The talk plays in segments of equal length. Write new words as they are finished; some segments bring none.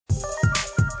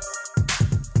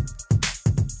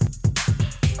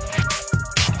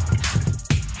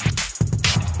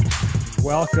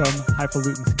welcome.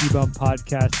 Highfalutin Ski Bum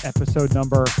Podcast, episode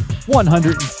number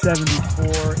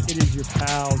 174. It is your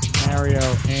pals, Mario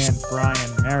and Brian.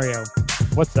 Mario,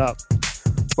 what's up?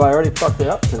 Well, I already fucked it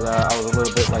up because I was a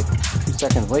little bit like 2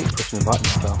 seconds late pushing the button.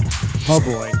 So,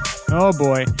 oh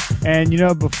boy. And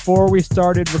before we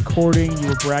started recording, you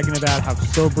were bragging about how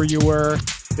sober you were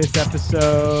this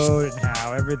episode and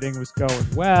how everything was going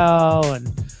well. And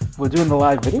we're doing the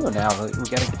live video now. We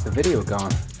got to get the video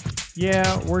going.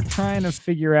 Yeah, we're trying to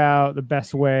figure out the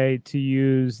best way to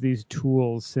use these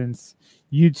tools since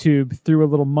YouTube threw a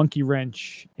little monkey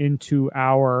wrench into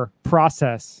our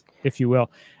process, if you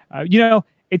will.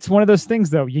 It's one of those things,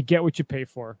 though. You get what you pay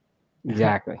for.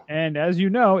 Exactly. And as you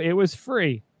know, it was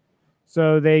free.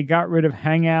 So they got rid of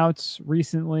Hangouts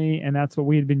recently, and that's what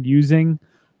we had been using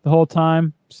the whole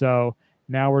time. So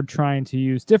now we're trying to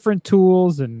use different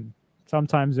tools, and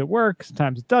sometimes it works,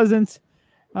 sometimes it doesn't.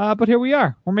 But here we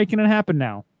are. We're making it happen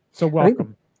now. So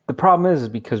welcome. The problem is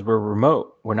because we're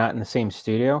remote. We're not in the same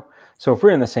studio. So if we're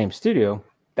in the same studio,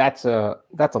 that's a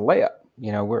layup.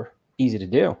 We're easy to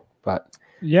do. But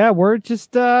yeah, we're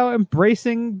just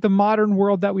embracing the modern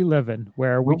world that we live in,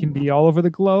 where we can be all over the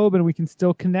globe and we can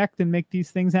still connect and make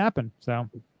these things happen. So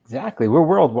exactly, we're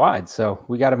worldwide. So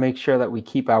we got to make sure that we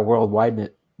keep our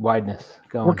wideness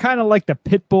going. We're kind of like the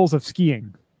pit bulls of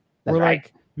skiing. That's we're right.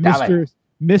 Like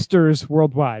Misters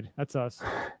worldwide. That's us.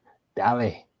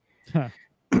 Dali.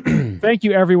 Thank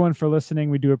you, everyone, for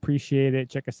listening. We do appreciate it.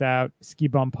 Check us out,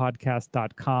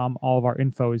 skibumpodcast.com. All of our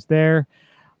info is there.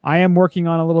 I am working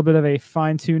on a little bit of a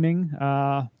fine-tuning.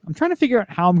 I'm trying to figure out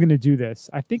how I'm going to do this.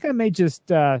 I think I may just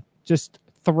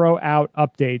throw out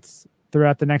updates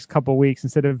throughout the next couple of weeks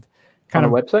instead of on the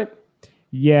website.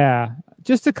 Yeah,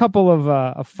 just a couple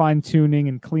of fine-tuning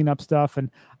and cleanup stuff. And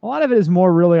a lot of it is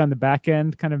more really on the back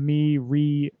end, kind of me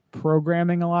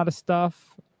reprogramming a lot of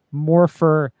stuff, more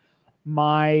for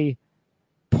my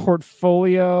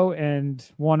portfolio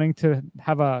and wanting to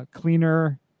have a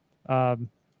cleaner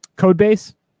code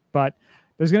base. But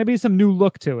there's going to be some new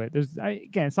look to it.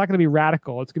 Again, it's not going to be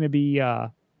radical. It's going to be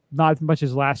not as much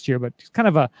as last year, but just kind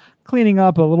of a cleaning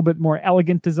up, a little bit more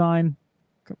elegant design,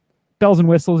 bells and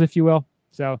whistles, if you will.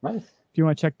 So nice. If you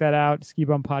want to check that out,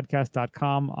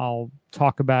 skibumpodcast.com. I'll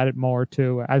talk about it more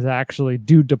too as I actually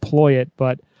do deploy it,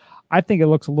 but I think it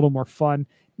looks a little more fun.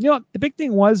 The big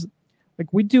thing was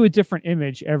we do a different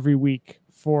image every week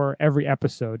for every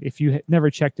episode. If you never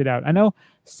checked it out, I know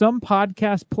some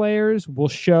podcast players will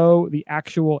show the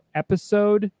actual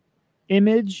episode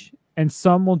image and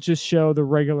some will just show the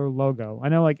regular logo. I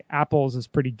know Apple's is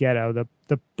pretty ghetto,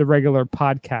 the regular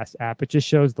podcast app. It just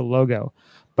shows the logo.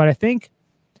 But I think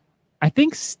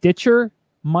Stitcher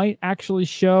might actually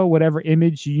show whatever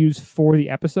image you use for the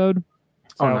episode.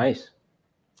 So, nice.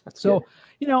 That's good.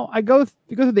 I go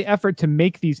through the effort to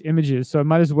make these images, so I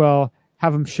might as well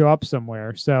have them show up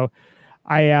somewhere. So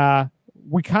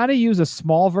we kind of use a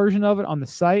small version of it on the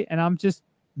site, and I'm just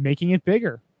making it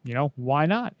bigger. Why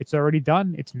not? It's already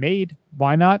done. It's made.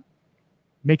 Why not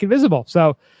make it visible?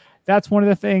 So that's one of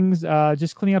the things,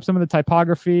 just cleaning up some of the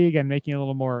typography, again, making it a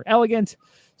little more elegant.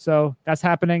 So that's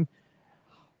happening.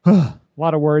 A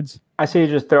lot of words. I say you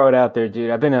just throw it out there,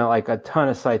 dude. I've been at a ton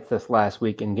of sites this last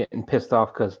week and getting pissed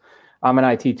off because I'm an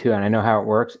IT too, and I know how it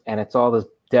works. And it's all this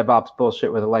DevOps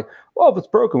bullshit where they're like, well, if it's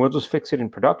broken, we'll just fix it in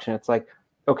production. It's like,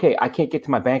 okay, I can't get to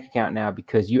my bank account now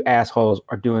because you assholes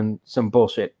are doing some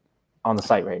bullshit on the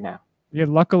site right now. Yeah,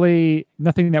 luckily,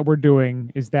 nothing that we're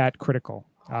doing is that critical.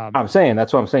 I'm saying,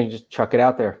 that's what I'm saying. Just chuck it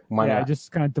out there. Why not?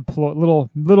 Just kind of deploy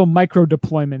little micro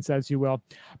deployments, as you will.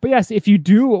 But yes, if you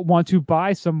do want to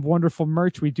buy some wonderful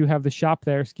merch, we do have the shop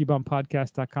there,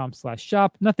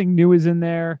 skibumpodcast.com/shop. Nothing new is in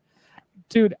there.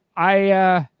 Dude,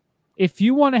 if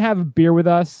you want to have a beer with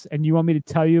us and you want me to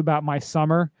tell you about my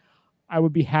summer, I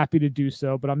would be happy to do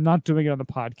so, but I'm not doing it on the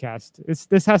podcast.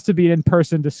 This has to be an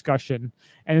in-person discussion,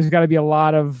 and there's got to be a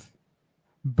lot of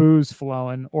booze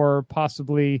flowing or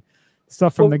possibly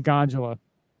stuff from the gondola.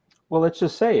 Well, let's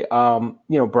just say,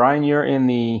 Brian, you're in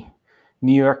the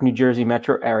New York, New Jersey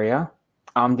metro area.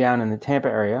 I'm down in the Tampa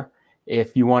area.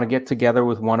 If you want to get together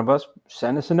with one of us,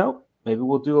 send us a note. Maybe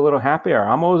we'll do a little happy hour.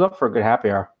 I'm always up for a good happy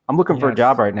hour. I'm looking for a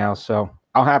job right now, so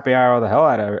I'll happy hour the hell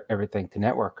out of everything to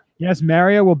network. Yes,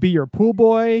 Mario will be your pool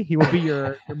boy. He will be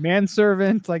your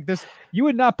manservant. Like this, you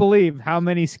would not believe how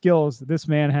many skills this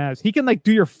man has. He can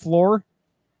do your floor.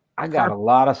 I got a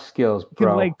lot of skills, bro. He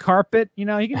can lay carpet. He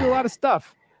can do a lot of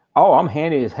stuff. Oh, I'm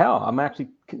handy as hell. I'm actually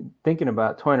thinking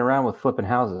about toying around with flipping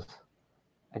houses.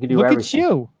 I can do everything. Look at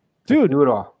you, dude. Do it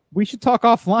all. We should talk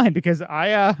offline because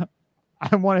I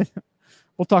want to.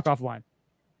 We'll talk offline.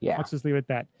 Yeah. Let's just leave it at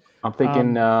that. I'm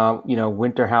thinking,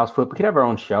 winter house flip. We could have our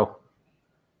own show.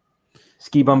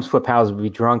 ski bums flip houses. We'd be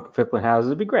drunk flipping houses.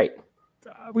 It'd be great.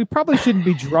 We probably shouldn't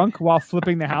be drunk while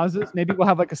flipping the houses. Maybe we'll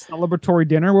have like a celebratory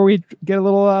dinner where we get a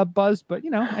little buzzed. But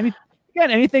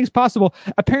anything's possible.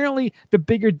 Apparently, the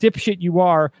bigger dipshit you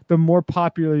are, the more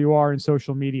popular you are in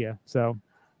social media. So,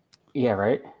 yeah,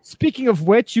 right. Speaking of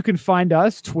which, you can find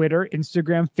us Twitter,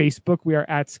 Instagram, Facebook. We are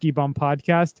at Ski Bum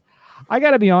Podcast. I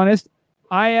got to be honest.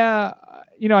 I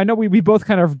know we both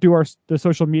kind of do the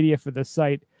social media for this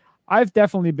site. I've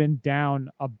definitely been down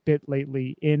a bit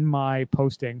lately in my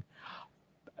posting.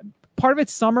 Part of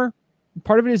it's summer.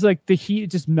 Part of it is like the heat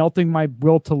just melting my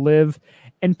will to live.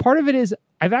 And part of it is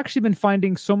I've actually been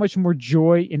finding so much more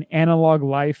joy in analog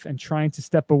life and trying to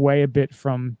step away a bit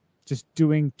from just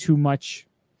doing too much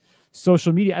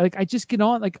social media. I just get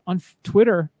on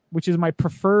Twitter, which is my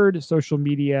preferred social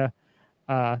media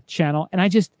channel. And I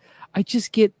just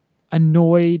get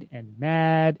annoyed and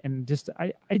mad and just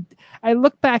I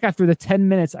look back after the 10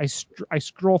 minutes I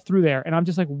scroll through there and I'm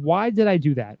just like, why did I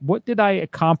do that? What did I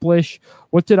accomplish?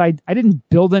 I didn't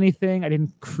build anything. I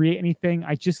didn't create anything.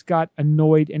 I just got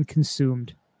annoyed and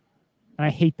consumed, and I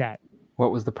hate that.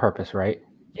 What was the purpose, right?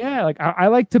 Yeah, like I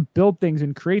like to build things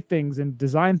and create things and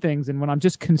design things, and when I'm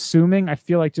just consuming, I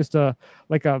feel like just a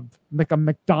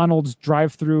McDonald's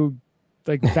drive-through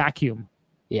vacuum.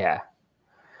 Yeah.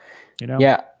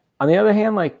 Yeah. On the other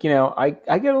hand, I get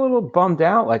a little bummed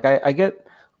out. I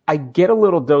get a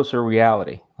little dose of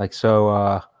reality. I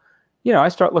start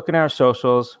looking at our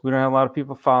socials. We don't have a lot of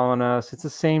people following us. It's the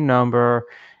same number.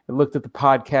 I looked at the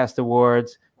podcast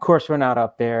awards. Of course, we're not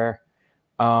up there.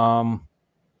 Part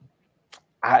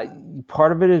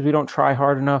of it is we don't try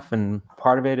hard enough, and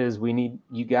part of it is we need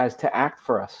you guys to act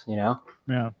for us. Yeah.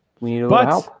 We need a little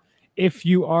help. If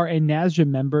you are a NASJA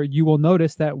member, you will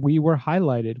notice that we were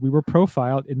highlighted. We were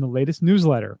profiled in the latest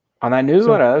newsletter. On that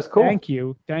newsletter, that was cool. Thank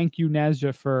you,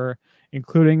 NASJA, for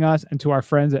including us, and to our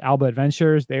friends at Alba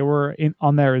Adventures. They were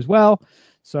on there as well.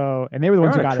 So, and they were the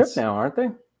ones who got us. Now, aren't they?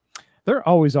 They're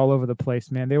always all over the place,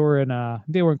 man. They were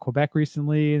in Quebec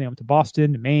recently. They went to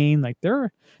Boston, to Maine.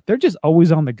 They're just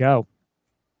always on the go.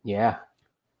 Yeah,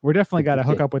 we're definitely got to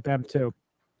hook up with them too.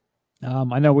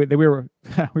 I know we were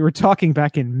talking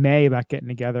back in May about getting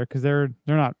together because they're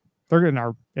in our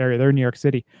area. They're in New York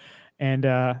City, and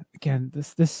again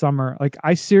this summer, I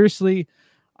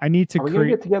need to. Are we gonna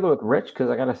get together with Rich?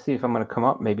 Because I gotta see if I'm gonna come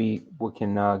up. Maybe we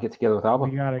can get together with Alba.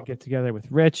 We gotta get together with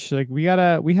Rich. We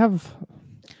have.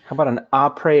 How about an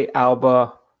Après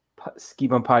Alba Ski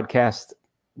Bum Podcast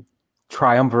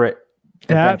triumvirate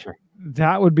adventure?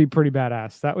 That would be pretty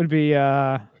badass. That would be.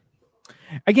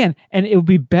 Again, and it would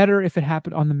be better if it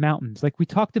happened on the mountains. We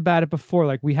talked about it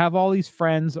before. We have all these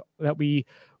friends that we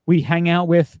hang out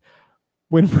with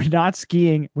when we're not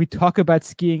skiing. We talk about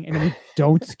skiing and we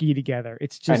don't ski together.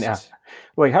 It's just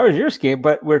how was your skiing?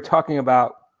 But we're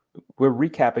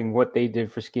recapping what they did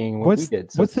for skiing and what we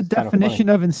did. So what's the definition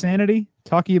of insanity?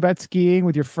 Talking about skiing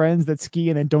with your friends that ski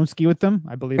and then don't ski with them?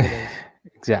 I believe it is.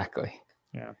 Exactly.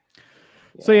 Yeah.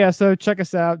 So check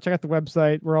us out. Check out the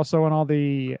website. We're also on all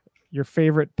your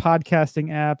favorite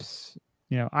podcasting apps,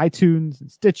 iTunes and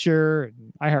Stitcher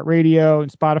and iHeartRadio and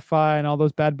Spotify and all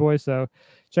those bad boys. So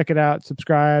check it out,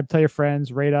 subscribe, tell your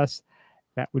friends, rate us.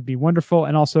 That would be wonderful.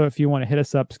 And also, if you want to hit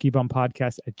us up,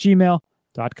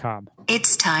 skibumpodcast@gmail.com.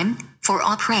 It's time for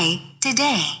Après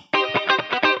Today.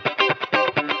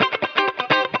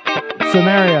 So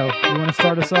Mario, you want to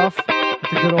start us off with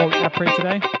the good old Après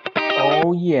Today?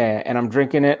 Oh yeah, and I'm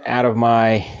drinking it out of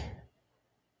my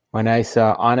nice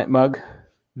Onnit mug.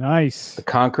 Nice. The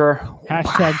Conquer.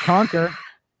 #Conquer.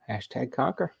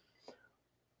 #Conquer.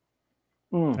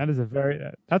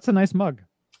 That's a nice mug.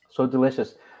 So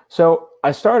delicious. So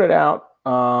I started out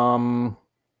kind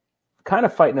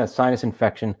of fighting a sinus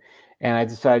infection, and I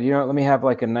decided, let me have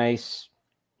a nice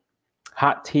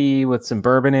hot tea with some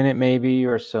bourbon in it maybe,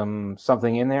 or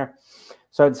something in there.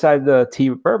 So I decided the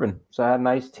tea with bourbon. So I had a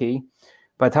nice tea.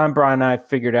 By the time Brian and I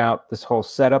figured out this whole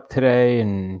setup today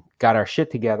and got our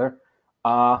shit together,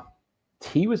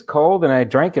 tea was cold and I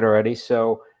drank it already.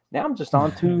 So now I'm just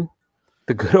on to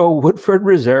the good old Woodford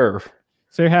Reserve.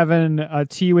 So you're having a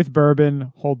tea with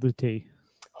bourbon. Hold the tea.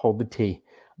 Hold the tea.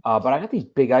 But I got these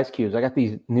big ice cubes. I got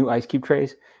these new ice cube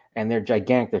trays, and they're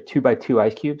gigantic. They're 2x2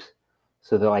 ice cubes.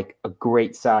 So they're a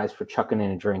great size for chucking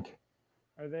in a drink.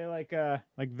 Are they like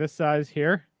this size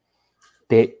here?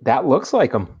 That looks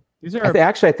like them. These are I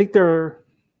think they're.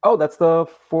 Oh, that's the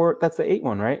 8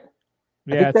 one, right?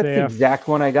 Yeah, I think that's the exact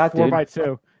one I got,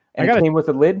 4x2. And it came with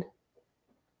a lid.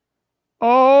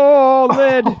 Oh,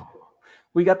 lid!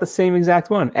 We got the same exact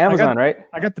one. Amazon, right?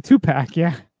 I got the 2-pack.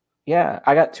 Yeah. Yeah,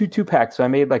 I got 2 2-packs, so I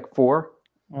made 4.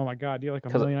 Oh my god, you have a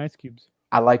million ice cubes.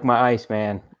 I like my ice,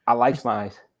 man. I like my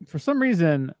ice. For some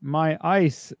reason, my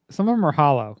ice, some of them are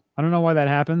hollow. I don't know why that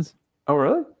happens. Oh,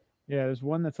 really? Yeah, there's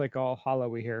one that's like all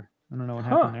hollowy here. I don't know what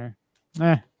Huh. happened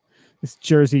there. It's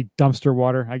Jersey dumpster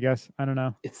water, I guess. I don't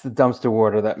know. It's the dumpster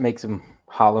water that makes them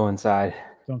hollow inside.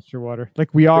 Dumpster water.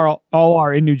 Like we are all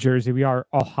are in New Jersey. We are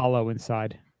all hollow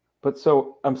inside. But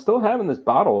so I'm still having this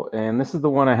bottle, and this is the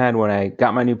one I had when I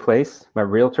got my new place. My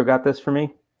realtor got this for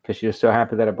me because she was so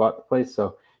happy that I bought the place.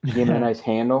 So she gave me a nice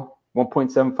handle,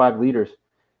 1.75 liters.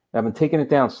 I've been taking it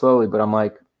down slowly, but I'm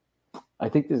like, I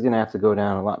think this is going to have to go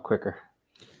down a lot quicker.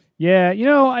 Yeah,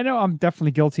 I know I'm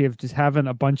definitely guilty of just having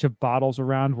a bunch of bottles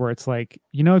around where it's like,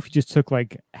 if you just took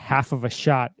like half of a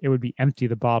shot, it would be empty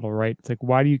the bottle, right? It's like,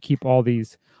 why do you keep all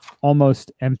these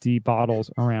almost empty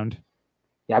bottles around?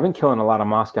 Yeah, I've been killing a lot of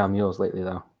Moscow mules lately,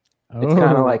 though. It's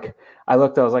kind of like, I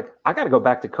was like, I got to go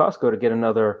back to Costco to get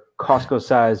another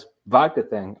Costco-size vodka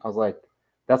thing. I was like,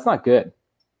 that's not good.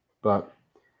 But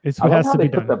it's what has to be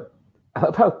done. I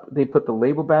love how they put the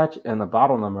label batch and the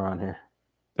bottle number on here.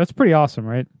 That's pretty awesome,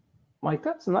 right? Like,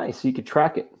 that's nice. So you could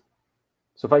track it.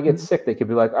 So if I get sick, they could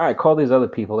be like, all right, call these other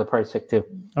people. They're probably sick too.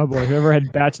 Oh, boy. Whoever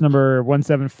had batch number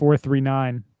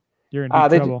 17439, you're in deep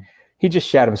trouble. He just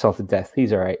shat himself to death.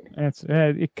 He's all right.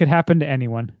 It could happen to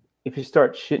anyone. If you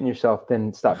start shitting yourself,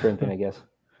 then stop drinking, I guess.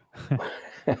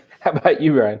 How about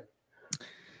you, Ryan?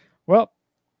 Well,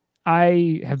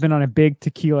 I have been on a big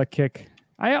tequila kick.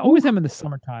 I always am in the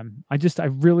summertime. I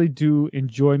really do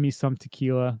enjoy me some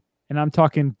tequila. And I'm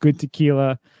talking good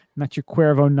tequila, not your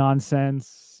Cuervo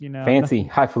nonsense, Fancy,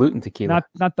 highfalutin tequila.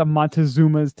 Not the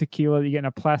Montezuma's tequila you get in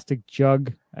a plastic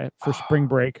jug for spring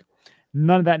break.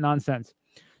 None of that nonsense.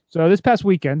 So this past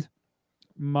weekend,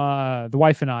 the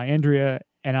wife and I, Andrea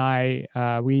and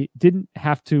I, we didn't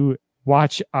have to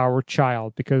watch our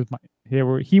child because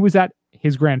he was at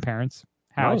his grandparents'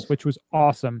 house, which was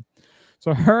awesome.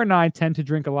 So her and I tend to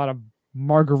drink a lot of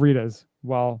margaritas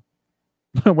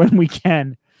when we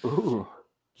can. Ooh.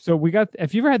 So we got,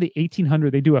 if you ever had the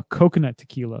 1800, they do a coconut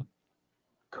tequila.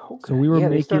 So we were making,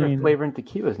 they started flavoring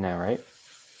tequilas now, right?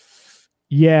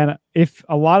 Yeah, and if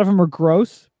a lot of them are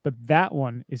gross, but that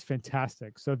one is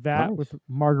fantastic. So that with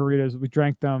margaritas, we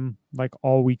drank them like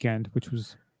all weekend, which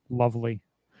was lovely.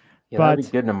 Yeah, that'd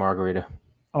be good in a margarita.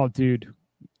 Oh, dude.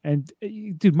 And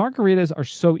dude, margaritas are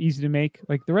so easy to make.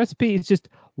 Like the recipe is just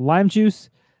lime juice,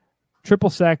 triple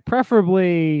sec,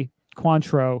 preferably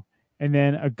Cointreau, and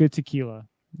then a good tequila.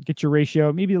 Get your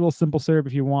ratio, maybe a little simple syrup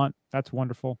if you want. That's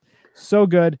wonderful. So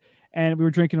good. And we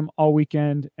were drinking them all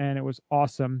weekend and it was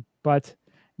awesome. But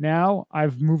now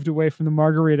I've moved away from the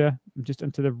margarita. I'm just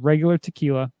into the regular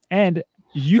tequila. And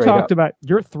you talked about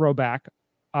your throwback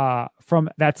from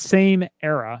that same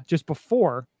era just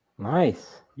before. Nice.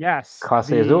 Yes.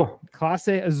 Clase Azul.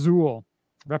 Clase Azul.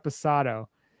 Reposado.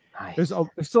 Nice. There's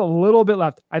still a little bit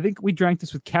left. I think we drank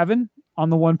this with Kevin on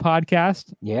the one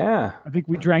podcast. Yeah. I think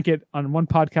we drank it on one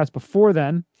podcast before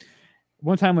then.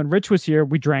 One time when Rich was here,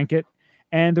 we drank it.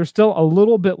 And there's still a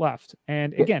little bit left.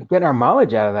 And again, get our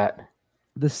mileage out of that.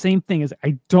 The same thing is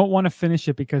I don't want to finish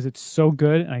it because it's so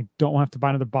good. And I don't want to have to buy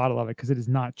another bottle of it because it is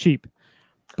not cheap.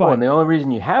 But and the only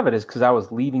reason you have it is because I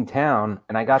was leaving town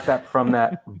and I got that from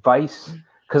that Vice.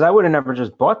 Because I would have never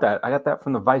just bought that. I got that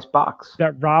from the Vice box.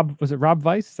 Was it Rob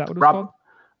Vice? Is that what it was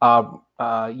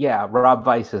called? Yeah, Rob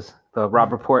Vice's, the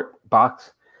Rob Report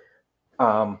box.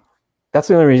 That's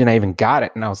the only reason I even got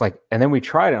it. And I was like, and then we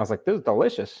tried it. And I was like, this is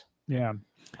delicious. Yeah.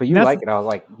 But you like it. I was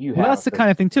like, that's the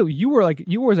kind of thing too. You were like,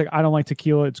 I don't like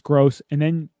tequila. It's gross. And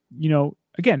then,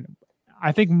 again,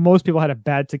 I think most people had a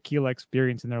bad tequila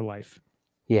experience in their life.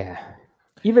 Yeah.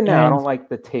 Even now, I don't like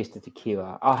the taste of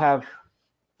tequila. I'll have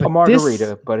a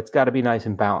margarita, but it's got to be nice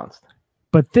and balanced.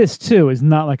 But this too is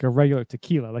not like a regular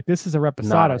tequila. Like this is a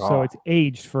reposado, so it's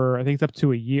aged for I think it's up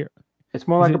to a year. It's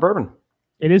more like a bourbon.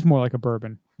 It is more like a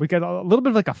bourbon. We got a little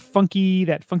bit of like a funky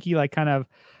like kind of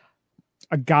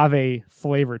agave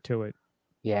flavor to it.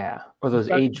 Yeah, or those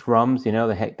aged rums.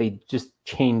 They just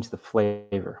change the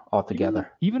flavor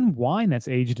altogether. Even wine that's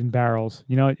aged in barrels,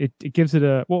 it gives it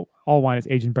all wine is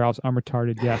aged in barrels. I'm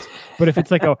retarded, yes. But if it's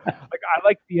like I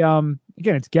like the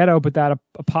again, it's ghetto, but that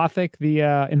Apothic,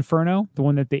 the Inferno, the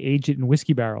one that they age it in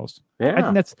whiskey barrels. Yeah, I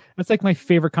think that's like my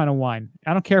favorite kind of wine.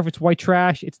 I don't care if it's white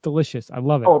trash; it's delicious. I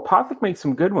love it. Oh, Apothic makes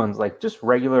some good ones, like just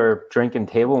regular drinking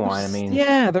table wine. I mean,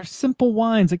 yeah, they're simple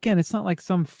wines. Again, it's not like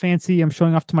some fancy. I'm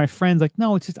showing off to my friends. Like,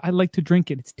 no, it's just I like to drink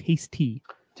it. It's tasty.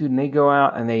 Dude, and they go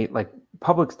out and they like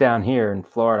Publix down here in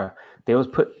Florida. They always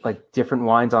put like different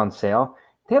wines on sale.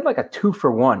 They have like a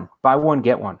 2-for-1, buy one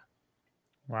get one.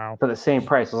 Wow. For the same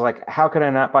price. I was like, how could I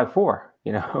not buy 4?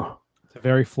 It's a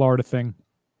very Florida thing.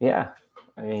 Yeah.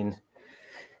 I mean,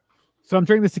 So I'm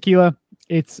drinking this tequila.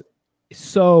 It's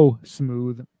so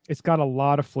smooth. It's got a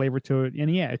lot of flavor to it,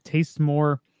 and yeah, it tastes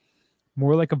more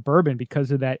like a bourbon because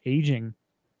of that aging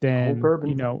than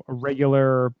bourbon. a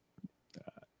regular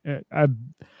uh,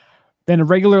 than a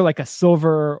regular like a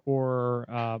silver or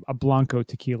a blanco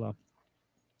tequila.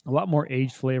 A lot more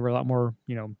aged flavor, a lot more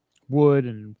wood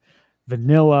and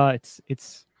vanilla.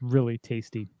 It's really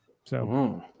tasty.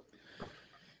 So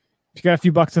if you got a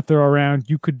few bucks to throw around,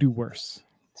 you could do worse.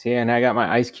 So yeah, and I got my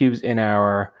ice cubes in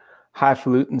our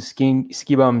highfalutin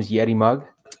ski bums Yeti mug.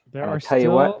 There and are I'll tell still you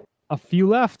what, a few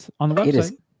left on the website. it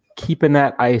is keeping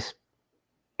that ice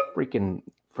freaking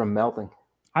from melting.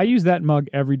 I use that mug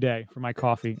every day for my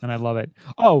coffee, and I love it.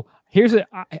 Oh, here's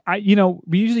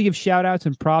we usually give shout outs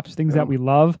and props, things that we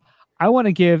love. I want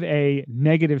to give a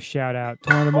negative shout out to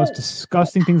one of the most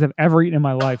disgusting things I've ever eaten in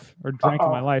my life or drank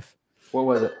in my life. What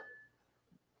was it?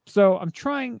 So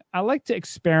I like to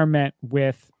experiment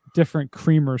with different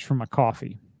creamers for my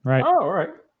coffee, right? Oh, all right.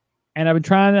 And I've been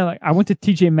trying to I went to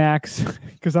TJ Maxx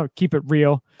because I'll keep it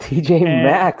real. TJ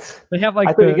Maxx. They have I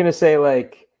thought you were gonna say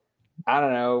I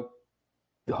don't know,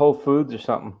 Whole Foods or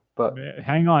something. But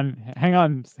hang on.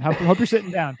 Hope you're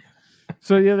sitting down.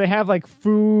 So they have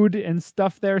food and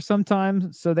stuff there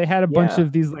sometimes. So they had a bunch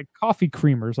of these coffee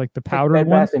creamers, like the powdered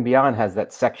ones. Bed Bath & Beyond has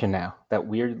that section now, that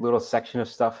weird little section of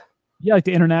stuff. Yeah, like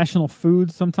the international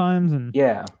foods sometimes, and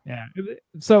yeah.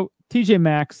 So TJ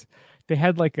Maxx, they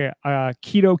had a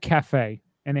keto cafe,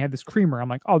 and they had this creamer. I'm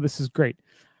like, oh, this is great.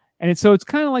 And it's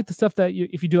kind of like the stuff that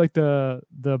if you do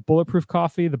the bulletproof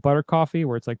coffee, the butter coffee,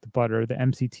 where it's like the butter, the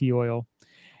MCT oil.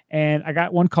 And I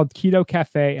got one called Keto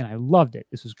Cafe, and I loved it.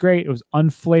 This was great. It was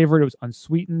unflavored. It was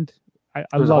unsweetened. I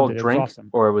loved it. It was awesome.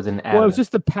 Or it was an additive? Well, it was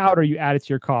just the powder you added to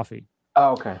your coffee.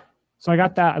 Oh, okay. So I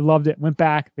got that. I loved it. Went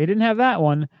back. They didn't have that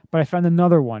one, but I found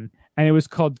another one, and it was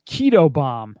called Keto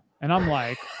Bomb. And I'm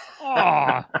like,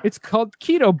 oh, it's called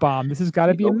Keto Bomb. This has got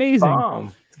to be amazing.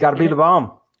 Bomb. It's got to be the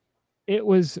bomb. It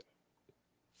was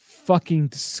fucking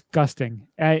disgusting.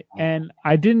 And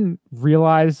I didn't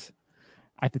realize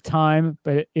at the time,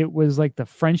 but it was like the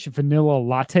French vanilla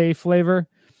latte flavor.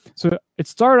 So it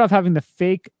started off having the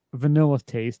fake vanilla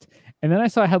taste, and then I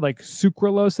saw it had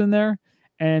sucralose in there,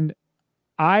 and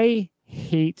I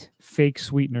hate fake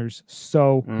sweeteners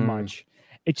so much.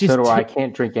 It just I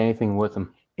can't drink anything with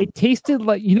them. It tasted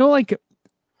like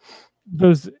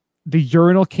the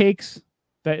urinal cakes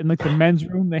that in the men's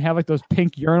room they have those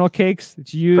pink urinal cakes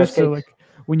that you use. So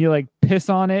when you piss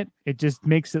on it, it just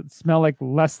makes it smell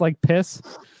less like piss.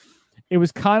 It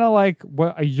was kind of like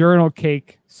what a urinal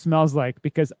cake smells like,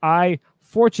 because I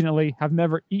fortunately have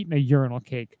never eaten a urinal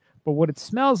cake, but what it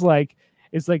smells like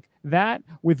is that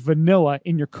with vanilla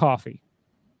in your coffee.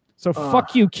 So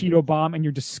fuck you, Keto Bomb, and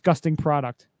your disgusting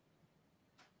product.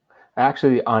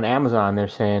 Actually, on Amazon, they're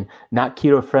saying not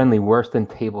keto friendly, worse than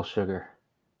table sugar.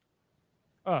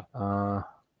 Yeah,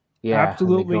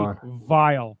 absolutely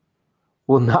vile.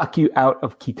 Will knock you out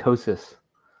of ketosis.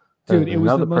 Dude, it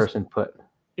was another person put.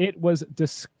 It was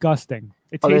disgusting.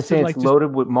 It tasted they say it's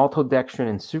loaded with maltodextrin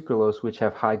and sucralose, which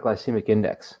have high glycemic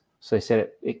index. So they said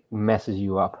it messes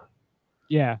you up.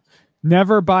 Yeah,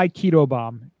 never buy Keto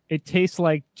Bomb. It tastes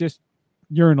like just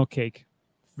urinal cake,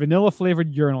 vanilla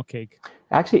flavored urinal cake.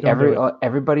 Actually,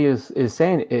 everybody is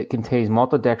saying it contains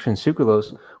maltodextrin,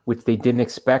 sucralose, which they didn't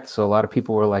expect. So a lot of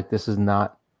people were like, "This is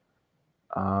not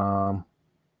keto.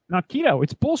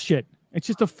 It's bullshit. It's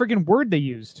just a friggin' word they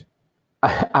used."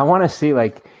 I want to see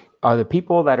are the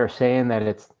people that are saying that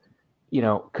it's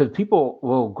because people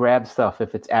will grab stuff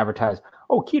if it's advertised.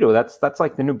 Oh, keto, that's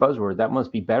like the new buzzword. That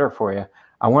must be better for you.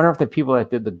 I wonder if the people that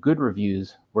did the good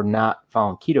reviews were not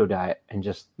following keto diet and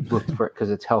just looked for it because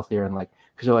it's healthier and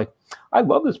because they're like, I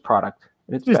love this product.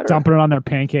 And it's just better. Dumping it on their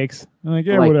pancakes. I'm like,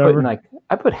 yeah, whatever.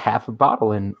 I put half a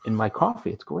bottle in my coffee.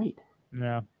 It's great.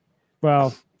 Yeah.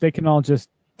 Well, they can all just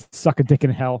suck a dick in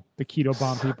hell, the Keto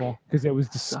Bomb people, because it was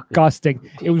disgusting.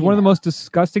 It was one of the most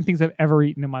disgusting things I've ever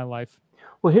eaten in my life.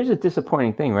 Well, here's a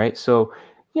disappointing thing, right? So,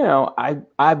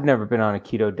 I've never been on a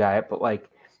keto diet, but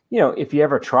if you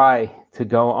ever try to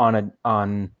go on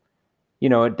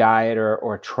a diet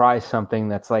or try something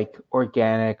that's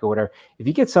organic or whatever, if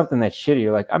you get something that's shitty,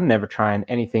 you're like, I'm never trying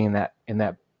anything in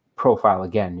that profile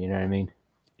again. You know what I mean?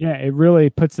 Yeah, it really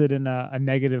puts it in a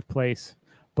negative place.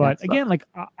 But again,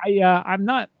 I'm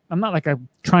not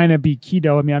trying to be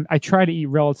keto. I mean, I try to eat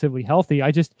relatively healthy.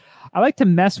 I like to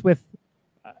mess with,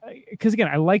 because again,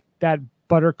 I like that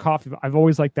butter coffee. I've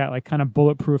always liked that kind of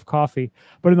bulletproof coffee.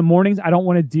 But in the mornings, I don't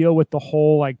want to deal with the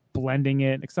whole blending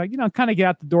it. It's kind of get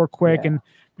out the door quick and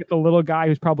get the little guy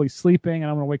who's probably sleeping, and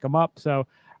I'm going to wake him up. So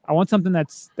I want something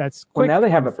that's Well, quick. now they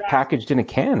have and it fast. packaged in a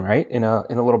can, right? In a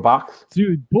little box.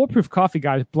 Dude, Bulletproof Coffee,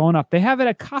 guys, blown up. They have it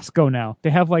at Costco now. They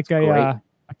have like Great. a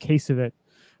case of it.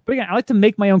 But again, I like to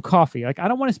make my own coffee. Like I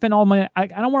don't want to spend all my I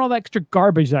don't want all that extra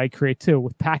garbage that I create too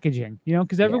with packaging,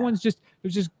 because everyone's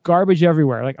there's just garbage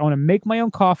everywhere. Like I want to make my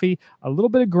own coffee, a little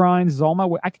bit of grinds is all my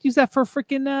way. I could use that for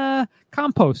freaking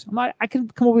compost. I can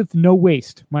come up with no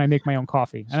waste when I make my own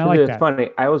coffee. And I like It's that.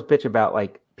 funny. I always bitch about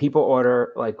like people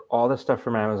order like all this stuff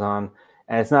from Amazon,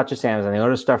 and it's not just Amazon. They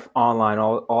order stuff online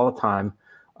all the time.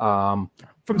 From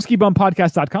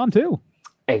skibumpodcast.com too.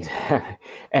 Exactly.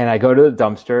 And I go to the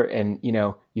dumpster, and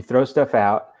you throw stuff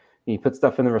out, and you put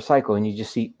stuff in the recycle, and you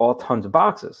just see all tons of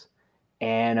boxes.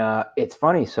 And it's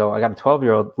funny. So I got a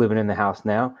 12-year-old living in the house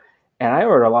now, and I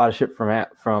order a lot of shit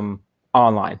from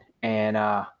online,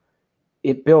 and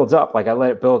it builds up. Like I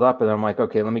let it build up, and I'm like,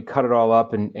 okay, let me cut it all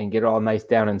up and get it all nice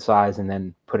down in size, and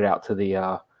then put it out to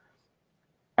the.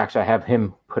 Actually, I have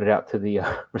him put it out to the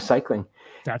recycling.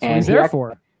 That's what he's there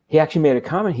for. He actually made a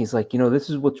comment. He's like, this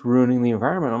is what's ruining the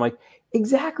environment. I'm like,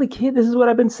 exactly, kid. This is what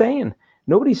I've been saying.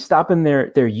 Nobody's stopping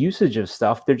their usage of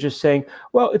stuff. They're just saying,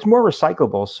 well, it's more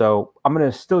recyclable, so I'm going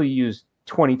to still use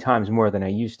 20 times more than I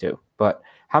used to. But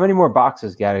how many more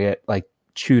boxes got to get like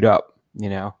chewed up,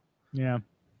 Yeah.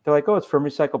 They're like, oh, it's from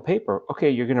recycled paper. Okay,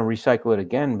 you're going to recycle it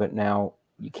again, but now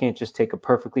you can't just take a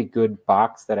perfectly good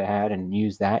box that I had and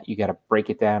use that. You got to break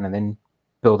it down and then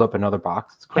build up another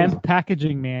box. It's crazy. Hemp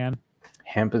packaging, man.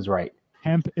 Hemp is right.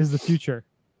 Hemp is the future.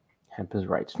 Hemp is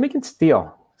right. Just make it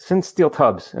steel. Send steel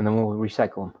tubs, and then we'll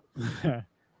recycle them.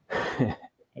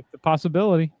 It's a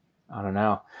possibility. I don't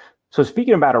know. So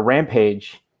speaking about a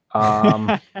rampage,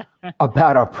 about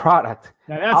our product.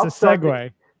 Now that's a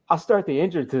segue. I'll start the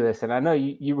intro to this, and I know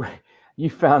you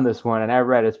found this one, and I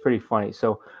read it. It's pretty funny.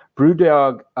 So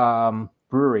Brewdog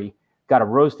Brewery got a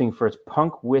roasting for its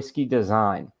punk whiskey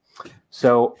design.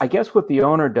 So I guess what the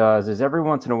owner does is every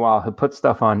once in a while he'll put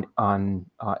stuff on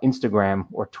Instagram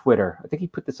or Twitter. I think he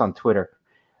put this on Twitter.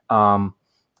 And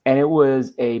it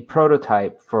was a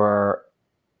prototype for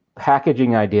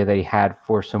packaging idea that he had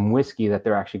for some whiskey that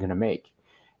they're actually going to make.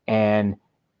 And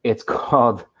it's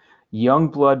called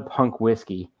Youngblood Punk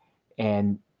Whiskey.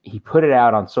 And he put it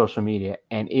out on social media,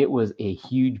 and it was a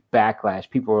huge backlash.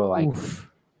 People were like,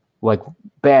 like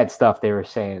bad stuff they were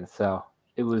saying. So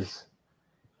it was...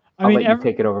 I mean, let you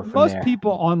take it over from most there.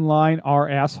 people online are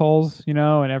assholes,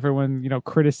 and everyone,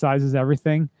 criticizes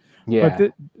everything. Yeah.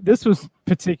 But this was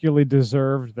particularly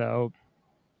deserved, though.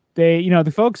 They,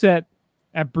 the folks at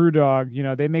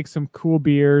Brewdog, they make some cool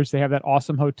beers. They have that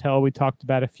awesome hotel we talked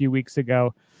about a few weeks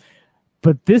ago.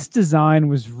 But this design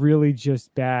was really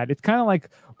just bad. It's kind of like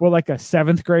what like a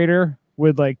 7th grader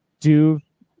would like do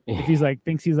if he's like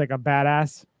thinks he's like a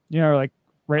badass, or like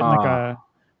writing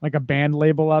like a band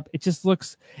label up. It just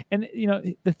looks, and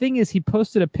the thing is, he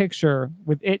posted a picture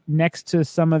with it next to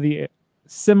some of the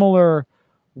similar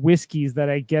whiskeys that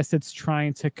I guess it's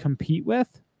trying to compete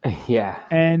with. Yeah.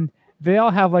 And they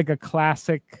all have like a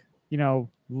classic,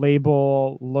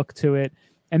 label look to it.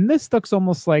 And this looks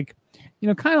almost like,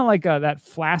 kind of like that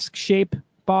flask shape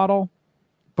bottle,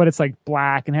 but it's like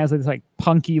black and has this like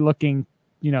punky looking,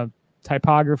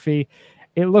 typography.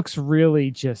 It looks really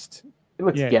just... It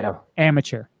looks ghetto.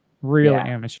 Amateur. Really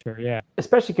amateur, yeah.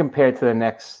 Especially compared to the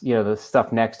next, the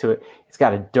stuff next to it. It's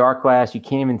got a dark glass. You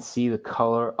can't even see the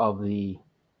color of the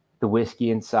whiskey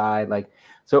inside. Like,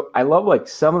 so I love like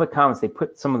some of the comments. They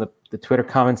put some of the Twitter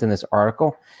comments in this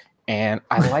article. And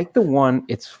I like the one,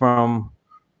 it's from,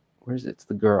 where's it? It's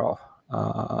the girl.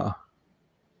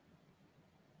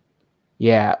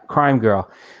 Crime Girl.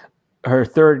 Her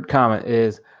third comment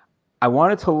is, I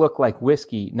want it to look like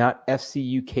whiskey, not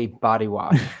FCUK body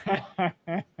wash.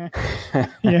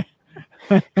 Yeah.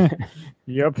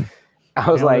 Yep.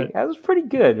 I was like, that was pretty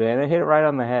good, man. I hit it right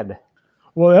on the head.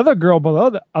 Well, the other girl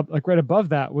below like right above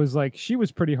that was like, she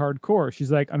was pretty hardcore.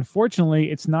 She's like,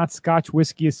 unfortunately, it's not Scotch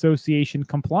Whisky Association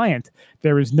compliant.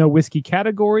 There is no whiskey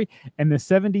category, and the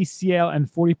 70 CL and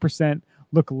 40%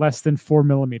 look less than 4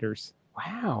 millimeters.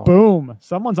 Wow. Boom.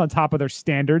 Someone's on top of their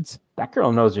standards. That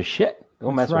girl knows her shit.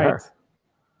 Don't mess with her. That's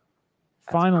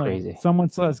finally crazy. Someone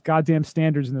says goddamn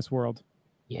standards in this world.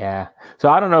 Yeah. So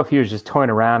I don't know if he was just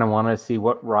toying around and wanted to see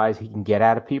what rise he can get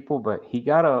out of people, but he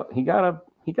got a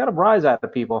rise out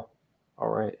of people. All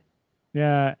right.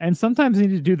 Yeah, and sometimes you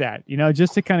need to do that,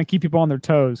 just to kind of keep people on their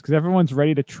toes, because everyone's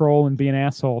ready to troll and be an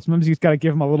asshole. Sometimes you just got to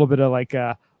give them a little bit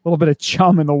of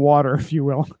chum in the water, if you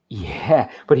will. Yeah,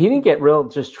 but he didn't get real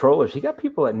just trollers. He got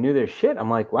people that knew their shit.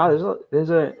 I'm like, wow, there's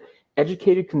a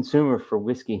educated consumer for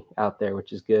whiskey out there,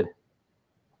 which is good.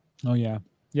 Oh yeah,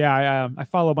 yeah. I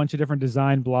follow a bunch of different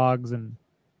design blogs, and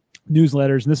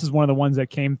newsletters, and this is one of the ones that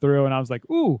came through, and I was like,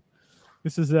 ooh,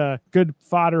 this is a good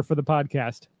fodder for the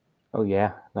podcast. Oh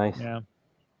yeah, nice. Yeah.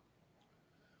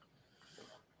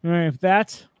 All right, if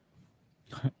that,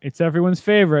 it's everyone's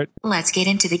favorite. Let's get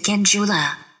into the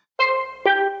Kenjula.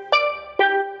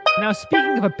 Now,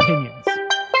 speaking of opinions,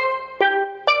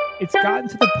 it's gotten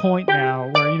to the point now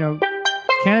where,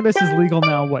 cannabis is legal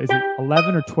now. What is it,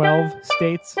 11 or 12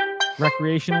 states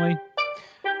recreationally?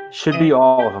 Should be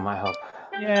all of them, I hope.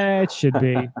 Yeah, it should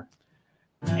be.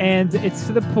 And it's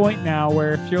to the point now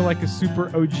where if you're like a super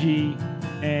OG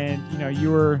and,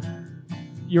 you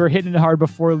were hitting it hard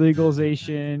before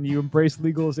legalization, you embrace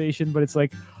legalization, but it's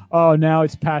like, oh, now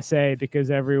it's passe because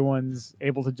everyone's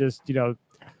able to just,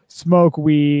 smoke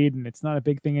weed and it's not a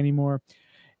big thing anymore.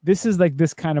 This is like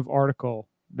this kind of article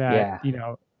that,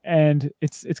 and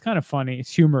it's kind of funny.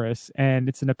 It's humorous, and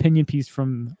it's an opinion piece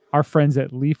from our friends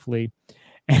at Leafly.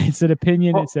 And it's an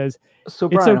opinion. It says, so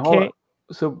Brian, it's okay.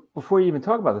 So before you even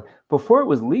talk about this, before it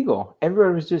was legal,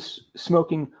 everybody was just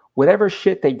smoking whatever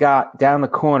shit they got down the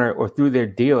corner or through their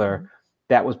dealer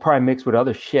that was probably mixed with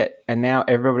other shit. And now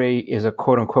everybody is a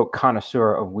quote unquote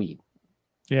connoisseur of weed.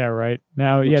 Yeah, right.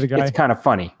 Now, the guy. It's kind of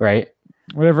funny, right?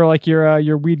 Whatever, like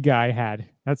your weed guy had.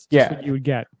 That's just what you would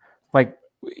get. Like,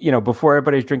 before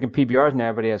everybody's drinking PBRs, now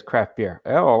everybody has craft beer.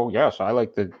 Oh, yes, I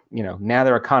like now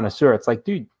they're a connoisseur. It's like,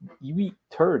 dude, you eat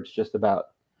turds just about.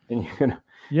 And you're going to.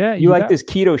 Yeah, you like this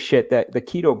keto shit, the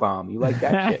keto bomb. You like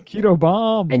that shit. Keto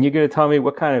bomb. And you're going to tell me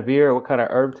what kind of beer, what kind of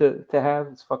herb to have?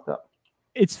 It's fucked up.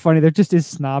 It's funny. There just is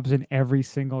snobs in every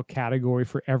single category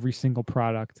for every single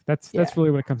product. That's really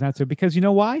what it comes down to. Because you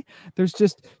know why? There's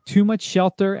just too much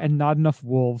shelter and not enough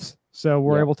wolves. So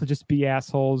we're able to just be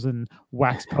assholes and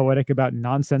wax poetic about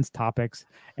nonsense topics.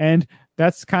 And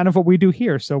that's kind of what we do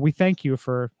here. So we thank you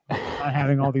for not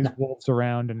having all these wolves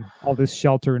around and all this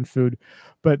shelter and food.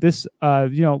 But this, we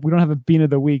don't have a bean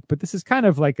of the week, but this is kind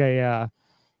of like a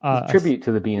tribute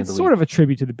to the bean of the week. Sort of a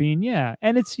tribute to the bean, yeah.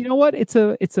 And it's, what? It's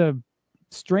a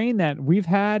strain that we've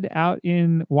had out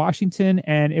in Washington,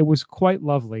 and it was quite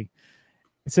lovely.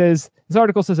 It says, this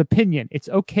article says, opinion. It's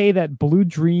okay that Blue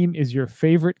Dream is your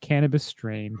favorite cannabis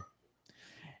strain.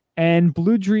 And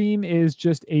Blue Dream is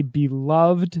just a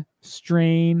beloved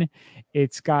strain.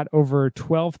 It's got over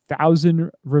 12,000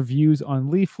 reviews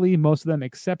on Leafly, most of them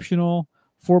exceptional,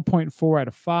 4.4 out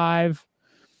of 5.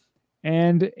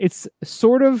 And it's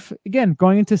sort of, again,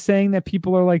 going into saying that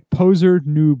people are like poser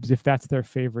noobs if that's their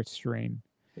favorite strain.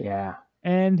 Yeah.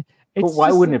 And it's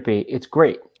why wouldn't it be? It's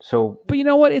great. So, but you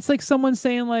know what? It's like someone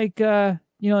saying like,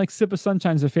 like Sip of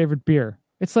Sunshine's their favorite beer.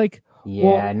 It's like,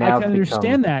 now I can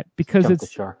understand that because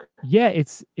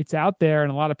it's out there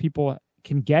and a lot of people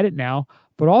can get it now,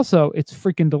 but also it's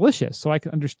freaking delicious. So I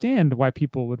can understand why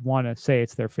people would want to say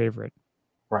it's their favorite.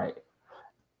 Right.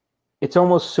 It's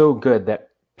almost so good that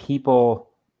people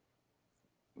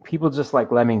just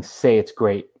like Lemmings say it's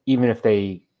great, even if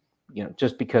they,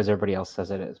 just because everybody else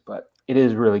says it is, but it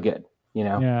is really good,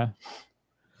 Yeah.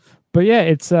 But yeah,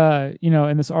 it's,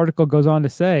 and this article goes on to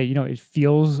say, it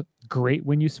feels great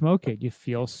when you smoke it. You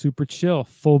feel super chill,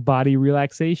 full body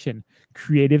relaxation,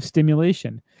 creative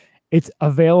stimulation. Its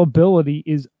availability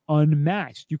is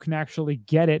unmatched. You can actually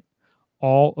get it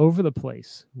all over the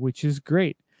place, which is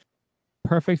great.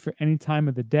 Perfect for any time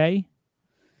of the day.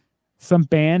 Some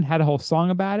band had a whole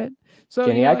song about it. So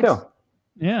Jenny Aiko.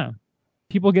 Yeah.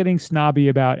 People getting snobby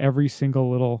about every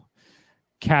single little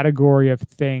category of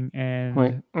thing.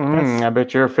 And I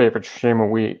bet your favorite strain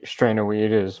of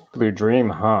weed is Blue Dream,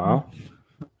 huh?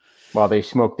 While they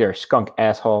smoke their skunk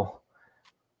asshole.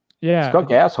 Yeah.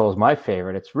 Skunk asshole is my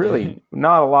favorite. It's really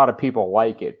not a lot of people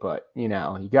like it, but you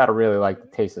got to really like the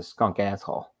taste of skunk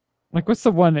asshole. Like, what's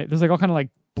the one? There's like all kind of like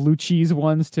blue cheese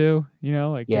ones too,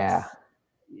 like, yeah.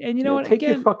 And you know what? Take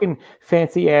your fucking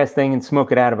fancy ass thing and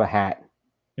smoke it out of a hat.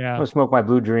 Yeah. I'm going to smoke my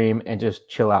Blue Dream and just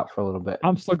chill out for a little bit.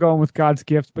 I'm still going with God's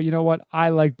Gift, but you know what? I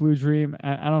like Blue Dream,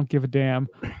 and I don't give a damn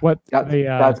what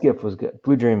God's Gift was good.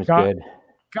 Blue Dream is good.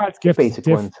 God's Gift basic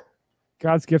ones.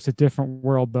 God's Gift's a different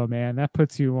world, though, man. That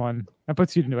puts you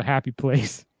into a happy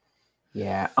place.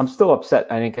 Yeah, I'm still upset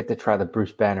I didn't get to try the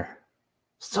Bruce Banner.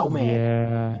 So mad.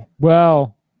 Yeah.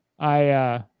 Well,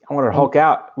 I want to Hulk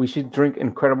out. We should drink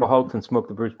Incredible Hulk and smoke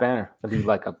the Bruce Banner. That'd be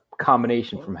like a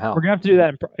combination from hell. We're gonna have to do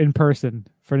that in person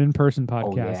for an in-person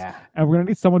podcast. Oh, yeah. And we're gonna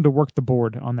need someone to work the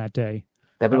board on that day.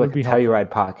 That'd be like a Telluride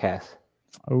podcast.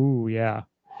 Oh yeah.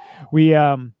 We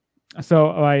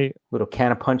little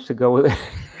can of punch to go with it.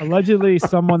 Allegedly,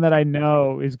 someone that I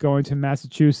know is going to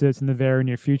Massachusetts in the very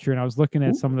near future, and I was looking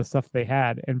at some of the stuff they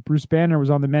had, and Bruce Banner was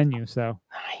on the menu. So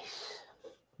nice.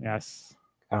 Yes.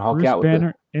 And Hulk Bruce out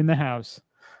Banner in the house.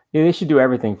 Yeah, they should do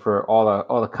everything for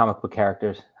all the comic book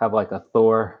characters. Have like a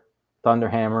Thor, Thunder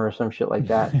Hammer, or some shit like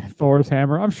that. Thor's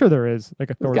hammer. I'm sure there is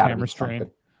like a There's Thor's got to hammer be strain.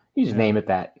 something. You just Yeah. name it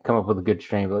that. Come up with a good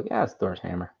strain. Be like, yeah, it's Thor's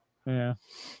hammer. Yeah.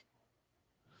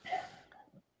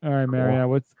 All right, Mario.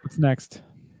 What's next?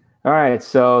 All right,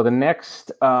 so the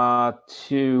next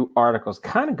two articles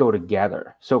kind of go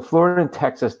together. So Florida and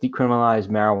Texas decriminalized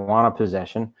marijuana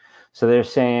possession. So they're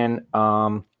saying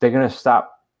they're going to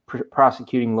stop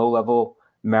prosecuting low-level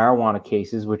marijuana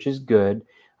cases, which is good.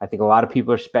 I think a lot of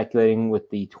people are speculating with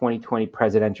the 2020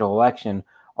 presidential election,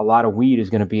 a lot of weed is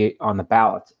going to be on the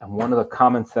ballots. And one of the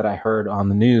comments that I heard on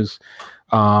the news,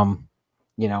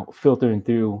 filtering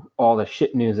through all the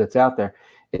shit news that's out there,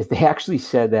 is they actually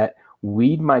said that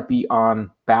weed might be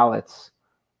on ballots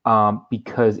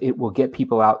because it will get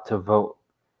people out to vote.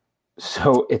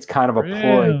 So it's kind of a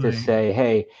ploy to say,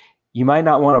 hey, you might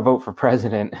not want to vote for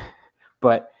president,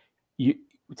 but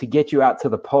to get you out to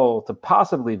the poll to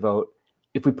possibly vote,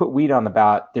 if we put weed on the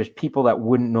ballot, there's people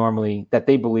that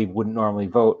they believe wouldn't normally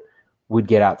vote would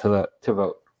get out to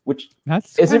vote, which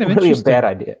isn't really a bad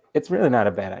idea. It's really not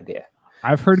a bad idea.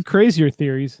 I've heard crazier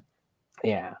theories.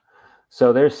 Yeah.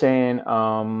 So they're saying,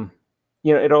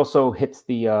 it also hits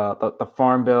the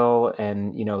farm bill,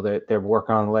 and they're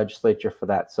working on the legislature for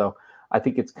that. So I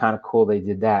think it's kind of cool they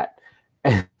did that.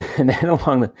 And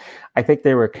then I think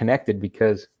they were connected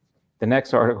because the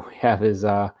next article we have is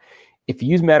if you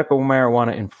use medical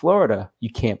marijuana in Florida, you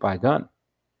can't buy a gun.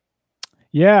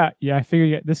 Yeah, I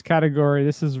figured this category.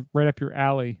 This is right up your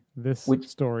alley. Which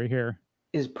story here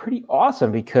is pretty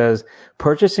awesome because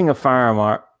purchasing a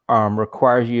firearm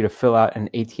requires you to fill out an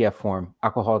ATF form,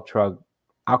 alcohol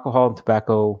and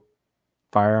tobacco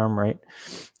firearm, right?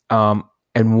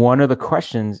 And one of the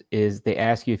questions is they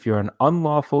ask you if you're an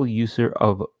unlawful user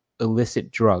of illicit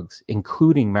drugs,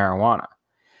 including marijuana.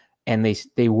 And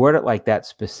they word it like that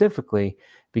specifically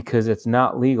because it's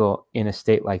not legal in a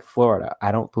state like Florida.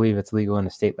 I don't believe it's legal in a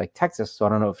state like Texas, so I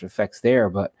don't know if it affects there,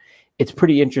 but it's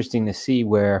pretty interesting to see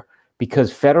where,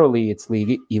 because federally it's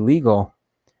illegal,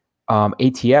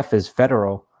 ATF is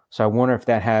federal. So I wonder if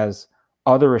that has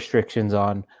other restrictions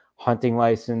on hunting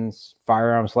license,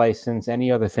 firearms license,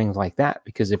 any other things like that.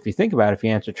 Because if you think about it, if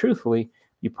you answer truthfully,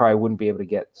 you probably wouldn't be able to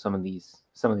get some of these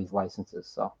licenses.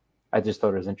 So I just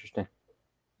thought it was interesting.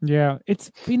 Yeah,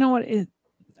 it's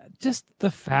just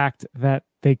the fact that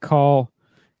they call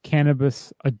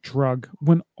cannabis a drug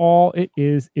when all it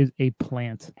is a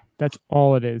plant. That's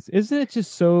all it is. Isn't it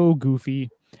just so goofy?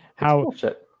 How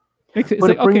bullshit. It's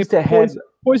like, brings to head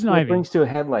poison ivy. It brings to a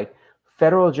head like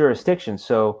federal jurisdiction.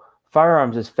 So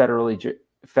firearms is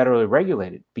federally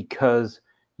regulated because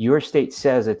your state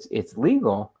says it's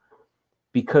legal,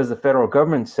 because the federal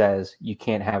government says you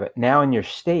can't have it. Now in your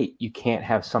state, you can't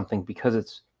have something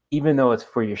because even though it's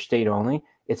for your state only,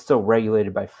 it's still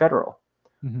regulated by federal.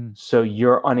 Mm-hmm. So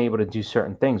you're unable to do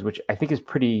certain things, which I think is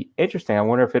pretty interesting. I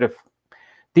wonder if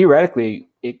theoretically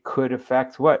it could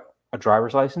affect a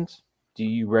driver's license. Do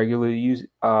you regularly use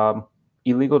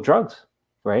illegal drugs,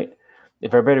 right?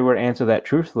 If everybody were to answer that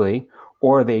truthfully,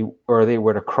 or they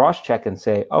were to cross-check and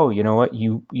say, oh, you know what,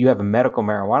 you have a medical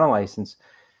marijuana license,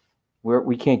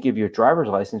 we can't give you a driver's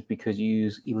license because you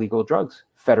use illegal drugs,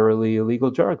 federally illegal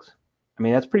drugs. I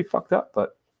mean, that's pretty fucked up,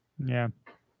 but yeah.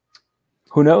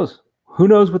 Who knows? Who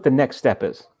knows what the next step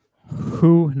is?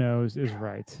 Who knows is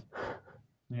right.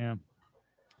 Yeah.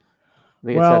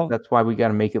 That's why we got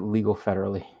to make it legal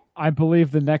federally. I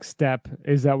believe the next step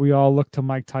is that we all look to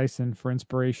Mike Tyson for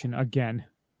inspiration again.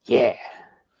 Yeah.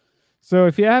 So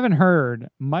if you haven't heard,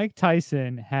 Mike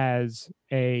Tyson has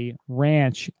a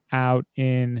ranch out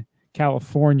in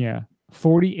California,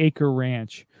 40-acre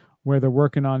ranch, where they're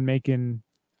working on making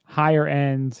higher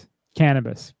end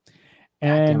cannabis.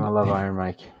 And I love Iron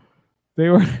Mike. They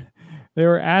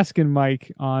were asking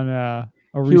Mike on a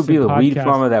recent podcast. He would be the weed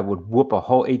farmer that would whoop a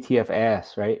whole ATF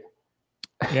ass, right?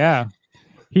 Yeah.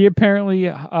 He apparently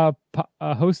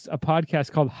hosts a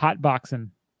podcast called Hot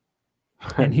Boxing.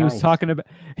 And he was talking about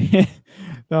the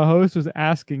host was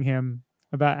asking him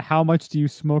about how much do you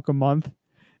smoke a month?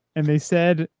 And they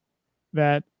said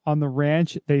that on the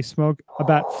ranch they smoke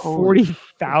about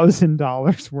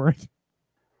 $40,000 worth.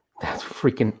 That's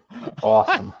freaking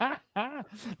awesome. Now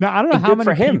I don't know how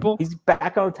many people. He's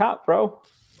back on top, bro.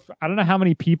 I don't know how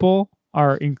many people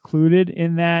are included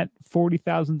in that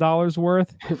 $40,000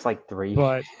 worth. It's like 3.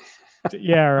 But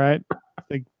yeah, right.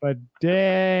 But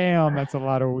damn, that's a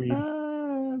lot of weed.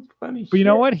 That's funny. But you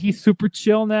know what? He's super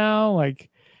chill now.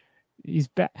 Like he's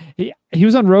back. He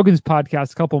was on Rogan's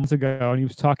podcast a couple months ago, and he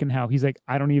was talking how he's like,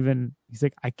 I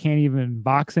can't even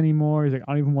box anymore. He's like,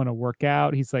 I don't even want to work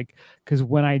out. He's like, because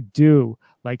when I do,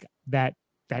 like that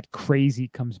that crazy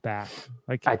comes back.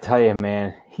 Like, I tell you,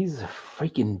 man, he's a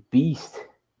freaking beast.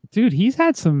 dude, he's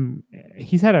had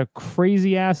a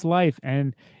crazy ass life,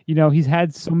 and he's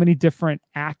had so many different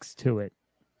acts to it.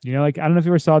 Like, I don't know if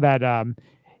you ever saw that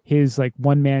his like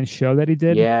one man show that he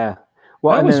did. Yeah.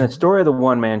 Well, That and was then the story of the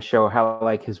one man show, how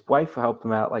like his wife helped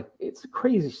him out. Like, it's a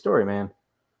crazy story, man.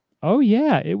 Oh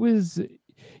yeah, it was.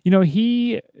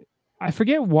 I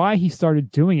forget why he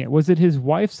started doing it. Was it his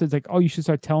wife says like, "Oh, you should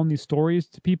start telling these stories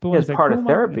to people"? Yeah, And it's he's like, part "Who of am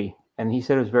I?" therapy, and he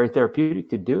said it was very therapeutic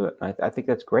to do it. I think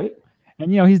that's great.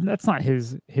 And that's not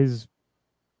his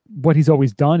what he's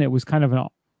always done. It was kind of it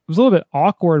was a little bit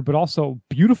awkward, but also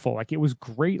beautiful. Like, it was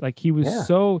great. Like,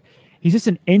 Yeah. he's just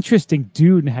an interesting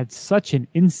dude and had such an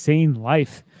insane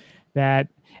life that.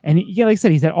 And yeah, like I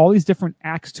said, he's had all these different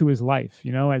acts to his life.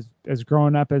 As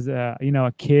growing up as a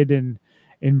kid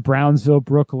in Brownsville,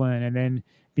 Brooklyn, and then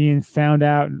being found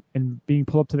out and being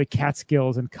pulled up to the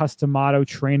Catskills and Cus D'Amato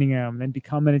training him, and then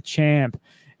becoming a champ,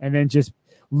 and then just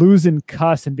losing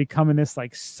Cus and becoming this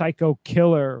like psycho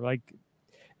killer, like,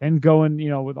 and going,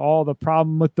 with all the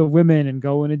problem with the women and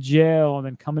going to jail and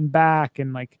then coming back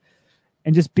and like,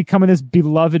 and just becoming this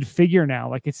beloved figure now.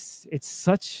 Like, it's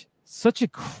such a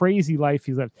crazy life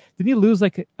he's lived. Didn't he lose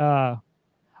like a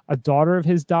daughter of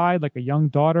his died, like a young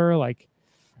daughter? Like,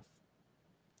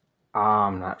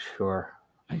 I'm not sure.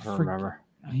 I don't remember.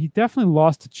 He definitely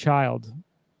lost a child.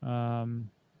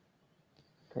 Damn.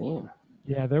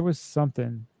 Yeah, there was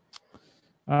something.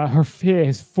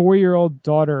 His 4-year-old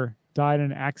daughter died in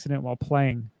an accident while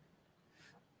playing.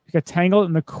 He got tangled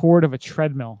in the cord of a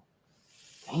treadmill.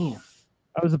 Damn.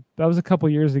 That was a couple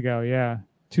years ago. Yeah,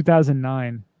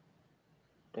 2009.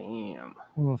 Damn.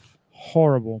 Oof,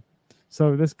 horrible.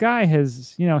 So this guy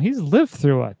has, he's lived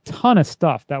through a ton of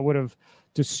stuff that would have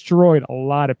destroyed a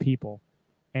lot of people,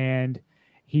 and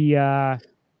he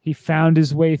found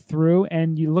his way through.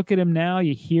 And you look at him now,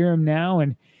 you hear him now,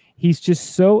 and he's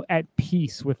just so at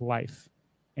peace with life.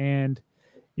 And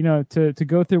to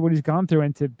go through what he's gone through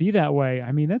and to be that way,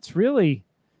 I mean, that's really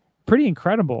pretty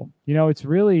incredible. It's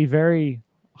really very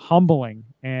humbling,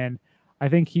 and I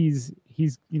think he's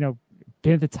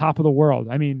been at the top of the world.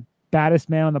 I mean, baddest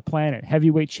man on the planet,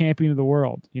 heavyweight champion of the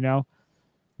world,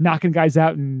 knocking guys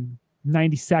out in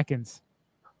 90 seconds.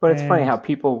 But it's funny how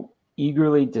people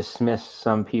eagerly dismiss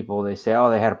some people. They say, oh,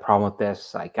 they had a problem with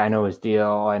this. Like, I know his deal.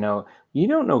 I know. You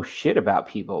don't know shit about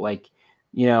people. Like,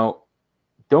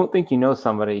 don't think you know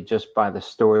somebody just by the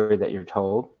story that you're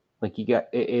told. Like,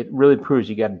 it really proves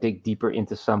you got to dig deeper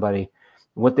into somebody,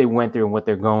 what they went through and what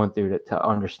they're going through to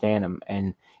understand them.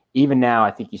 And even now,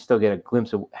 I think you still get a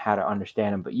glimpse of how to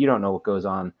understand him, but you don't know what goes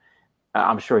on.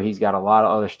 I'm sure he's got a lot of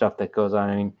other stuff that goes on.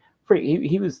 I mean,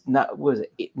 he was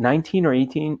 19 or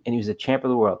 18, and he was a champ of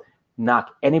the world.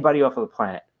 Knock anybody off of the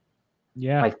planet.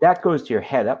 Yeah, like that goes to your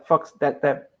head. That fucks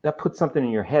that puts something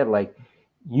in your head. Like,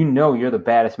 you're the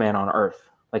baddest man on earth.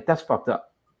 Like, that's fucked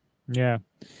up. Yeah.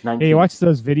 19. Yeah, you watch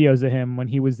those videos of him when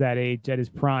he was that age at his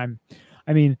prime.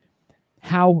 I mean,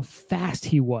 how fast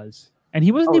he was. And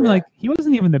he wasn't he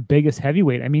wasn't even the biggest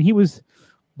heavyweight. I mean, he was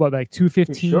like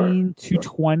 215,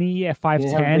 220 at 5'10. He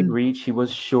didn't have a big reach. He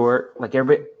was short. Like,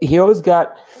 he always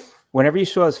got, whenever you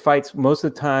saw his fights, most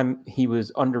of the time he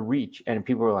was under reach, and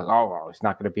people were like, oh, well, he's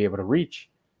not going to be able to reach.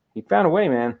 He found a way,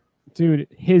 man. Dude,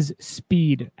 his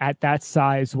speed at that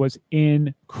size was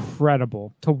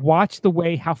incredible. To watch the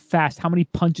way, how fast, how many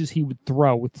punches he would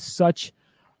throw with such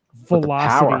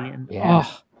velocity. And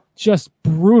just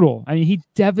brutal. I mean, he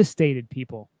devastated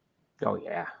people. Oh,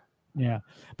 yeah. Yeah.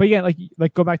 But yeah,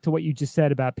 like go back to what you just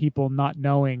said about people not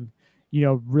knowing,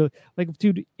 really, like,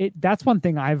 dude, that's one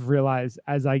thing I've realized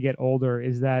as I get older,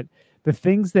 is that the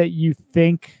things that you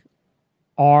think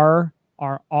are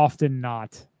often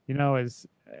not,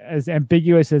 as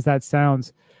ambiguous as that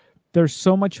sounds. There's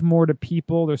so much more to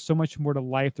people. There's so much more to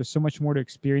life. There's so much more to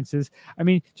experiences. I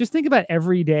mean, just think about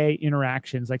everyday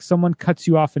interactions. Like, someone cuts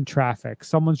you off in traffic.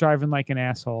 Someone's driving like an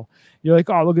asshole. You're like,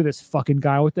 oh, look at this fucking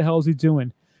guy. What the hell is he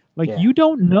doing? Like, you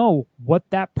don't know what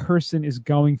that person is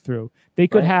going through. They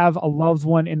could have a loved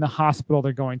one in the hospital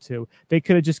they're going to. They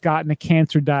could have just gotten a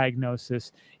cancer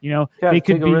diagnosis. They could take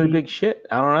a really big shit.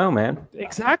 I don't know, man.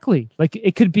 Exactly. Like,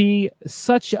 it could be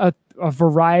such a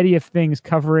variety of things,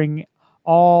 covering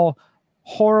all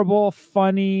horrible,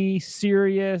 funny,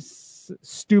 serious,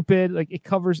 stupid. Like, it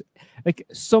covers like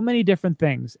so many different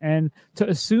things. And to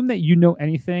assume that you know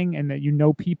anything and that you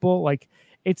know people, like,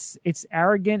 it's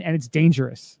arrogant and it's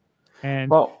dangerous.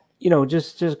 And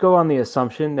just go on the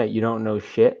assumption that you don't know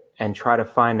shit and try to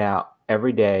find out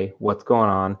every day what's going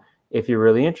on if you're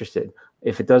really interested.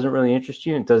 If it doesn't really interest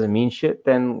you and it doesn't mean shit,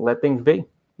 then let things be.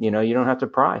 You don't have to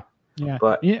pry. Yeah.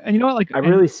 But And you know what? Like, I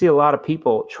really see a lot of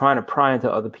people trying to pry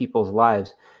into other people's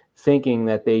lives, thinking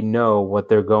that they know what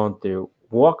they're going through.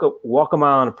 Walk a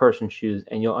mile in a person's shoes,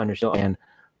 and you'll understand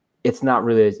it's not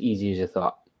really as easy as you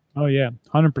thought. oh yeah,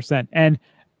 100%. And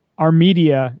our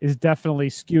media is definitely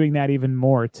skewing that even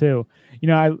more too. You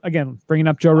know, again bringing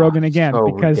up Joe Rogan again so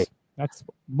because ridiculous. that's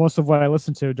most of what I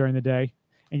listen to during the day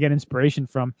and get inspiration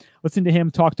from. Listen to him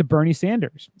talk to Bernie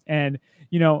Sanders, and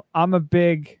you know,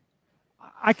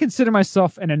 I consider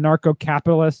myself an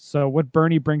anarcho-capitalist. So what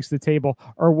Bernie brings to the table,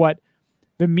 or what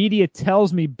the media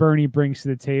tells me Bernie brings to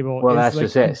the table, Well, is that's like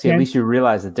just it. See, at least you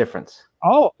realize the difference.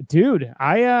 oh, dude,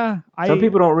 Some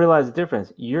people don't realize the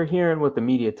difference. You're hearing what the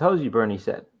media tells you Bernie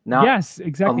said. Now, yes,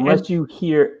 exactly. Unless you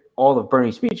hear all of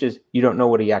Bernie's speeches, you don't know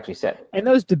what he actually said. And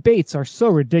those debates are so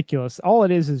ridiculous. All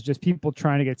it is just people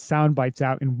trying to get sound bites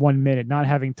out in 1 minute, not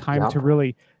having time to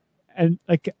really and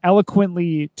like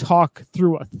eloquently talk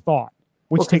through a thought,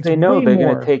 which takes they know way they're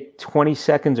more. going to take 20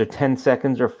 seconds or 10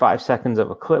 seconds or 5 seconds of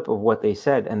a clip of what they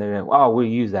said, and they're going to, oh, we'll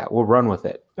use that. We'll run with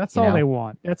it. That's all they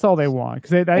want. That's all they want.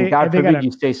 Because and God forbid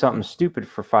you say something stupid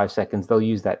for 5 seconds, they'll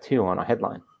use that too on a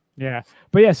headline. Yeah.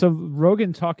 But yeah, so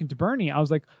Rogan talking to Bernie, I was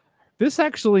like, this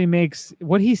actually makes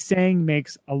what he's saying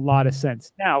makes a lot of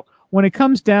sense. Now, when it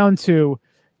comes down to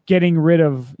getting rid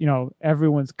of, you know,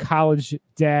 everyone's college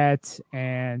debt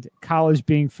and college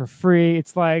being for free,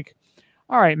 it's like,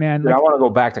 all right, man. Dude, I want to go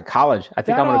back to college. I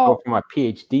think I'm going to go for my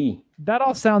PhD. That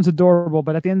all sounds adorable,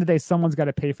 but at the end of the day, someone's got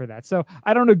to pay for that. So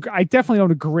I definitely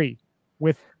don't agree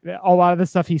with a lot of the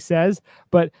stuff he says,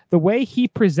 but the way he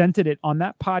presented it on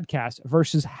that podcast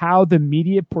versus how the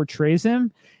media portrays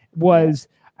him was,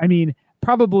 I mean,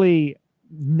 probably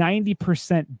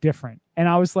 90% different. And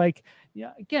I was like,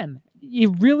 yeah, again,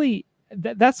 you really,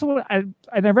 that's what I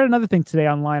read another thing today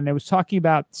online, and it was talking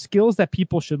about skills that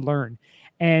people should learn.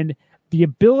 And the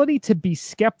ability to be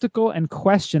skeptical and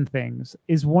question things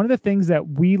is one of the things that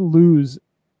we've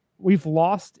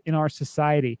lost in our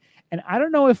society. And I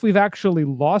don't know if we've actually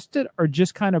lost it or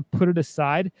just kind of put it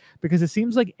aside, because it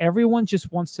seems like everyone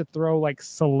just wants to throw like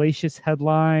salacious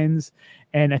headlines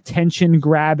and attention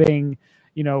grabbing,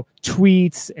 you know,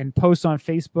 tweets and posts on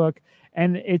Facebook.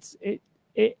 And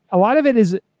a lot of it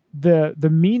is the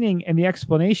meaning and the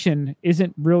explanation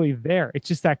isn't really there. It's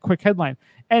just that quick headline.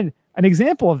 And an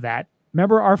example of that,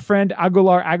 remember our friend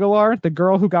Aguilar, the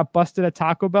girl who got busted at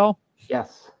Taco Bell?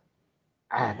 Yes.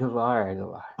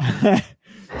 Aguilar.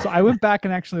 So I went back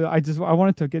and actually I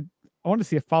wanted to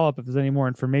see a follow-up if there's any more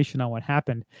information on what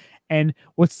happened. And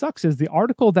what sucks is the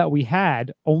article that we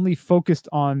had only focused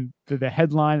on the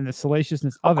headline and the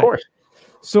salaciousness of it.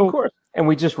 So of course. And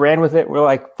we just ran with it. We're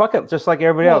like, fuck it, just like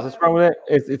everybody else. Let's run with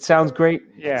it. It sounds great.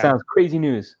 Yeah. It sounds crazy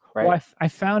news. Right. Well, I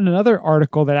found another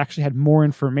article that actually had more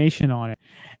information on it.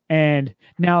 And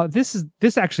now this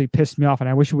actually pissed me off, and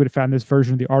I wish we would have found this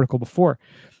version of the article before.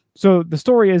 So the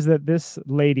story is that this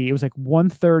lady, it was like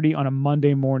 1:30 on a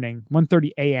Monday morning,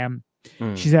 1:30 a.m.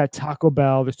 She's at Taco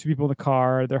Bell. There's two people in the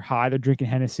car. They're high. They're drinking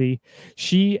Hennessy.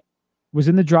 She was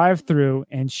in the drive-thru,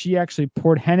 and she actually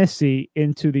poured Hennessy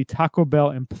into the Taco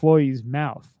Bell employee's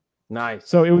mouth. Nice.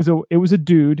 So it was a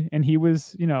dude, and he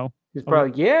was, you know, he's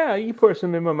probably like, yeah, you pour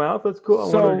some in my mouth. That's cool.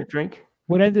 I wanted to drink.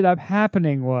 What ended up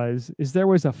happening is there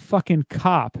was a fucking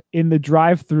cop in the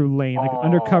drive-through lane, like an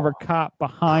undercover cop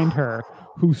behind her,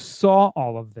 who saw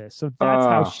all of this. So that's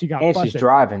how she got busted. And she's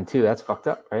driving too. That's fucked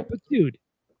up, right? But dude,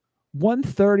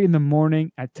 1:30 in the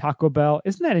morning at Taco Bell,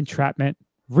 isn't that entrapment?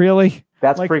 Really?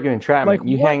 That's freaking entrapment. Like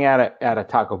you hang out at a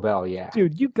Taco Bell, yeah.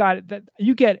 Dude, you got it. That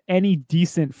you get any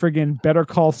decent friggin' Better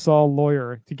Call Saul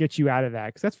lawyer to get you out of that,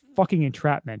 because that's fucking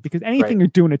entrapment. Because anything you're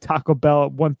doing at Taco Bell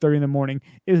at 1:30 in the morning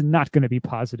is not going to be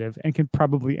positive and can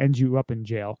probably end you up in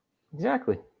jail.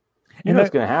 Exactly. You know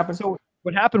what's going to happen. So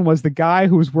what happened was the guy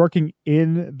who was working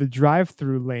in the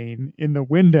drive-through lane in the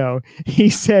window,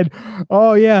 he said,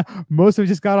 "Oh yeah, most of it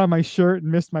just got on my shirt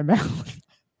and missed my mouth."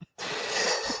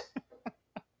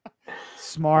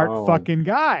 Smart fucking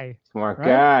guy. Smart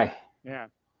guy. Yeah.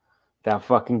 That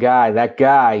fucking guy. That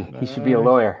guy. He should be a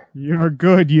lawyer. You're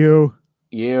good, you.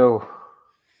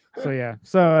 So yeah.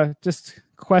 So just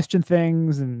question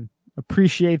things and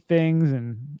appreciate things,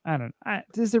 and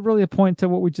is there really a point to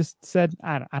what we just said?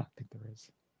 I don't think there is.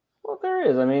 Well, there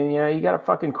is. I mean, you got to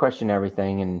fucking question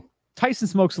everything. And Tyson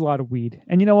smokes a lot of weed,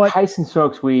 and you know what? Tyson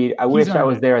smokes weed. I wish I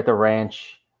was there at the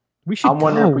ranch. We should. I'm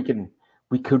wondering if we can.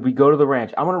 Could we go to the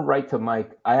ranch? I'm gonna write to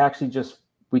Mike.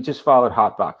 We just followed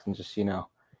Hotbox, and just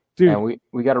dude, and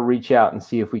we got to reach out and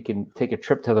see if we can take a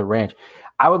trip to the ranch.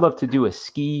 I would love to do a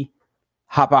ski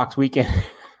Hotbox weekend.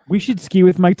 We should ski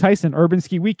with Mike Tyson, Urban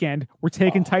Ski Weekend. We're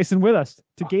taking Tyson with us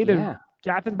to Gaithersburg.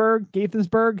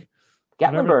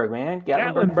 Gatlinburg, man.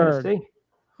 Gatlinburg, Gatlinburg. Tennessee.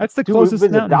 That's the Dude, we closest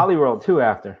visit mountain. Dolly World too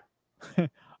after.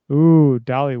 Ooh,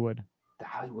 Dollywood.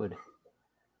 Dollywood.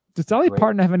 Does Dolly Great.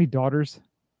 Parton have any daughters?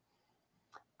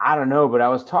 I don't know, but I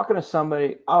was talking to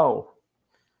somebody. Oh,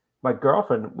 my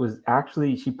girlfriend was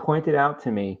actually, she pointed out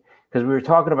to me because we were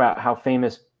talking about how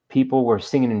famous people were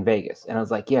singing in Vegas. And I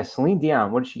was like, yeah, Celine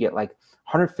Dion, what did she get? Like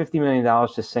 $150 million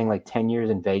to sing like 10 years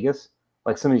in Vegas?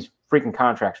 Like some of these freaking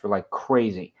contracts were like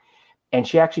crazy. And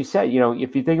she actually said, you know,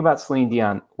 if you think about Celine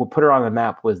Dion, what put her on the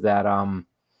map was that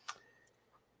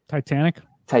Titanic.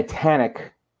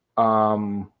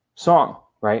 Song,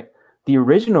 right? The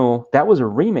original, that was a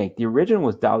remake. The original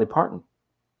was Dolly Parton.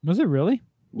 Was it really?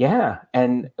 Yeah.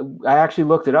 And I actually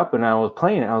looked it up and I was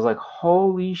playing it. I was like,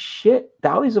 holy shit,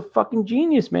 Dolly's a fucking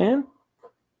genius, man.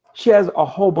 She has a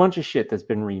whole bunch of shit that's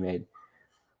been remade.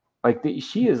 Like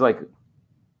she is like,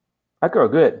 that girl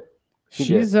good.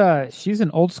 She's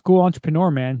an old school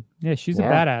entrepreneur, man. Yeah, she's a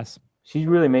badass. She's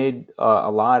really made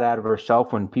a lot out of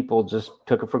herself when people just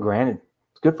took it for granted.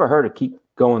 It's good for her to keep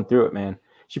going through it, man.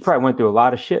 She probably went through a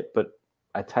lot of shit, but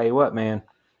I tell you what, man,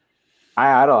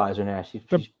 I idolize her now.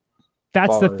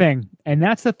 That's the thing. And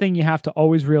that's the thing you have to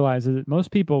always realize is that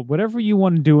most people, whatever you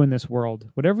want to do in this world,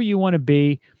 whatever you want to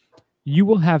be, you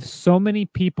will have so many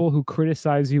people who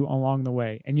criticize you along the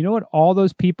way. And you know what all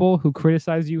those people who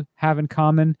criticize you have in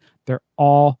common? They're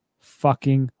all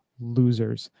fucking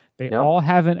losers. They all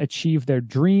haven't achieved their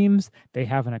dreams. They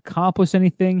haven't accomplished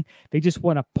anything. They just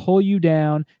want to pull you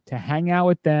down to hang out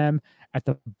with them at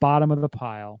the bottom of the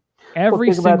pile.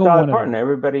 Every single one of them.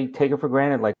 Everybody take it for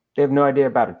granted. Like they have no idea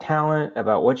about her talent,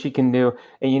 about what she can do.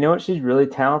 And you know what? She's really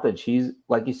talented. She's,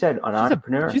 like you said, an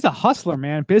entrepreneur. She's a hustler,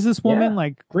 man. Businesswoman,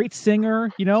 like great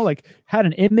singer, you know, like had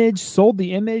an image, sold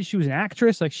the image. She was an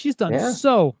actress. Like she's done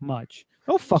so much.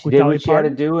 Don't fuck with Dolly Parton. She did what she had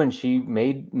to do, and she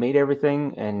made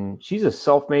everything. And she's a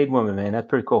self-made woman, man. That's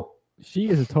pretty cool. She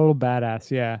is a total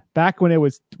badass. Yeah. Back when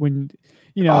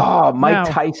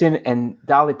Mike Tyson and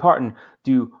Dolly Parton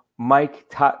do Mike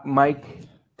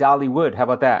Dollywood. How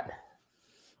about that?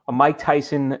 A Mike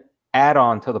Tyson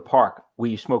add-on to the park where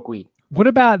you smoke weed. What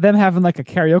about them having like a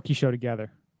karaoke show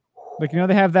together? Like, you know,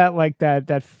 they have that like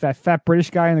that fat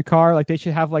British guy in the car. Like they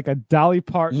should have like a Dolly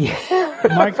Parton,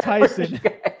 Mike Tyson.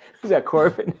 Is that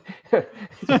Corbin? I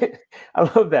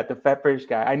love that, the fat British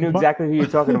guy. I knew exactly who you're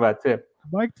talking about too.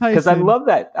 Mike Tyson. Because I love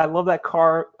that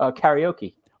car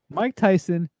karaoke. Mike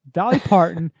Tyson, Dolly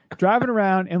Parton, driving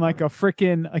around in like a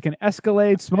freaking like an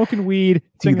Escalade, smoking weed,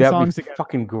 singing songs together.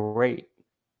 Fucking great.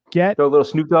 Throw a little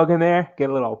Snoop Dogg in there. Get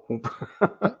a little. Well,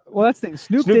 that's the thing.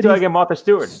 Snoop Dogg and Martha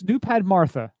Stewart. Snoop had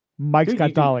Martha. Mike's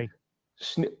got Dolly.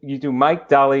 You do Mike,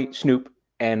 Dolly, Snoop,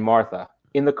 and Martha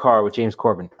in the car with James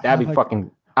Corbin. That'd be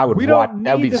fucking. I would watch.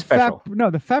 That would be special.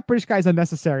 The fat British guy's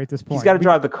unnecessary at this point. He's got to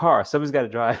drive the car. Somebody's got to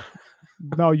drive.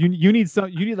 No, you need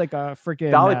like a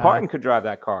freaking Dolly Parton could drive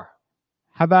that car.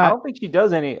 How about? I don't think she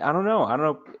does any. I don't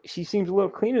know. She seems a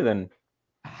little cleaner than.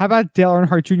 How about Dale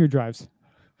Earnhardt Jr. drives?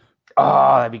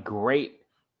 Oh, that'd be great.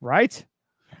 Right?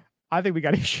 I think we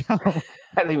got a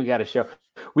show.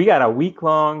 We got a week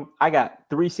long. I got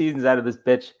 3 seasons out of this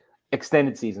bitch.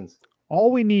 Extended seasons.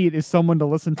 All we need is someone to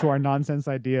listen to our nonsense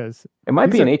ideas. It might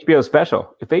be an HBO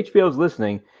special. If HBO's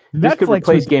listening, this could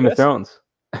replace Game of Thrones.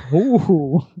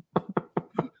 Ooh.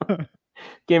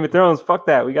 Game of Thrones, fuck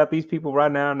that. We got these people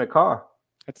riding out in the car.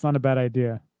 That's not a bad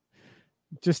idea.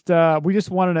 We just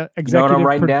wanted an executive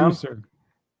producer. Down?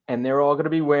 And they're all going to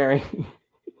be wearing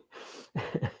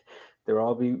the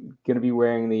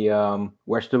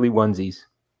Westerly onesies.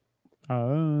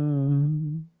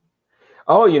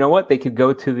 Oh, you know what? They could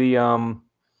go to the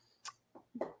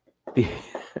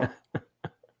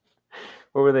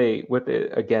what were they? What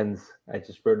the Agains? I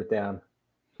just wrote it down.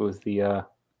 It was the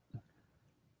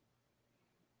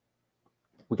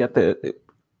we got the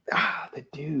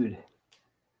dude.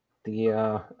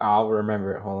 I'll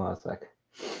remember it. Hold on a sec.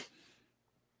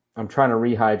 I'm trying to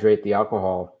rehydrate the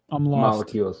alcohol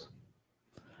molecules.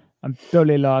 I'm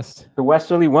totally lost. The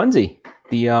Westerly onesie.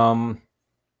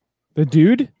 The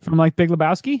dude from like Big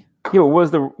Lebowski? Yeah,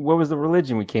 what was the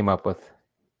religion we came up with?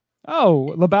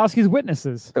 Oh, Lebowski's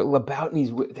Witnesses.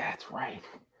 That's right.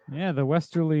 Yeah, the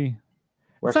Westerly.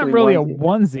 It's not really a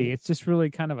onesie. It's just really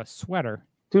kind of a sweater.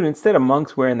 Dude, instead of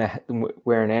monks wearing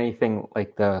anything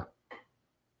like the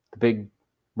big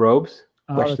robes,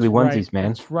 Westerly onesies, man.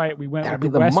 That's right. We went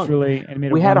with the Westerly and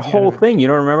made. We had a whole thing. You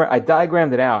don't remember? I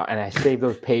diagrammed it out and I saved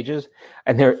those pages,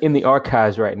 and they're in the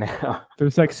archives right now.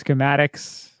 There's like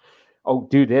schematics. Oh,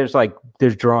 dude, there's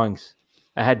drawings.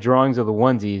 I had drawings of the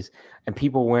onesies. and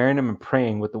people wearing them and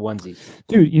praying with the onesies.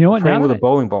 Dude, you know what? Praying with a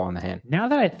bowling ball in the hand. Now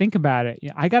that I think about it,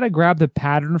 I got to grab the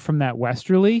pattern from that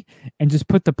Westerly and just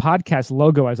put the podcast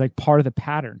logo as like part of the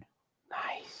pattern.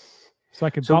 Nice. So I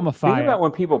could So bummify think it. about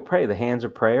when people pray, the hands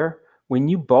of prayer. When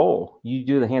you bowl, you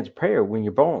do the hands of prayer when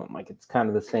you're bowling. Like it's kind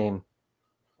of the same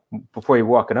before you're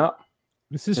walking up.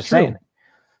 This is Just true. saying.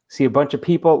 See a bunch of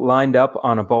people lined up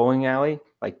on a bowling alley,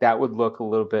 like that would look a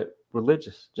little bit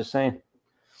religious. Just saying.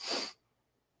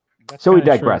 That's So we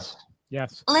kinda digress. true.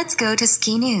 Yes. Let's go to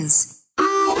ski news. I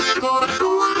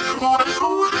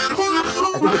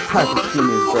think it's time for ski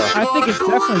news, bro. I think it's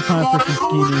definitely time for some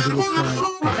ski news at this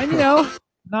point. And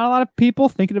not a lot of people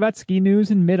thinking about ski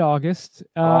news in mid-August,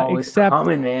 It's except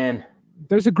coming, man.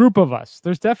 there's a group of us.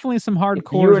 There's definitely some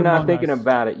hardcore. If you are not thinking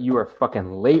about it, you are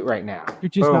fucking late right now. You're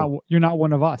just Boom. You're not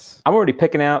one of us. I'm already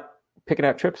picking out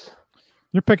trips.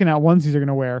 You're picking out onesies you're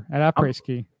gonna wear at après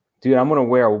ski. Dude, I'm gonna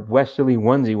wear a westerly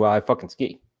onesie while I fucking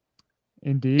ski.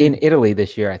 Indeed. In Italy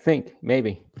this year, I think.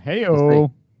 Maybe.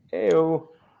 Hey-o. Hey-o.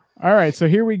 All right, so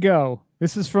here we go.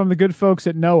 This is from the good folks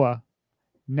at NOAA,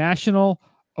 National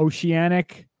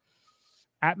Oceanic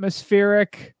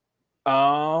Atmospheric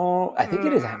Oh, I think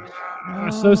it is atmosphere.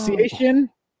 Association.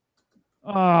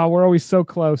 We're always so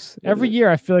close. Every year,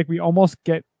 I feel like we almost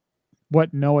get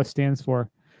what NOAA stands for.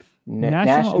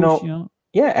 National Ocean-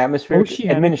 Atmospheric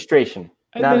Oceanic Administration.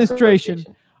 not Administration.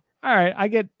 association. All right,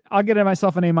 I'll get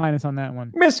myself an A- on that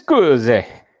one. Mi scusi.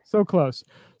 So close.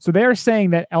 So they're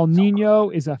saying that El Nino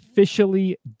is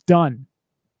officially done.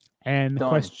 And the Done.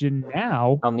 question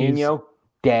now El Nino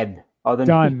dead. Other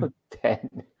Done. Nino dead.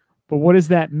 but what does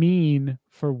that mean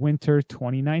for winter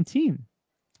 2019?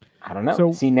 I don't know.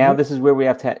 So See, now what- this is where we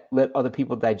have to let other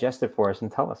people digest it for us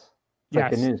and tell us. It's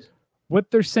like the Yes. news. What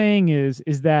they're saying is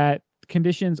that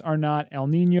conditions are not El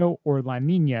Nino or La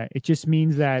Nina. It just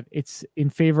means that it's in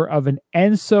favor of an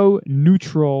ENSO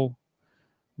neutral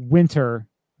winter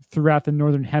throughout the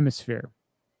northern hemisphere.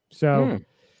 So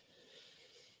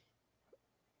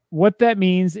what that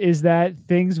means is that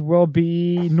things will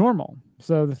be normal.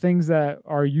 So the things that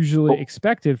are usually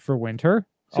expected for winter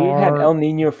So we've had El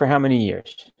Nino for how many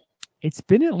years? It's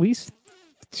been at least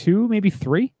 2, maybe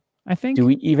 3, I think. Do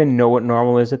we even know what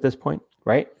normal is at this point?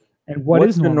 Right? And What's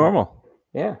is the normal?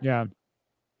 Yeah. Yeah.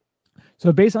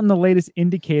 So based on the latest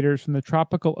indicators from the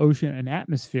tropical ocean and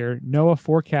atmosphere, NOAA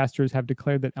forecasters have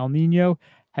declared that El Nino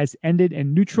has ended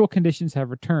and neutral conditions have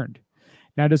returned.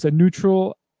 Now, does a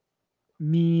neutral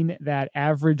mean that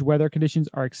average weather conditions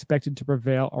are expected to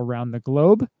prevail around the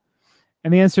globe?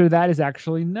 And the answer to that is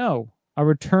actually no. A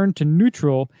return to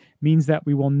neutral means that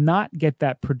we will not get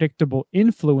that predictable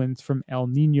influence from El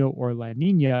Nino or La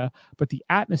Nina, but the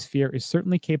atmosphere is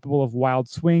certainly capable of wild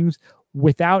swings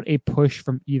without a push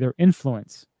from either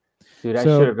influence. Dude, I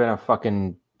So- should have been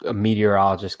a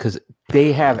meteorologist because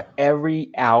they have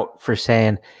every out for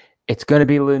saying it's going to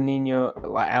be El Nino,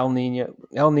 La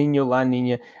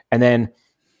Nina, and then,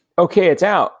 okay, it's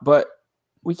out, but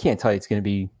we can't tell you it's going to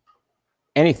be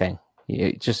anything.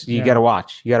 You Yeah. got to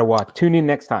watch. You got to watch. Tune in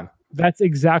next time. That's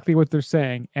exactly what they're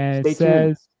saying. And it Stay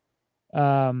tuned. says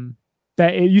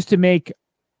that it used to make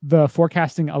the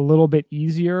forecasting a little bit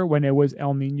easier when it was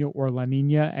El Nino or La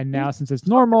Nina. And now since it's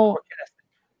normal,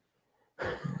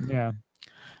 yeah,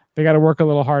 they got to work a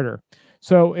little harder.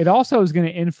 So it also is going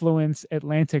to influence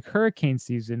Atlantic hurricane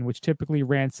season, which typically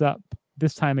ramps up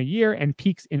this time of year and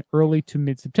peaks in early to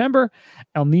mid-September.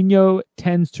 El Nino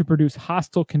tends to produce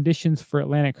hostile conditions for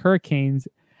Atlantic hurricanes.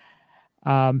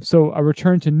 So a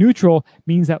return to neutral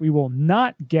means that we will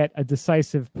not get a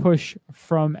decisive push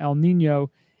from El Nino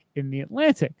in the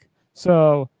Atlantic.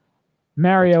 So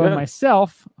Mario and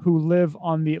myself, who live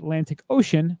on the Atlantic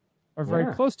Ocean, are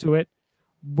very close to it,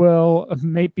 will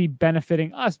may be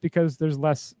benefiting us because there's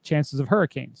less chances of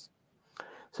hurricanes.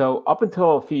 So up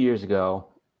until a few years ago,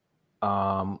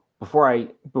 before I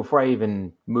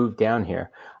even moved down here,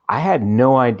 I had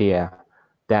no idea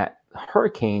that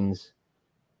hurricanes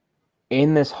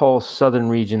in this whole southern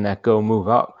region that go move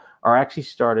up are actually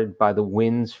started by the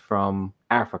winds from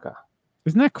Africa.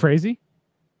 Isn't that crazy?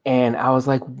 And I was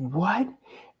like, what?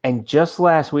 And just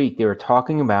last week, they were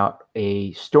talking about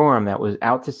a storm that was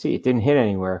out to sea. It didn't hit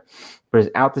anywhere, but it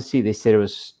was out to sea. They said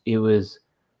it was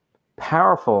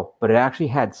powerful, but it actually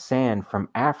had sand from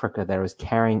Africa that it was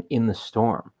carrying in the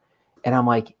storm. And I'm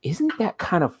like, isn't that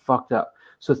kind of fucked up?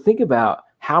 So think about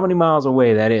how many miles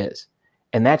away that is.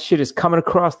 And that shit is coming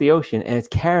across the ocean and it's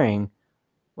carrying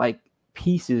like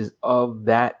pieces of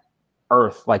that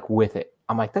earth like with it.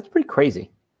 I'm like, that's pretty crazy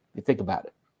if you think about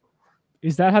it.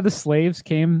 Is that how the slaves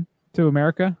came to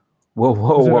America? Whoa.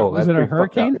 Was That's it a pretty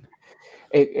fucked up. hurricane?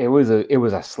 It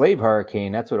was a slave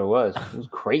hurricane. That's what it was. It was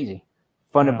crazy.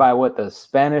 funded Yeah. by what, the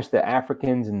Spanish, the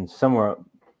Africans, and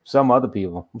some other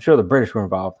people. I'm sure the British were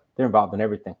involved. They're involved in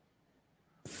everything.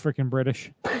 Freaking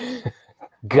British.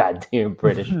 Goddamn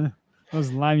British.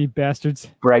 Those limey bastards.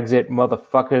 Brexit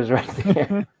motherfuckers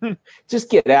right there. Just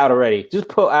get out already. Just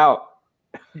pull out.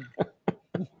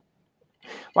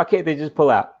 Why can't they just pull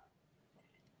out?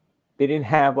 They didn't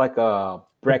have like a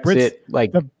Brexit.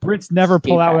 The Brits never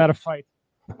pull out without a fight.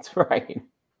 That's right.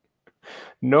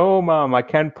 No, Mom, I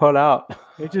can't pull out.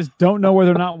 They just don't know where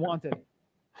they're not wanted.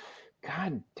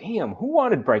 God damn. Who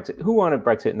wanted Brexit? Who wanted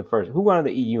Brexit in the first? Who wanted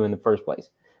the EU in the first place?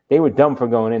 They were dumb for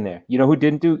going in there. You know who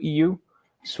didn't do EU?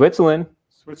 Switzerland.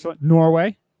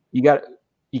 Norway. You got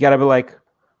to be like,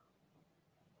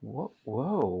 whoa,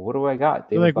 what do I got?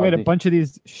 They're like, wait, a bunch of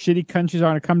these shitty countries are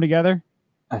going to come together?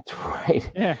 That's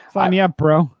right. Yeah, sign me up,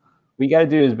 bro. What you got to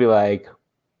do is be like,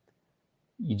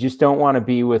 you just don't want to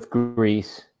be with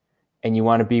Greece, and you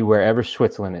want to be wherever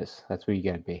Switzerland is. That's where you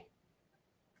got to be.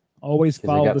 Always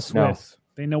follow the snow. Swiss.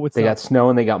 They know what's They up. got snow,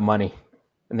 and they got money,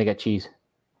 and they got cheese.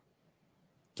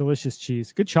 Delicious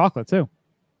cheese. Good chocolate, too.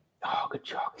 Oh, good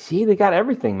chocolate. See, they got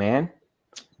everything, man.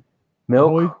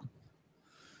 Milk.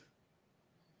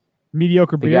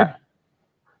 Mediocre beer.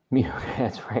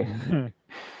 That's right.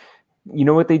 You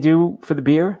know what they do for the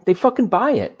beer? They fucking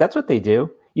buy it. That's what they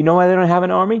do. You know why they don't have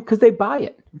an army? Because they buy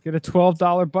it. Get a $12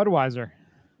 Budweiser.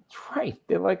 That's right.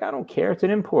 They're like, I don't care. It's an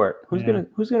import. Who's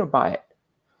gonna buy it?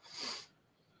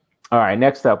 All right.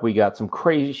 Next up, we got some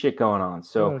crazy shit going on.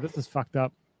 So this is fucked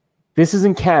up. This is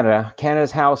in Canada.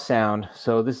 Canada's Howe Sound.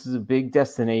 So this is a big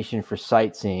destination for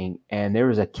sightseeing. And there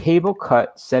was a cable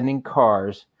cut sending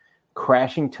cars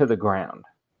crashing to the ground.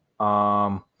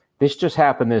 This just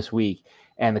happened this week.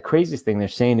 And the craziest thing, they're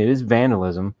saying it is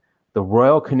vandalism. The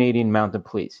Royal Canadian Mounted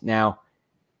Police. Now,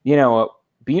 you know,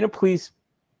 being a police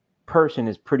person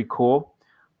is pretty cool.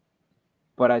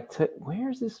 But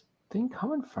where's this thing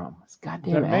coming from? This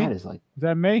goddamn ad is like... Is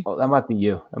that me? Oh, that might be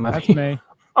you. That's me.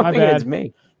 I think it's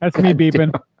me. That's me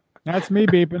beeping. That's me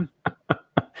beeping.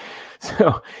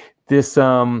 So this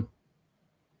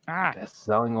that's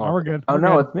selling off. Oh, we're good. Oh,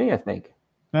 no, it's me, I think.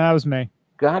 That was me.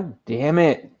 God damn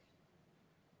it.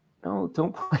 No,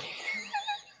 don't play.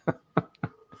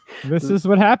 This is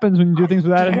what happens when you do things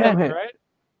without a net, right?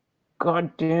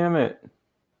 God damn it.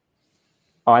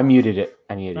 Oh, I muted it.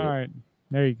 All right.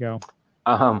 There you go.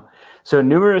 So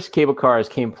numerous cable cars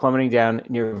came plummeting down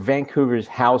near Vancouver's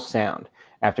Howe Sound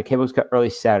after cables cut early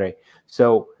Saturday.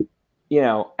 So, you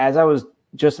know, as I was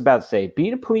just about to say,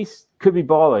 being a police could be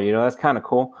baller, you know, that's kind of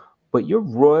cool. But you're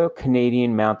Royal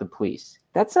Canadian Mounted Police.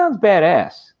 That sounds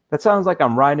badass. That sounds like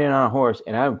I'm riding in on a horse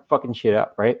and I'm fucking shit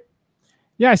up, right?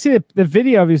 Yeah, I see the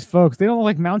video of these folks. They don't look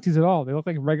like Mounties at all. They look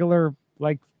like regular,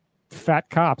 like, fat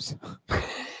cops.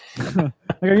 Like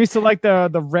I used to like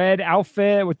the red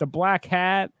outfit with the black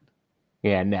hat.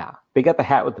 Yeah, nah. They got the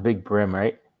hat with the big brim,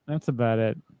 right? That's about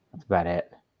it. That's about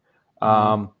it.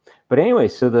 But anyway,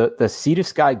 so the Sea to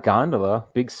Sky gondola,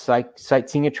 big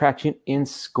sightseeing attraction in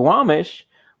Squamish,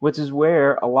 which is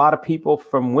where a lot of people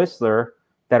from Whistler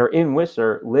that are in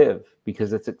Whistler live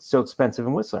because it's so expensive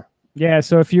in Whistler. Yeah,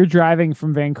 so if you're driving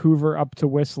from Vancouver up to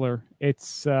Whistler,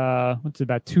 it's what's it,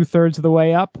 about 2/3 of the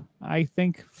way up, I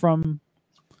think, from...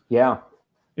 Yeah.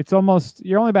 It's almost...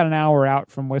 You're only about an hour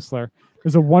out from Whistler.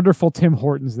 There's a wonderful Tim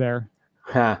Hortons there.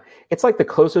 It's like the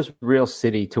closest real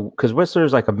city to... Because Whistler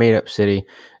is like a made-up city.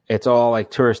 It's all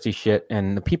like touristy shit.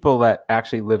 And the people that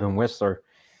actually live in Whistler,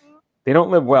 they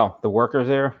don't live well. The workers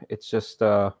there, it's just...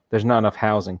 there's not enough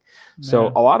housing.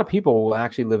 So a lot of people will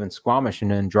actually live in Squamish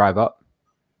and then drive up.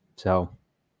 So,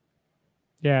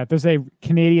 yeah, there's a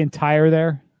Canadian Tire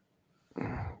there.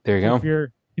 There you go. If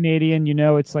you're Canadian, you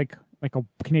know it's like a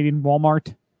Canadian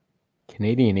Walmart.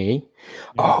 Canadian E?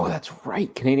 Yeah. Oh, that's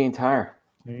right. Canadian Tire.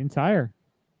 Canadian Tire.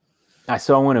 I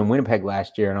saw one in Winnipeg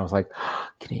last year, and I was like,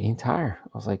 Canadian Tire.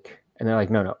 I was like, and they're like,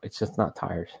 no, it's just not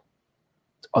tires.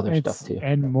 It's other stuff too.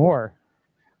 And more.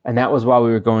 And that was while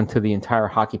we were going to the entire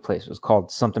hockey place. It was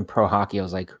called something Pro Hockey. I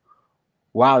was like,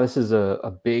 wow, this is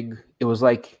a big... It was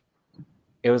like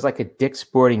a Dick's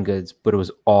Sporting Goods, but it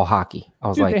was all hockey. I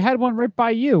was like, they had one right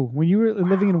by you when you were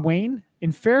living in Wayne,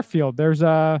 in Fairfield. There's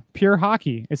a Pure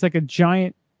Hockey. It's like a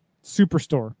giant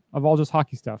superstore of all just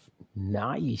hockey stuff.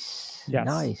 Nice. Yes.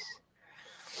 Nice.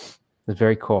 It's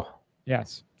very cool.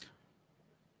 Yes.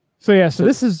 So yeah, so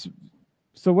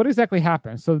what exactly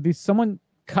happened? So someone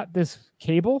cut this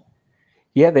cable?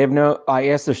 Yeah, they have I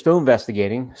guess they're still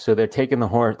investigating. So they're taking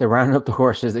they're rounding up the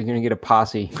horses. They're going to get a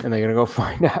posse and they're going to go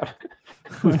find out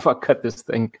who the fuck cut this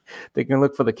thing. They're going to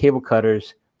look for the cable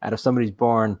cutters out of somebody's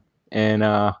barn. And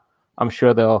I'm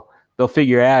sure they'll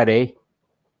figure it out, eh?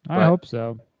 I hope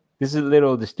so. This is a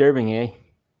little disturbing, eh?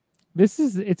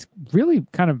 It's really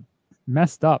kind of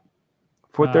messed up.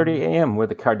 4:30 a.m. with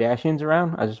the Kardashians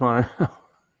around. I just want to.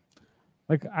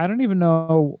 Like, I don't even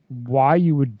know why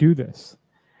you would do this.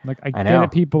 Like, I get know.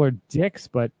 it, people are dicks,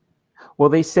 but Well,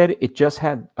 they said it just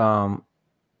had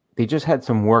they just had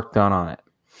some work done on it.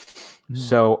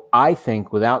 So I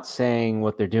think, without saying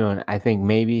what they're doing, I think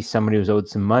maybe somebody was owed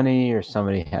some money or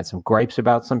somebody had some gripes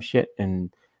about some shit,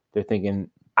 and they're thinking,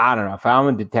 I don't know. If I'm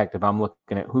a detective, I'm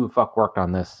looking at who the fuck worked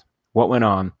on this, what went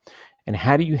on, and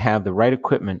how do you have the right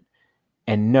equipment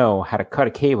and know how to cut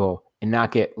a cable and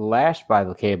not get lashed by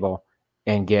the cable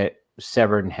and get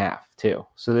severed in half too.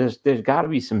 So there's got to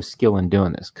be some skill in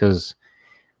doing this, because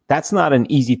that's not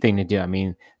an easy thing to do. I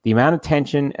mean, the amount of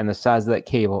tension and the size of that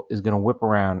cable is going to whip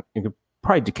around. It could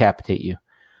probably decapitate you.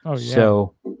 oh yeah.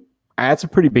 So that's a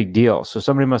pretty big deal. So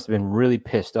somebody must have been really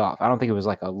pissed off. I don't think it was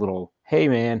like a little, hey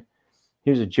man,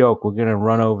 here's a joke. We're going to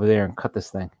run over there and cut this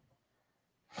thing.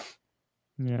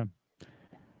 Yeah.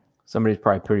 Somebody's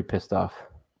probably pretty pissed off.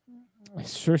 It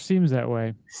sure seems that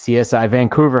way. CSI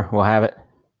Vancouver will have it.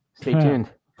 Stay tuned.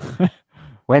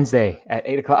 Wednesday at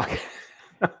 8:00.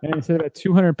 And it said about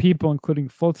 200 people, including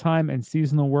full-time and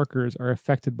seasonal workers, are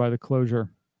affected by the closure.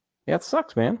 Yeah, it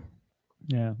sucks, man.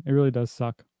 Yeah, it really does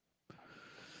suck.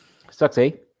 Sucks,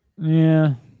 eh?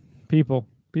 Yeah, people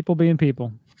being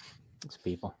people. It's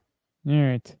people. All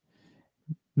right.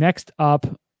 Next up,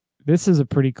 this is a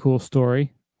pretty cool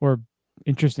story, or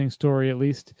interesting story at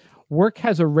least. Work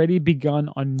has already begun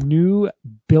on new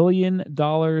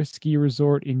billion-dollar ski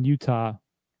resort in Utah.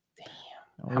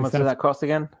 How much does that cost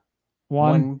again?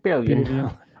 $1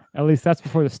 billion. At least that's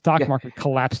before the stock Yeah. market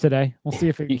collapsed today. We'll see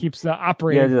if it keeps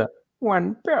operating. Yeah,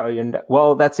 $1 billion.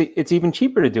 Well, it's even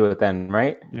cheaper to do it then,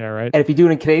 right? Yeah, right. And if you do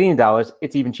it in Canadian dollars,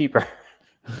 it's even cheaper.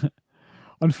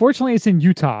 Unfortunately, it's in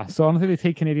Utah, so I don't think they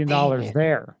take Canadian dollars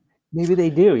there. Maybe they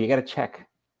do. You got to check.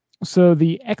 So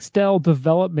the Extel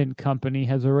Development Company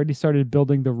has already started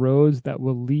building the roads that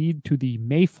will lead to the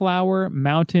Mayflower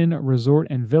Mountain Resort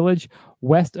and Village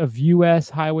west of US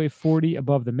Highway 40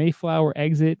 above the Mayflower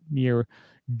exit near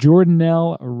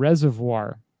Jordanelle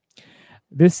Reservoir.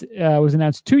 This was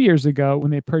announced 2 years ago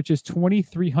when they purchased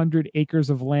 2,300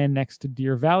 acres of land next to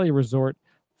Deer Valley Resort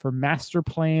for master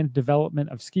planned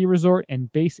development of ski resort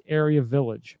and base area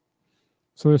village.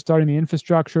 So they're starting the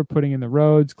infrastructure, putting in the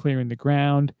roads, clearing the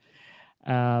ground.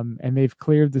 And they've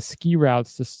cleared the ski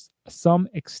routes to some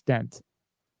extent.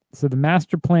 So the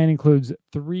master plan includes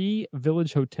 3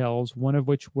 village hotels, one of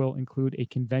which will include a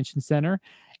convention center,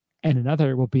 and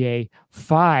another will be a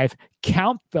 5-star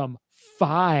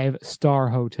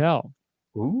hotel.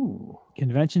 Ooh.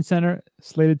 Convention center,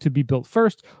 slated to be built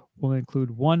first, will include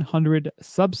 100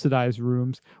 subsidized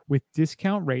rooms with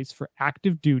discount rates for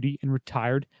active duty and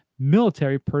retired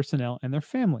military personnel and their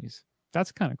families.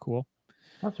 That's kind of cool.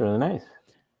 That's really nice.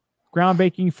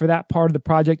 Groundbreaking for that part of the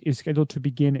project is scheduled to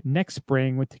begin next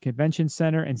spring, with the convention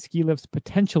center and ski lifts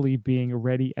potentially being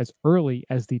ready as early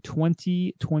as the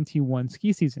 2021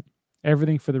 ski season.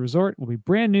 Everything for the resort will be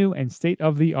brand new and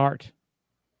state-of-the-art.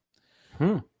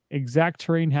 Exact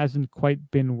terrain hasn't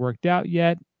quite been worked out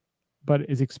yet, but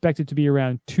is expected to be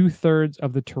around 2/3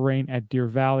 of the terrain at Deer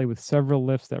Valley, with several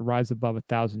lifts that rise above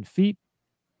 1,000 feet.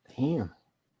 Damn.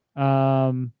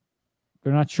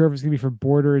 They're not sure if it's going to be for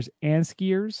boarders and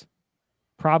skiers,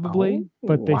 probably,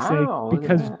 but they say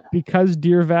because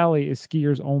Deer Valley is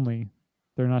skiers only,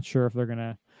 they're not sure if they're going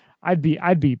to. I'd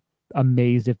be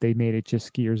amazed if they made it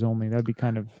just skiers only. That'd be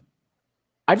kind of.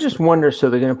 I just wonder.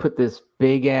 So they're going to put this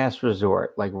big ass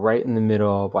resort like right in the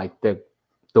middle of like the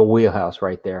wheelhouse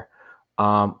right there.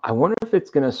 I wonder if it's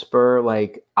going to spur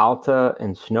like Alta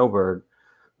and Snowbird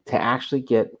to actually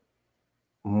get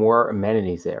more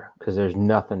amenities there, because there's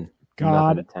nothing.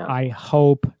 God, nothing in town. I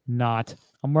hope not.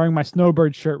 I'm wearing my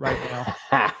Snowbird shirt right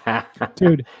now.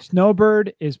 Dude,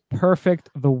 Snowbird is perfect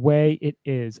the way it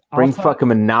is. Bring fucking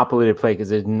Monopoly to play, because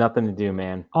there's nothing to do,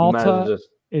 man. Alta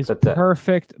is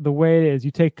perfect the way it is.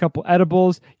 You take a couple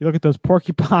edibles, you look at those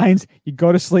porcupines, you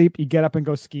go to sleep, you get up and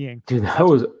go skiing. Dude, that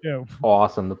was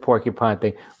awesome. The porcupine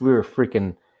thing. We were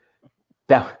freaking...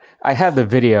 I have the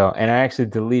video, and I actually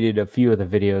deleted a few of the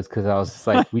videos because I was just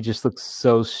like, we just looked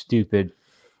so stupid.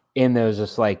 And there was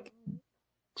just like,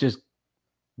 just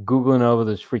Googling over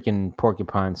those freaking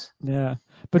porcupines. Yeah.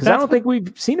 Because I don't think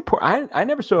we've seen a I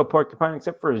never saw a porcupine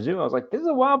except for a zoo. I was like, this is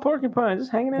a wild porcupine just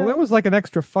hanging out. Well, it was like an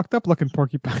extra fucked up looking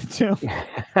porcupine too.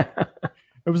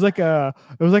 It was like a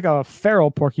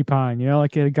feral porcupine, you know,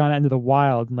 like it had gone out into the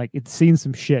wild and like it'd seen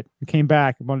some shit and came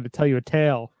back and wanted to tell you a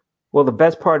tale. Well, the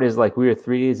best part is like we were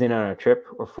 3 days in on our trip,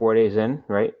 or 4 days in,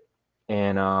 right?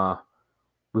 And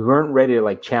we weren't ready to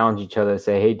like challenge each other and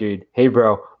say, "Hey, dude, hey,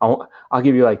 bro, I'll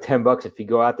give you like $10 if you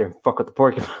go out there and fuck with the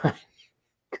porcupine,"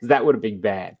 because that would have been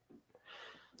bad.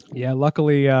 Yeah,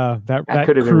 luckily That that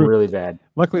could have been crew really bad.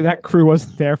 luckily that crew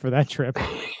wasn't there for that trip.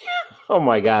 Oh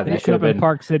my God, They that could showed have up in been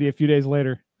Park City a few days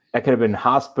later.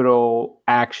 hospital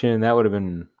action. That would have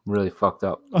been really fucked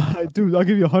up. Dude, I'll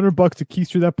give you $100 to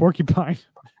keister that porcupine.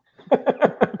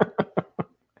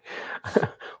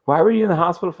 Why were you in the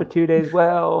hospital for 2 days?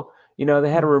 Well,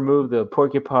 they had to remove the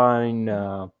porcupine,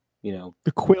 The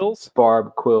quills.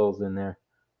 barb quills in there.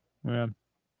 Yeah.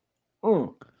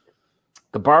 Mm.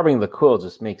 The barbing of the quill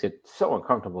just makes it so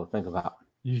uncomfortable to think about.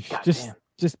 You God just damn.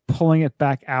 just pulling it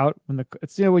back out when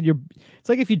it's when you're it's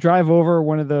like if you drive over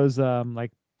one of those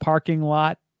like parking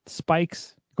lot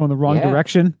spikes going the wrong Yeah.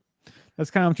 direction. That's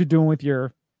kind of what you're doing with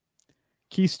your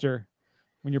keister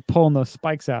when you're pulling those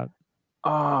spikes out.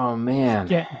 Oh man.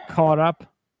 Getting caught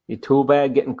up, Your tool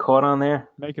bag getting caught on there.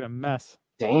 making a mess.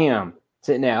 Damn.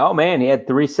 Sitting there. Oh man, he had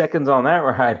 3 seconds on that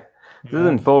ride. This Yeah,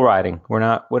 isn't full riding. We're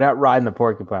not riding the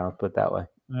porcupine, let's put it that way.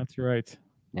 that's right.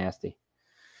 Nasty.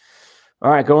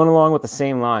 All right, going along with the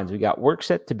same lines, we got work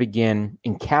set to begin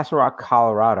in Castle Rock,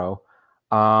 Colorado,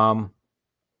 on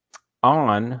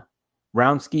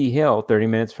Round Ski Hill, 30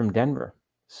 minutes from Denver.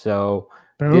 So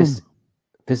Boom. this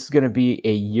is going to be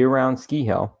a year-round ski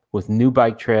hill with new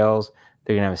bike trails.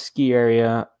 They're going to have a ski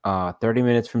area 30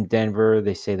 minutes from Denver.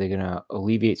 They say they're going to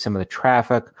alleviate some of the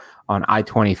traffic on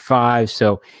I-25.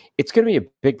 So it's going to be a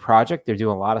big project. They're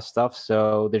doing a lot of stuff.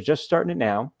 So they're just starting it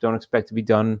now. Don't expect to be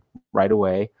done right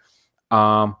away.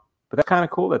 But that's kind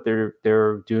of cool that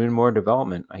they're doing more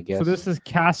development, I guess. So this is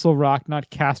Castle Rock, not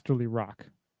Casterly Rock.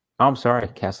 Oh, I'm sorry,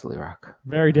 Castle Rock.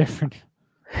 Very different.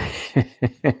 Are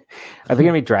there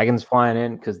gonna be dragons flying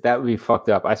in? Because that would be fucked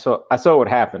up. I saw what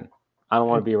happened. I don't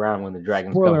want to be around when the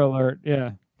dragons Spoiler come. alert.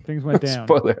 Yeah, things went down.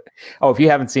 Spoiler. Oh, if you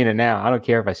haven't seen it now, I don't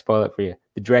care if I spoil it for you.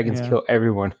 The dragons kill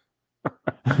everyone.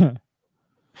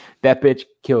 That bitch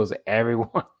kills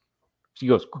everyone. She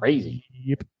goes crazy.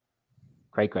 Yep.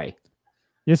 Cray.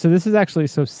 Yeah, so this is actually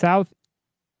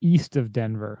southeast of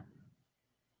Denver.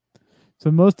 So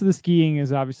most of the skiing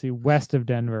is obviously west of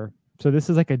Denver. So this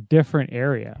is like a different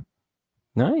area,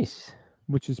 Nice.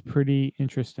 which is pretty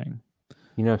interesting.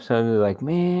 Suddenly like,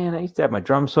 man, I used to have my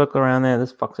drum circle around there.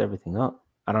 This fucks everything up.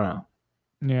 I don't know.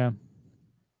 Yeah.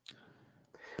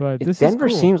 But this Denver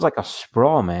is cool. seems like a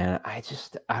sprawl, man. I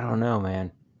don't know,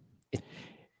 man.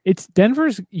 It's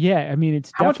Denver's. Yeah, I mean,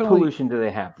 it's how definitely. Much pollution do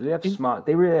they have? Do they have smog?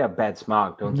 They really have bad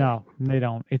smog, don't they? No, they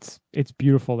don't. It's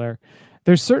beautiful there.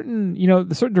 There's certain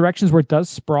directions where it does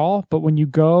sprawl, but when you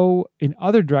go in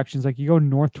other directions, like you go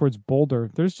north towards Boulder,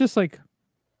 there's just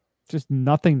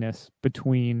nothingness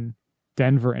between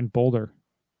Denver and Boulder.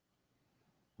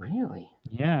 Really?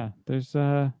 Yeah, there's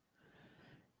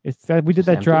it's that we did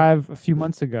that drive a few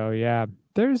months ago. Yeah,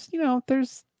 there's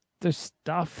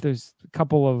stuff. There's a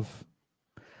couple of,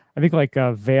 I think like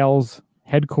Vail's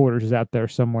headquarters is out there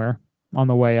somewhere on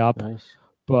the way up. Nice.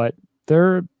 But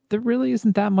there really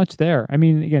isn't that much there. I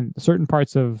mean, again, certain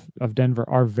parts of Denver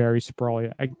are very sprawly.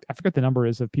 I forget the number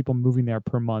is of people moving there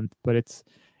per month, but it's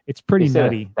pretty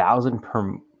nutty. 1,000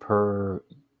 per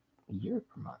year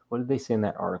per month. What did they say in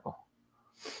that article?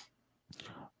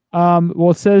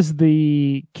 Well, it says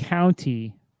the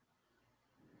county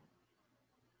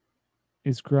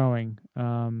is growing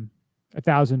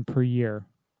 1,000 per year,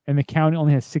 and the county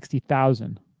only has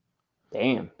 60,000.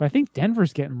 Damn. But I think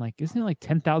Denver's getting isn't it like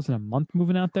 10,000 a month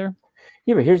moving out there?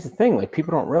 Yeah, but here's the thing: like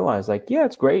people don't realize, yeah,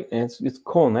 it's great and it's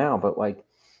cool now, but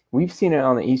we've seen it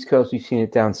on the East Coast, we've seen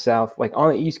it down south, like on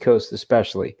the East Coast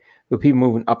especially, with people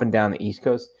moving up and down the East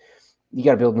Coast. You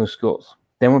got to build new schools.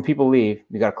 Then when people leave,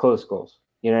 you got to close schools.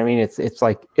 You know what I mean?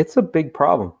 It's a big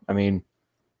problem. I mean,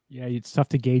 yeah, it's tough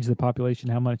to gauge the population,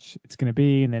 how much it's going to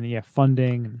be, and then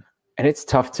funding. And it's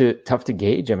tough to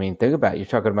gauge. I mean, think about it. You're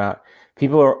talking about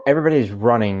everybody's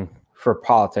running for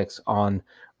politics on,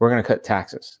 we're going to cut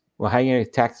taxes. Well, how are you going to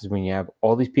cut taxes when you have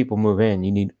all these people move in?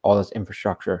 You need all this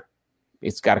infrastructure.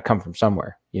 It's got to come from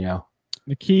somewhere,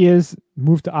 The key is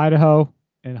move to Idaho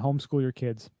and homeschool your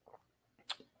kids.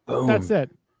 Boom. That's it.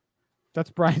 That's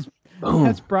Brian's. Boom.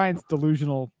 That's Brian's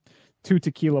delusional 2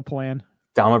 tequila plan.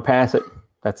 Down or pass it.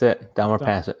 That's it. Down or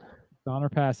pass it. Down or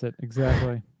pass it.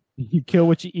 Exactly. You kill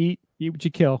what you eat what you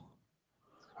kill.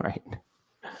 Right.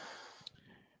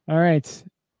 All right.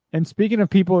 And speaking of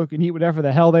people who can eat whatever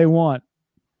the hell they want,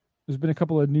 there's been a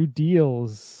couple of new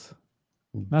deals.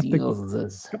 A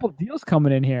couple of deals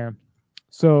coming in here.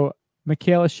 So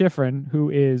Mikaela Shiffrin, who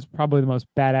is probably the most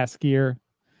badass skier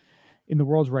in the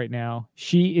world right now,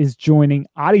 she is joining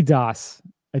Adidas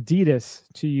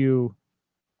to you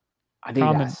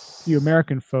common Adidas. few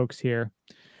American folks here.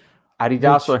 Adi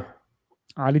Dassler.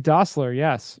 Adi Dassler,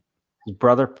 yes. His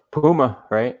brother Puma,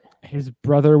 right? His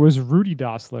brother was Rudy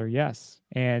Dassler, yes.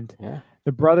 And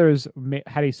the brothers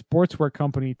had a sportswear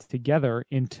company together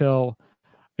until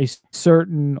a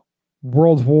certain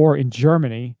world war in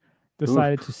Germany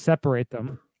decided to separate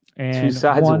them. And two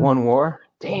sides of one war?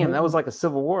 Damn, that was like a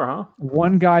civil war, huh?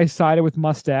 One guy sided with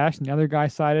Mustache and the other guy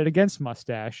sided against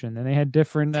Mustache. And then they had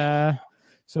different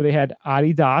so they had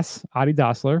Adi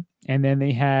Dassler, and then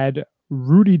they had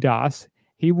Rudy Das.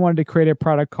 He wanted to create a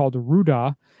product called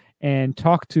Ruda and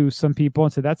talked to some people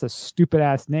and said, that's a stupid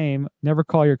ass name. Never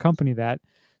call your company that.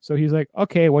 So he's like,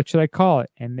 okay, what should I call it?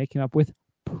 And they came up with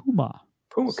Puma.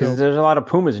 Puma, because there's a lot of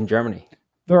Pumas in Germany.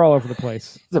 They're all over the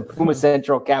place. It's a Puma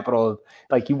central capital.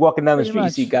 Like you walking down the street, you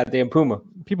see goddamn Puma.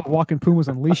 People walking Pumas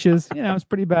on leashes. It's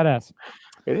pretty badass.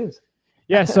 It is.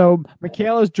 Yeah, so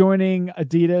Michaela's joining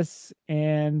Adidas,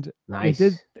 and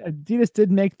Adidas did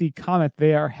make the comment they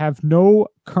have no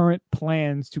current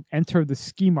plans to enter the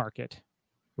ski market,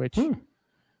 which.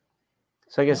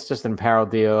 So I guess just an apparel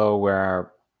deal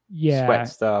where sweat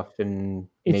stuff and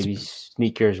maybe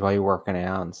sneakers while you're working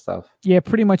out and stuff. Yeah,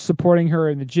 pretty much supporting her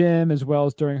in the gym as well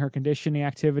as during her conditioning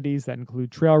activities that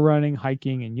include trail running,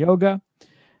 hiking, and yoga.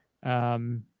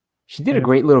 She did a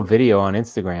great little video on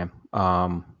Instagram.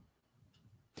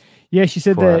 Yeah, she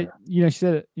said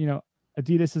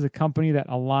Adidas is a company that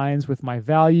aligns with my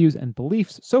values and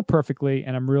beliefs so perfectly,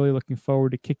 and I'm really looking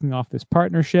forward to kicking off this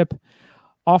partnership.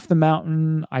 Off the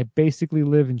mountain, I basically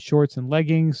live in shorts and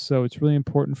leggings, so it's really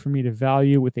important for me to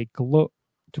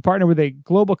partner with a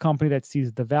global company that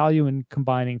sees the value in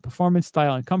combining performance,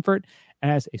 style, and comfort,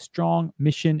 and has a strong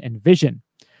mission and vision.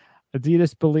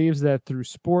 Adidas believes that through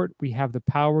sport, we have the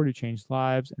power to change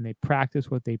lives, and they practice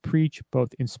what they preach,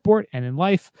 both in sport and in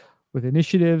life, with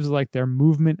initiatives like their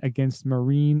movement against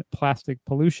marine plastic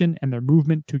pollution and their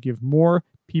movement to give more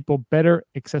people better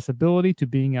accessibility to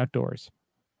being outdoors.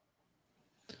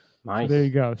 Nice. So there you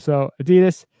go. So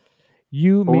Adidas,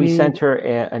 we sent her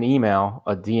an email,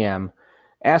 a DM,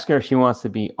 asking her if she wants to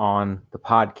be on the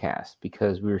podcast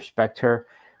because we respect her,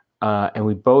 and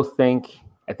we both think.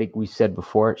 I think we said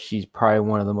before she's probably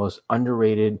one of the most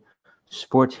underrated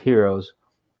sports heroes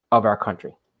of our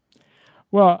country.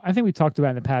 Well, I think we talked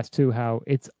about in the past too how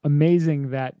it's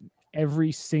amazing that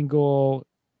every single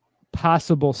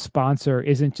possible sponsor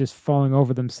isn't just falling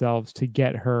over themselves to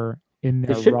get her in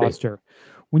their roster.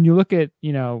 When you look at,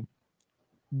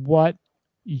 what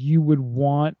you would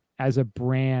want as a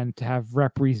brand to have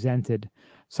represented,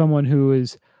 someone who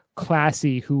is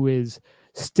classy, who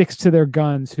sticks to their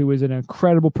guns, who is an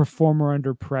incredible performer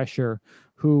under pressure,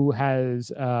 who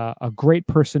has a great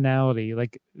personality.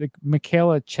 Like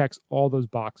Michaela checks all those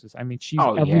boxes. I mean, she's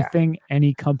everything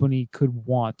any company could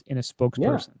want in a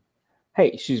spokesperson. Yeah.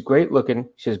 Hey, she's great looking.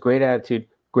 She has great attitude,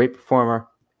 great performer,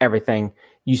 everything.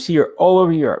 You see her all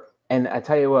over Europe. And I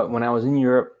tell you what, when I was in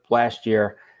Europe last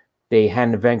year, they had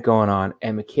an event going on,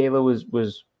 and Michaela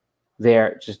was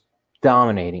there just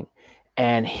dominating.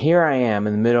 And here I am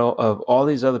in the middle of all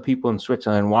these other people in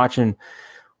Switzerland watching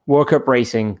World Cup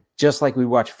racing, just like we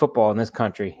watch football in this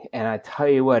country. And I tell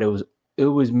you what, it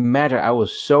was magic. I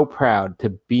was so proud to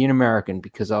be an American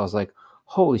because I was like,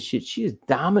 holy shit, she is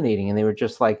dominating. And they were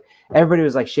just like, everybody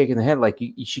was like shaking their head like,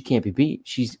 she can't be beat.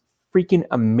 She's freaking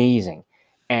amazing.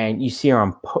 And you see her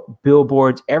on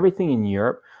billboards, everything in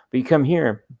Europe. But you come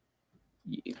here,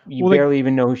 you barely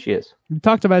even know who she is. We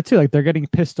talked about it too. Like they're getting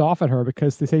pissed off at her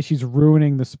because they say she's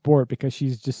ruining the sport because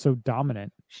she's just so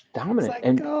dominant. She's dominant. It's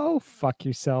like, go fuck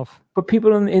yourself. But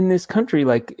people in this country,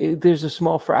 like there's a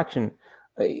small fraction,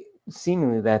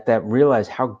 seemingly that realize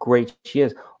how great she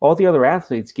is. All the other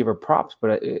athletes give her props,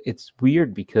 but it's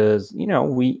weird because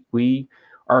we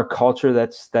are a culture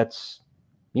that's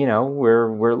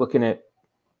we're looking at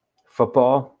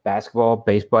football, basketball,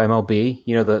 baseball, MLB,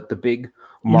 the big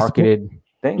marketed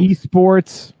things.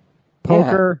 Esports,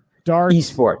 poker, darts.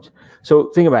 Esports. So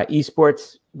think about it.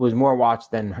 Esports was more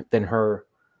watched than her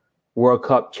World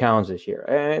Cup challenge this year.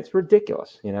 And it's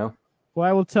ridiculous, Well,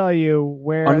 I will tell you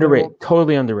where underrated,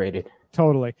 totally underrated.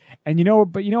 Totally. And there's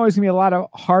going to be a lot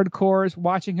of hardcores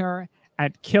watching her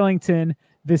at Killington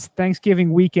this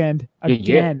Thanksgiving weekend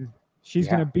again. Yeah. She's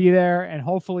going to be there, and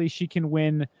hopefully she can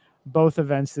win both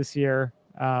events this year.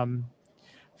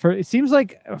 It seems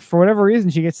like for whatever reason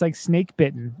she gets like snake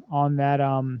bitten on that.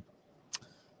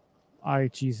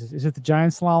 Jesus, is it the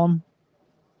giant slalom?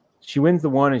 She wins the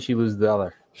one and she loses the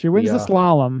other. She wins the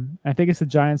slalom. I think it's the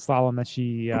giant slalom that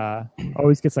she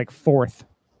always gets like fourth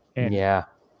in. Yeah.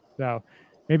 So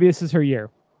maybe this is her year.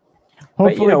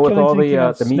 But Hopefully, with all Killington can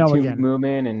have the Me snow Too again.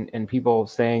 movement and people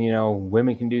saying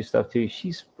women can do stuff too,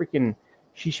 she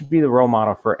should be the role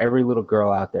model for every little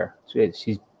girl out there.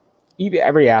 She's even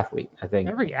every athlete. I think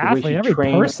Every the way athlete, she every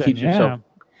trains, person, keeps herself.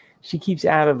 yeah. She keeps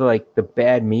out of the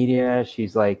bad media.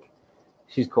 She's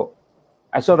cool.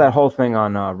 I saw that whole thing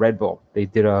on Red Bull. They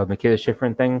did a Mikaela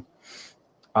Shiffrin thing.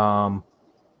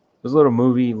 It was a little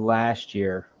movie last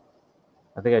year.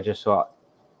 I think I just saw it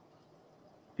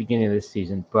beginning of this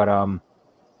season, but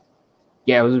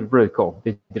yeah, it was really cool.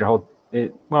 They did a whole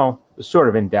it was sort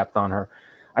of in depth on her.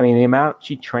 I mean, the amount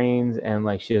she trains and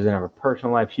she doesn't have a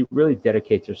personal life. She really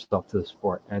dedicates herself to the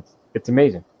sport, and it's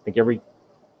amazing. Like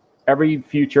every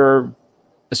future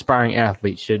aspiring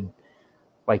athlete should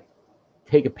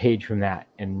take a page from that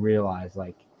and realize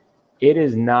it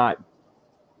is not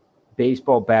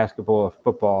baseball, basketball, or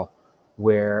football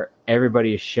where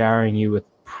everybody is showering you with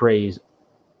praise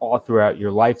all throughout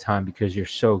your lifetime because you're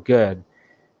so good.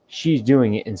 She's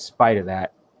doing it in spite of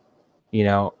that,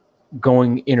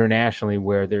 going internationally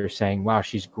where they're saying, wow,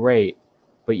 she's great.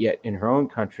 But yet in her own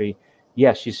country,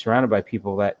 yes, she's surrounded by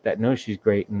people that know she's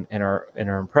great and are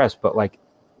impressed. But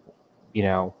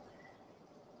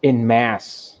in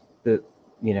mass,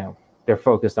 they're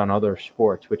focused on other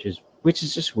sports, which is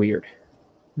just weird.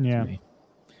 Yeah.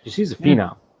 She's a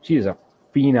phenom. She is a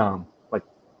phenom,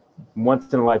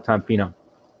 once in a lifetime phenom.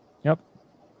 Yep.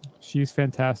 She's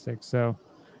fantastic. So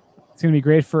it's going to be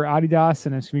great for Adidas,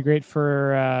 and it's going to be great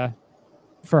for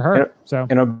her.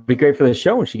 And it'll be great for the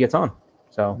show when she gets on.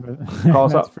 So call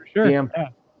us up for sure. DM. Yeah.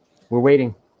 We're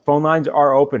waiting. Phone lines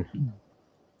are open.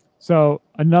 So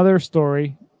another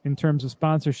story in terms of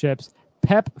sponsorships,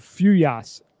 Pep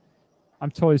Fuyas. I'm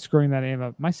totally screwing that name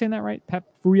up. Am I saying that right? Pep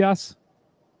Fuyas?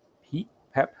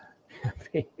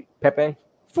 Pepe?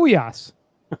 Fuyas.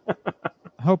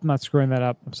 I hope I'm not screwing that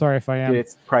up. I'm sorry if I am. Dude,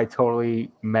 it's probably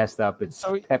totally messed up. It's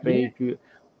Pepe, yeah.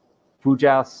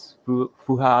 Fujas.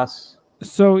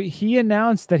 So he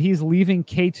announced that he's leaving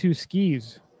K2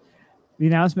 Skis. The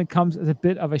announcement comes as a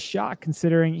bit of a shock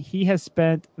considering he has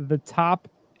been the top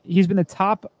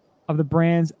of the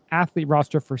brand's athlete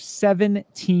roster for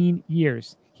 17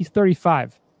 years. He's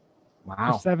 35.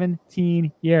 Wow. For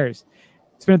 17 years.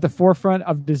 It's been at the forefront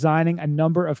of designing a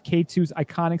number of K2's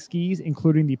iconic skis,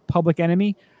 including the Public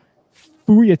Enemy,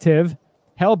 Fugitive,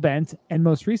 Hellbent, and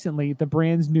most recently, the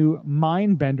brand's new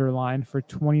Mindbender line for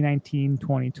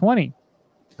 2019-2020.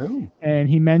 Ooh. And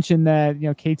he mentioned that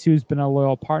K2 has been a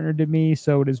loyal partner to me,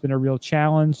 so it has been a real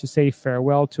challenge to say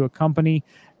farewell to a company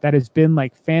that has been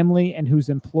like family and whose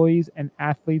employees and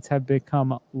athletes have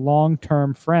become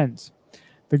long-term friends.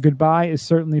 The goodbye is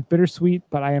certainly bittersweet,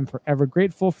 but I am forever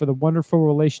grateful for the wonderful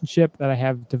relationship that I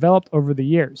have developed over the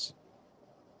years.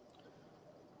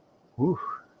 Ooh.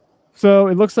 So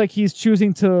it looks like he's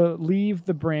choosing to leave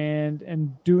the brand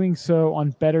and doing so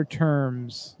on better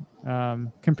terms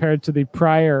compared to the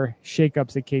prior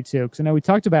shakeups at K2. Because I know we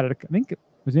talked about it, I think it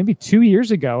was maybe 2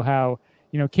 years ago, how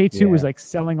K2 was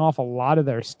selling off a lot of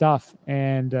their stuff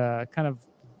and kind of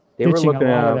they were looking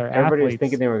at everybody was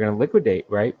thinking they were going to liquidate,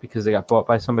 right? Because they got bought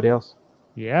by somebody else.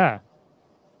 Yeah.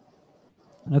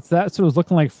 That's what it was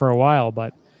looking like for a while,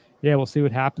 but yeah, we'll see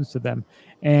what happens to them.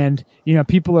 And,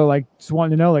 people are just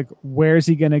wanting to know, where's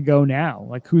he going to go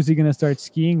now? Who's he going to start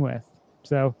skiing with?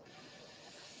 So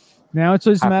now it's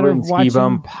just a matter of watching. Ski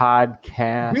Bum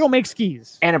podcast. We don't make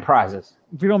skis. Enterprises.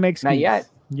 We don't make skis. Not yet.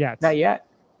 Not yet.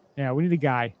 Yeah, we need a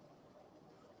guy.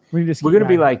 We need a ski We're going to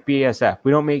be guy. like BSF.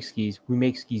 We don't make skis. We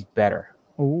make skis better.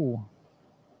 Oh.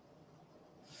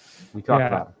 We talk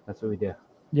about them. That's what we do.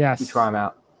 Yes. We try them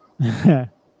out.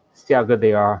 See how good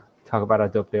they are. Talk about how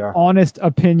dope they are. Honest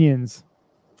opinions.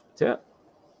 That's it.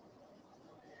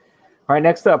 All right,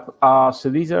 next up. So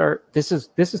this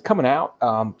is coming out.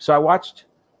 So I watched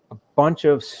a bunch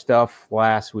of stuff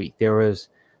last week. There was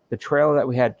the trailer that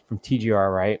we had from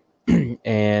TGR, right?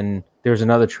 And there's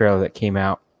another trailer that came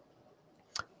out.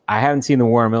 I haven't seen the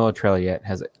Warren Miller trailer yet.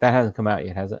 Has it? That hasn't come out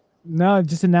yet, has it? No, it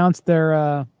just announced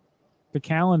their the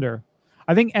calendar.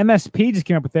 I think MSP just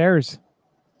came up with theirs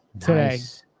today.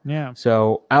 Nice. Yeah.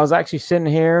 So I was actually sitting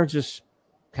here just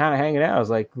kind of hanging out. I was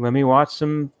like, let me watch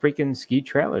some freaking ski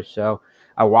trailers. So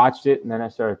I watched it, and then I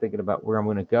started thinking about where I'm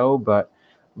going to go. But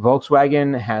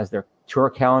Volkswagen has their tour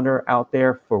calendar out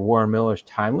there for Warren Miller's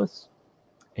Timeless,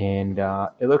 and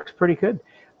it looks pretty good.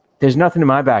 There's nothing in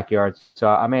my backyard, so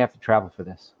I may have to travel for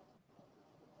this.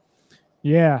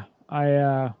 Yeah,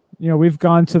 we've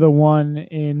gone to the one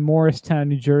in Morristown,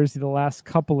 New Jersey, the last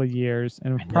couple of years,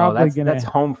 and we're probably that's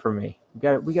home for me.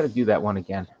 We got to do that one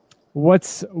again.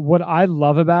 What I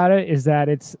love about it is that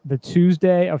it's the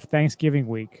Tuesday of Thanksgiving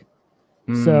week.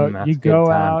 So That's you a good go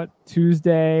time. out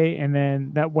Tuesday, and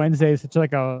then that Wednesday is such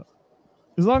like as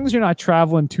long as you're not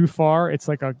traveling too far, it's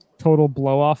like a total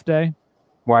blow off day.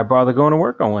 Why bother going to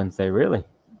work on Wednesday, really?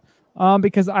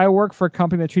 Because I work for a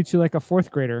company that treats you like a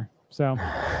fourth grader, so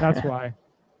that's why.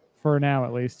 For now,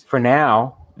 at least. For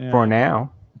now. Yeah. For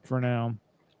now. For now.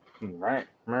 Right.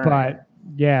 But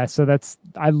yeah, so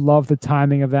I love the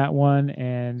timing of that one.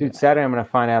 And dude, Saturday I'm going to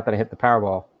find out that I hit the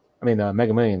Powerball. I mean, the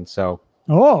Mega Millions. So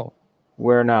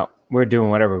we're doing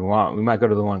whatever we want. We might go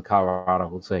to the one in Colorado.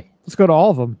 We'll see. Let's go to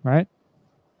all of them, right?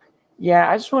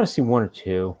 Yeah, I just want to see one or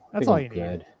two. That's all you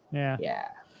need. Yeah. Yeah.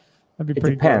 That'd be It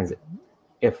pretty depends. Good.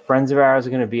 If friends of ours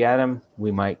are going to be at them,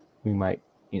 we might,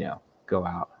 go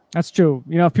out. That's true.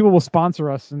 If people will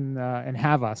sponsor us and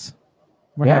have us,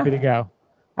 we're happy to go.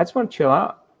 I just want to chill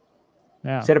out.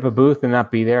 Yeah. Set up a booth and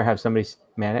not be there. Have somebody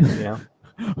man it.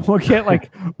 we'll get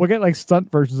like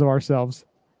stunt versions of ourselves.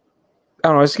 I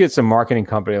don't know. Let's get some marketing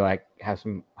company, like have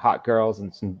some hot girls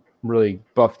and some really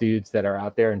buff dudes that are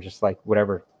out there and just like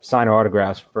whatever, sign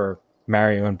autographs for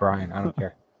Mario and Brian. I don't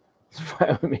care. It's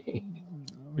fine with me.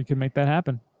 We can make that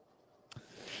happen.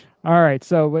 All right,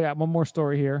 so we got one more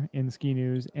story here in ski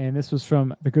news, and this was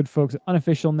from the good folks at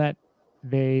Unofficial Net.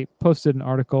 They posted an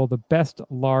article, "The Best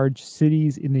Large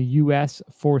Cities in the U.S.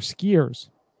 for Skiers."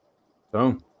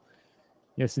 Boom.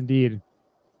 Yes, indeed.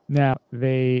 Now,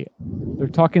 they're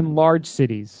talking large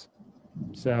cities.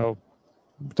 So,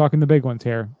 we're talking the big ones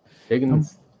here. Big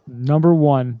ones. Number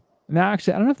one. Now,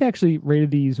 actually, I don't know if they actually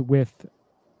rated these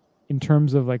in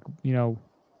terms of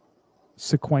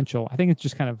sequential. I think it's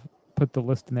just kind of put the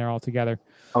list in there all together.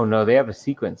 Oh, no, they have a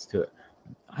sequence to it.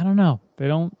 I don't know.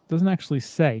 Doesn't actually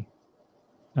say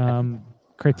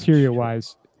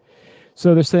criteria-wise.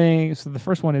 So they're saying, the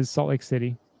first one is Salt Lake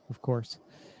City, of course.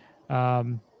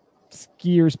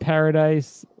 Skiers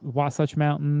Paradise, Wasatch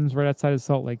Mountains, right outside of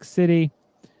Salt Lake City.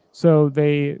 So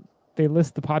they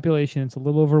list the population. It's a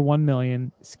little over 1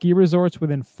 million. Ski resorts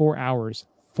within 4 hours,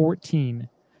 14.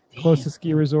 Damn. Closest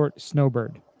ski resort,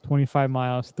 Snowbird, 25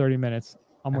 miles, 30 minutes.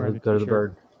 I'm wearing the go to the t-shirt.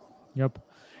 bird. Yep.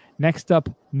 Next up,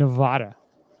 Nevada.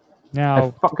 Now,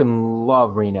 I fucking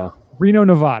love Reno. Reno,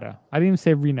 Nevada. I didn't even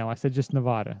say Reno. I said just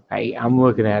Nevada. I'm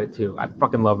looking at it too. I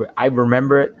fucking love it. I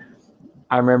remember it.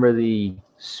 I remember the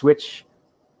Switch.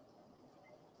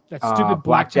 That stupid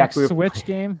blackjack Switch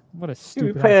game. What a stupid.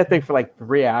 Dude, we played that thing for like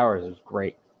 3 hours. It was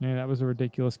great. Yeah, that was a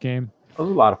ridiculous game. It was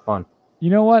a lot of fun.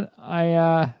 You know what?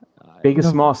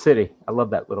 Biggest small city. I love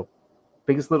that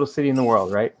biggest little city in the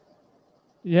world, right?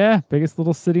 Yeah, biggest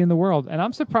little city in the world. And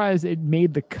I'm surprised it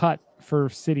made the cut for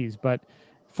cities, but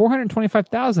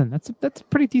 425,000. That's a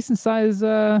pretty decent size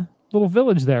little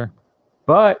village there.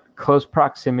 But close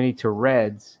proximity to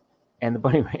Reds and the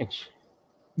Bunny Ranch.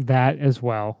 That as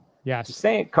well. Yes. Just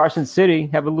saying, Carson City,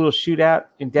 have a little shootout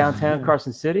in downtown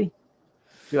Carson City.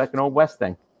 Be like an old West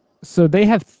thing. So they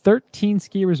have 13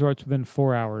 ski resorts within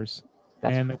 4 hours.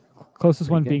 And the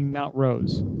closest one being Mount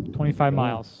Rose, 25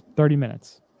 miles, 30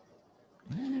 minutes.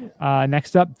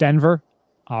 Next up, Denver,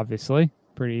 obviously.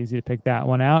 Pretty easy to pick that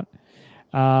one out.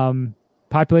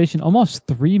 Population, almost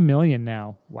 3 million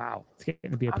now. Wow. It's going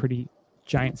to be a pretty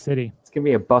giant city. It's going to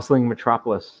be a bustling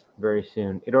metropolis very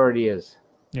soon. It already is.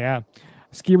 Yeah.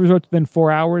 Ski resorts within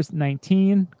 4 hours,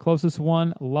 19. Closest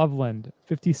one, Loveland,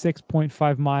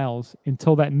 56.5 miles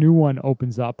until that new one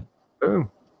opens up.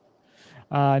 Boom.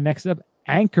 Next up,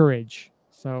 Anchorage.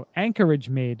 So Anchorage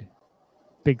made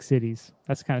big cities.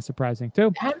 That's kind of surprising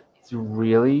too. It's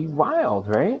really wild,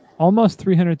 right? Almost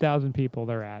 300,000 people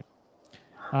they're at.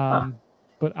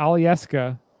 But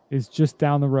Alyeska is just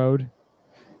down the road,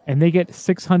 and they get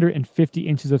 650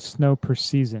 inches of snow per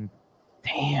season.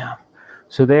 Damn.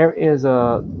 So there is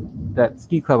that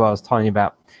ski club I was telling you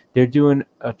about. They're doing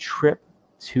a trip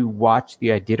to watch the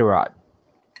Iditarod.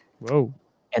 Whoa.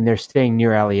 And they're staying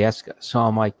near Alyeska. So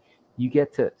I'm like, you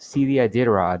get to see the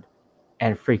Iditarod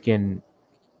and freaking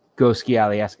go ski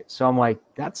Alyeska. So I'm like,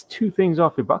 that's 2 things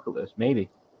off your bucket list, maybe.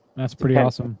 That's pretty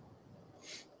awesome.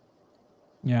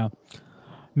 Yeah.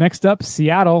 Next up,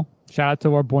 Seattle. Shout out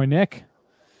to our boy Nick.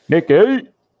 Nicky.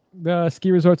 The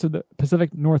ski resorts of the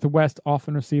Pacific Northwest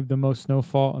often receive the most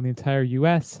snowfall in the entire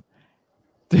U.S.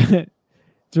 Dude,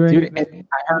 I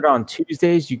heard on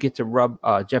Tuesdays you get to rub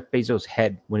Jeff Bezos'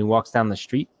 head when he walks down the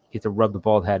street. You get to rub the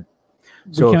bald head.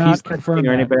 So if he's listening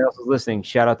or anybody else is listening,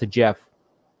 shout out to Jeff.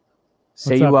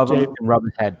 Say you love him and rub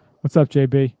his head. What's up,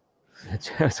 JB?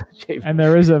 And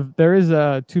there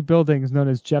is 2 buildings known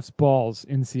as Jeff's Balls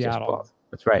in Seattle. Balls.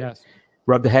 That's right. Yes.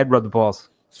 Rub the head, rub the balls.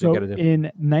 So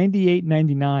in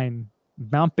 98-99,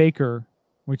 Mount Baker,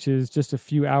 which is just a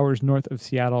few hours north of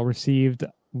Seattle, received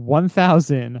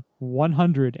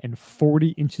 1,140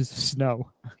 inches of snow.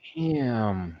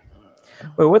 Damn.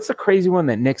 Wait, what's the crazy one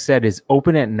that Nick said is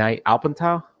open at night?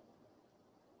 Alpental?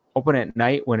 Open at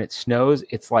night when it snows.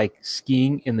 It's like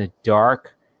skiing in the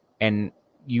dark and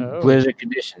blizzard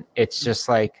condition. It's just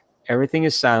like everything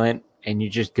is silent and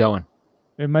you're just going.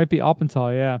 It might be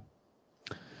Alpental, yeah.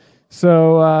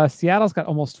 So Seattle's got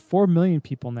almost 4 million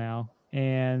people now,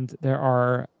 and there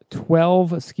are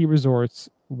 12 ski resorts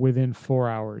within 4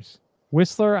 hours.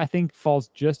 Whistler, I think, falls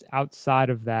just outside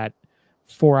of that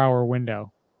 4-hour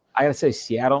window. I gotta say,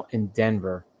 Seattle and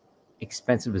Denver,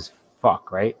 expensive as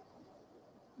fuck, right?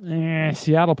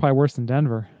 Seattle probably worse than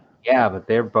Denver. Yeah, but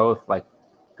they're both like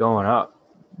going up.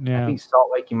 Yeah. I think Salt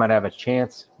Lake, you might have a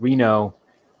chance. Reno,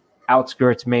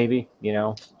 outskirts, maybe.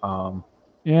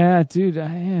 Yeah, dude.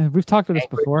 We've talked about this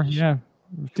before. Yeah,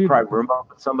 dude. Probably room up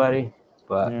with somebody,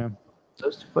 but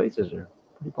those two places are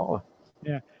pretty baller.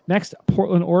 Yeah. Next,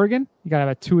 Portland, Oregon. You got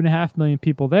about 2.5 million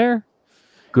people there.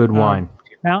 Good wine.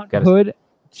 Mount Hood,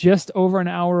 just over an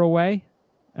hour away.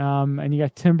 And you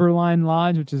got Timberline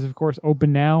Lodge, which is, of course,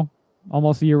 open now,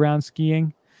 almost year-round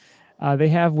skiing. They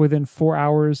have, within 4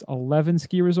 hours, 11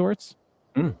 ski resorts.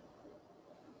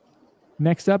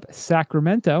 Next up,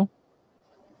 Sacramento.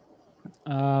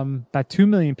 About 2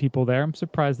 million people there. I'm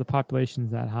surprised the population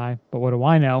is that high, but what do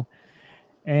I know?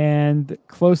 And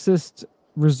closest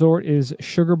resort is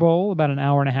Sugar Bowl, about an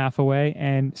hour and a half away,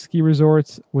 and ski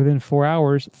resorts within 4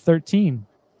 hours, 13.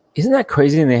 Isn't that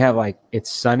crazy? And they have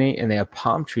it's sunny and they have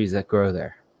palm trees that grow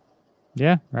there.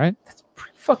 Yeah, right. That's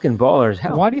pretty fucking baller as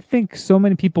hell. Why do you think so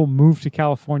many people moved to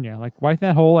California? Why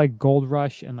that whole gold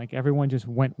rush and everyone just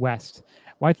went west?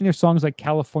 Why do you think there's songs like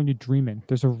California Dreamin'?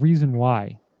 There's a reason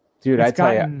why. Dude, I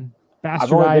tell you,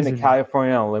 I've only been to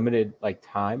California on a limited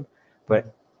time,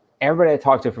 but everybody I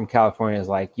talk to from California is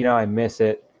like, I miss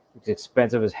it. It's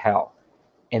expensive as hell.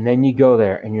 And then you go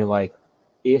there and you're like,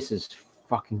 this is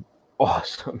fucking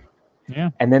awesome. Yeah.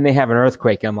 And then they have an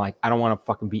earthquake. And I'm like, I don't want to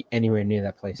fucking be anywhere near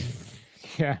that place.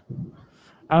 Yeah.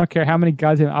 I don't care how many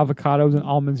goddamn avocados and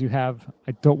almonds you have.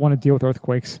 I don't want to deal with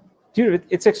earthquakes. Dude,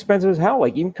 it's expensive as hell.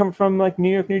 Even coming from New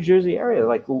York, New Jersey area,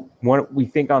 what we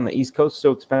think on the East Coast is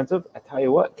so expensive. I tell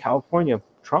you what, California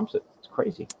trumps it. It's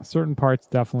crazy. Certain parts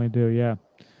definitely do, yeah.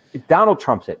 Donald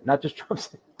trumps it, not just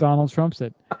trumps it. Donald trumps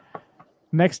it.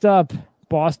 Next up,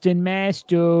 Boston, Mass,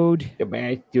 dude. The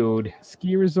Mass, dude.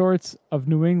 Ski resorts of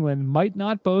New England might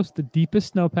not boast the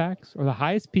deepest snowpacks or the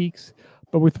highest peaks,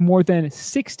 but with more than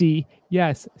 60,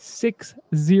 yes, 60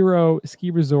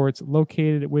 ski resorts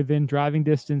located within driving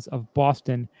distance of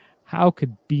Boston, how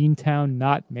could Beantown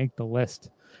not make the list?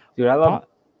 Dude, I love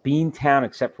Beantown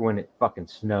except for when it fucking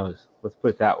snows. Let's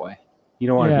put it that way. You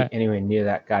don't want to be anywhere near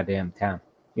that goddamn town.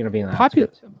 You want to be in the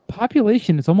outskirts.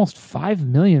 Population is almost 5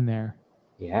 million there.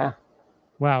 Yeah.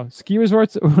 Wow. Ski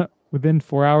resorts within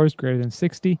 4 hours, greater than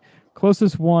 60.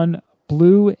 Closest one,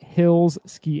 Blue Hills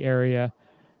Ski Area,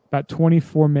 about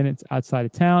 24 minutes outside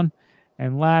of town.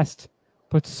 And last,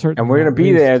 but certainly, and we're gonna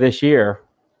be there this year,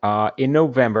 in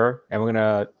November, and we're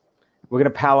gonna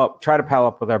try to pal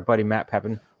up with our buddy Matt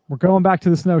Pepin. We're going back to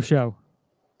the snow show.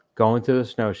 Going to the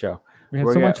snow show. We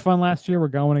had much fun last year. We're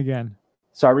going again.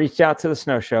 So I reached out to the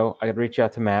snow show. I got to reach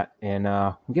out to Matt, and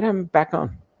we're gonna have him back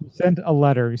on. You sent a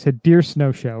letter. You said, "Dear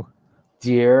Snow Show,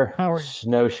 dear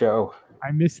Snow Show,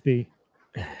 I miss thee."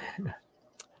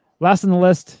 Last on the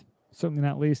list, certainly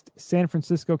not least, San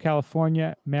Francisco,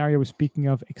 California. Mario was speaking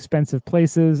of expensive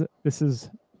places. This is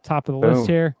top of the list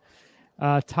here.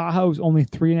 Tahoe is only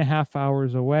 3.5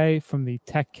 hours away from the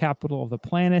tech capital of the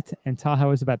planet, and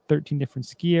Tahoe has about 13 different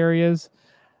ski areas.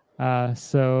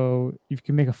 So you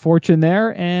can make a fortune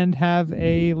there and have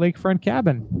a lakefront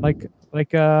cabin, like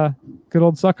good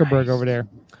old Zuckerberg over there.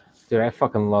 Dude, I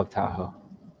fucking love Tahoe.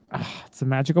 It's a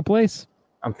magical place.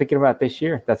 I'm thinking about this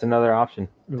year. That's another option.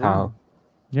 Tahoe.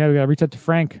 Yeah, we gotta reach out to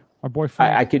Frank, our boy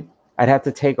Frank. I'd have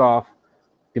to take off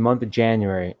the month of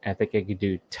January. I think I could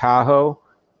do Tahoe,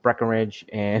 Breckenridge,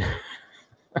 and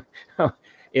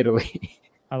Italy.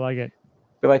 I like it.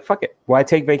 Be like, fuck it. Why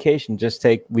take vacation? Just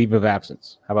take leave of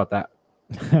absence. How about that?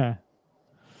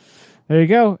 There you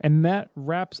go. And that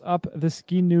wraps up the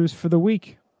ski news for the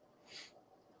week.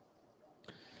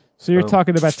 So you're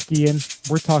talking about skiing.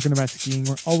 We're talking about skiing.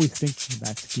 We're always thinking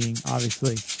about skiing,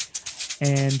 obviously.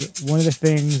 And one of the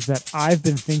things that I've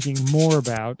been thinking more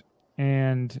about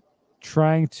and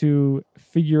trying to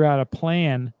figure out a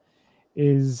plan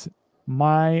is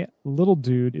my little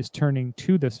dude is turning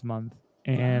 2 this month.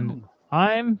 And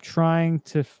I'm trying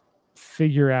to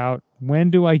figure out,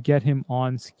 when do I get him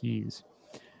on skis?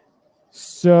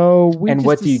 So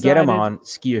what do you get him on,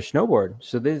 ski or snowboard?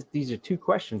 So these are two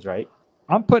questions, right?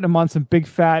 I'm putting him on some big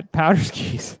fat powder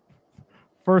skis.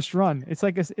 First run. It's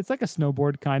like a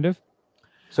snowboard kind of.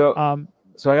 So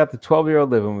I got the 12-year-old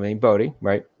living with me, Bodie,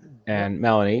 right? And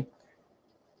Melanie.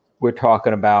 We're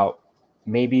talking about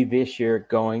maybe this year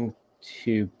going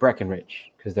to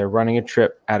Breckenridge because they're running a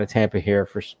trip out of Tampa here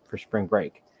for spring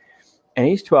break. And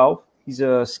he's 12. He's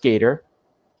a skater.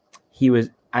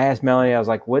 I asked Melanie, I was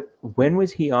like, when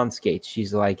was he on skates?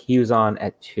 She's like, he was on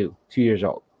at 2 years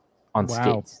old on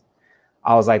skates.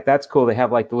 I was like, that's cool. They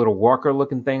have like the little walker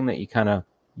looking thing that you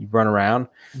run around.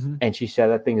 Mm-hmm. And she said,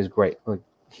 that thing is great. Like,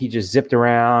 he just zipped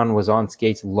around, was on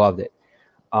skates, loved it.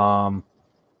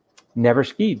 Never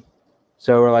skied.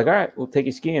 So we're like, all right, we'll take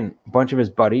you skiing. A bunch of his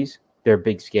buddies, they're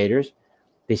big skaters.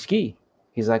 They ski.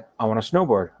 He's like, I want to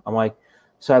snowboard. I'm like,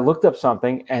 so I looked up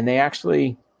something, and they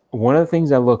actually, one of the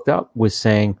things I looked up was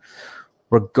saying,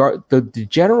 the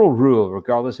general rule,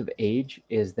 regardless of age,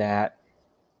 is that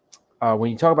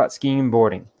when you talk about skiing and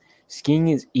boarding, skiing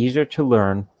is easier to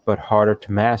learn but harder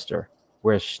to master,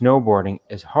 whereas snowboarding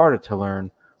is harder to learn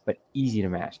but easy to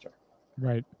master.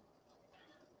 Right.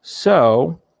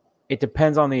 So it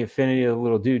depends on the affinity of the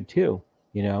little dude too,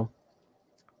 you know.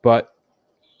 But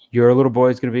your little boy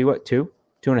is going to be what,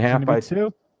 2.5 by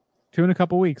 2 in a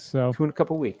couple weeks. So 2 in a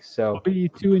couple weeks. So it'll be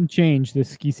 2 and change this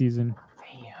ski season.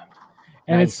 Damn.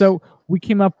 And nice. It's so we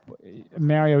came up,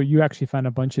 Mario. You actually found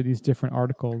a bunch of these different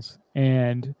articles,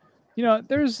 and you know,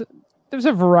 there's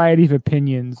a variety of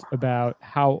opinions about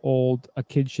how old a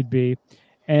kid should be,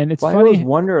 and it's funny. I always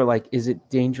wonder, like, is it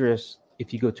dangerous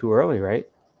if you go too early, right?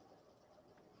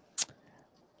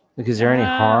 Like, is there any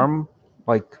harm?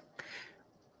 Like,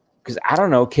 because I don't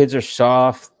know, kids are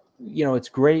soft. You know, it's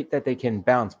great that they can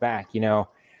bounce back. You know,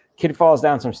 kid falls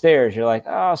down some stairs. You're like,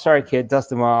 oh, sorry, kid, dust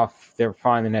them off. They're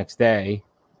fine the next day.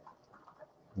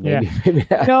 Maybe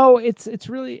no, it's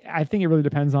really, I think it really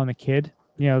depends on the kid.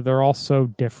 You know, they're all so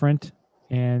different.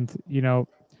 And, you know,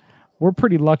 we're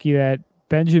pretty lucky that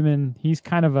Benjamin, he's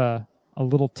kind of a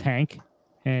little tank.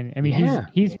 And I mean,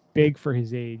 he's big for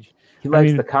his age. He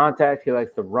likes the contact. He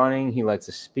likes the running. He likes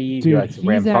the speed. Dude, he likes the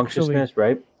rambunctiousness,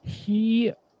 right?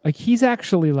 He's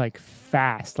actually like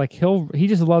fast. Like he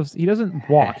just loves, he doesn't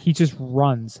walk. He just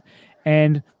runs.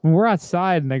 And when we're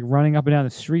outside and like running up and down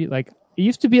the street, like it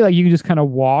used to be like you can just kind of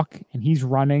walk and he's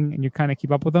running and you kind of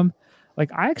keep up with him.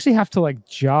 Like I actually have to like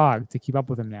jog to keep up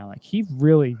with him now. Like he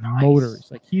really motors.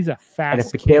 Like he's a fast. And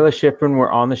if Michaela Schifrin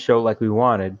were on the show like we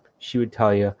wanted, she would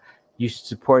tell you, you should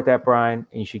support that Brian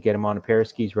and you should get him on a pair of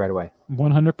skis right away.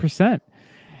 100%.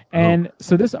 And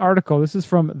so this article, this is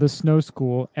from the Snow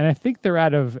School, and I think they're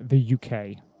out of the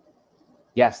UK.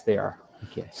 Yes, they are.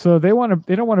 Okay. So they don't want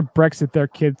to Brexit their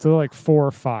kids to like 4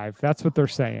 or 5. That's what they're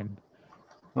saying.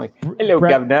 Like, hello,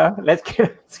 governor. Let's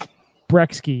get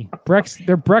Brexski.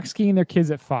 They're Brexskiing their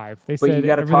kids at 5. They but said you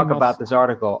got to talk about this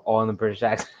article all in the British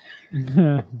accent.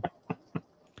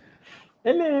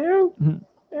 Hello.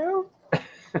 Hello.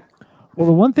 Well,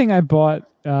 the one thing I bought,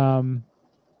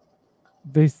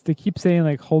 they keep saying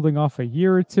like holding off a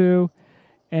year or two,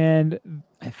 and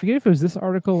I forget if it was this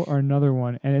article or another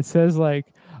one, and it says like,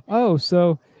 oh,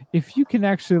 so if you can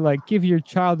actually like give your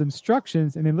child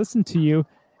instructions and they listen to you,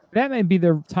 that may be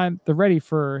the time they're ready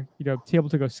for, you know, to be able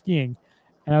to go skiing.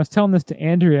 And I was telling this to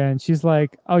Andrea, and she's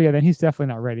like, oh yeah, then he's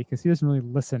definitely not ready because he doesn't really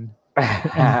listen.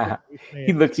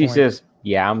 He looks, he says,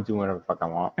 yeah, I'm doing whatever the fuck I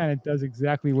want. Kind of does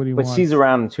exactly what he wants. But she's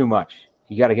around too much.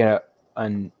 You got to get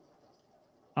an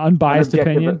unbiased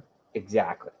opinion.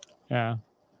 Exactly. Yeah.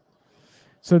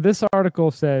 So this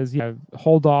article says,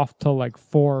 hold off till like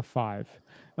 4 or 5.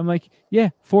 I'm like, yeah,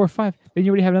 4 or 5. Then you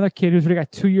already have another kid who's already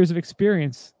got 2 years of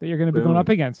experience that you're going to be going up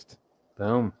against.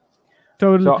 Boom.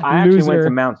 So I actually went to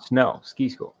Mount Snow Ski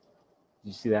School. Did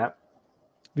you see that?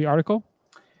 The article?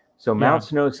 So Mount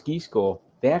Snow Ski School,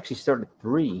 they actually start at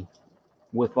 3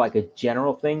 with like a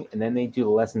general thing, and then they do the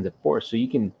lessons at 4. So you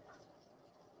can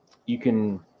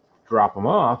drop them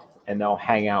off, and they'll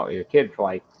hang out with your kid for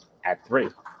like at 3,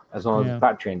 as long as it's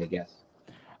potty trained, I guess.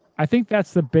 I think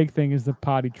that's the big thing is the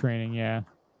potty training,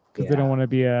 because they don't want to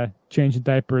be changing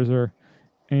diapers or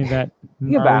any of that.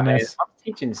 Think about it. I'm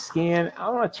teaching skiing. I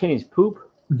don't want to change poop.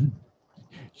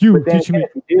 You teach me. If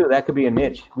you do, that could be a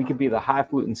niche. We could be the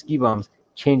highfalutin ski bums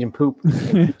changing poop and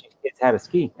teaching kids how to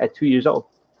ski at 2 years old.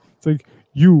 It's like,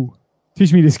 you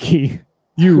teach me to ski.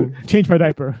 You change my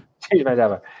diaper. Change my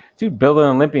diaper. Dude, building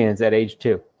Olympians at age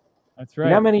 2. That's right. You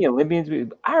know how many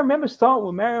Olympians? I remember starting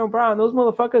with Mario Brown. Those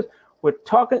motherfuckers were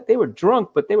talking. They were drunk,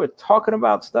 but they were talking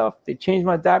about stuff. They changed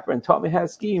my diaper and taught me how to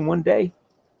ski in one day.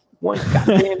 One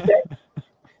goddamn day.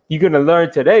 You're going to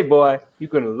learn today, boy. You're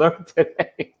going to learn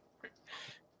today.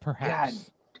 Perhaps. God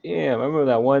damn. I remember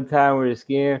that one time we were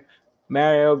skiing.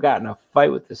 Mario got in a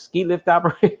fight with the ski lift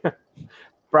operator.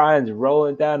 Brian's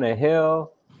rolling down a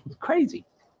hill. It's crazy.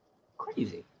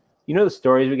 Crazy. You know the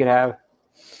stories we could have?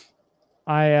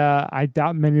 I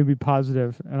doubt many would be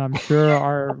positive, and I'm sure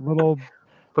our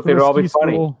But they'd little all be ski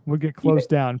funny. school would get closed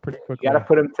down pretty You quickly. got to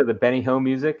put them to the Benny Hill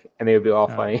music, and they would be all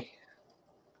funny.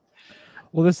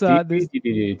 Well, this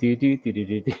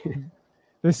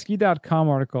ski.com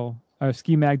article,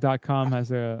 skimag.com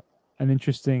has an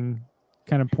interesting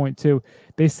kind of point too.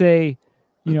 They say,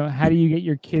 how do you get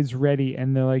your kids ready?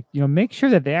 And they're like, make sure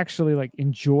that they actually like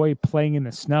enjoy playing in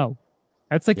the snow.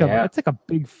 That's like a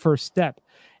big first step.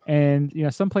 And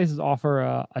some places offer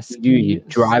a ski. You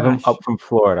drive them up from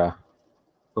Florida,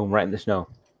 boom, right in the snow.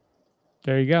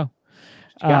 There you go.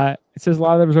 It says a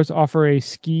lot of the resorts offer a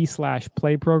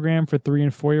ski/play program for 3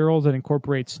 and 4-year-olds that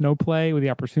incorporates snow play with the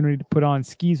opportunity to put on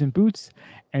skis and boots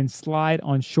and slide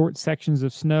on short sections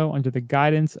of snow under the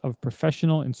guidance of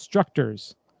professional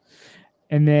instructors.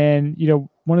 And then,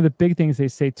 one of the big things they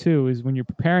say too is when you're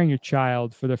preparing your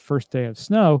child for the first day of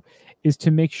snow is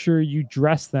to make sure you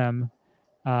dress them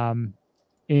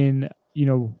in,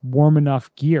 warm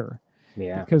enough gear.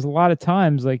 Yeah. Because a lot of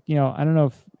times, like, I don't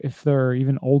know if they're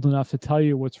even old enough to tell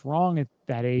you what's wrong at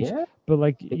that age, but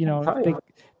like,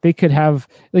 they could have,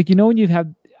 like, when you've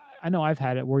had, I know I've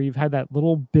had it where you've had that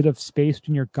little bit of space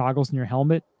between your goggles and your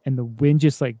helmet and the wind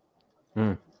just like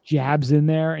jabs in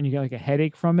there and you get like a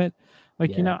headache from it.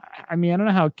 Like, I mean, I don't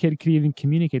know how a kid could even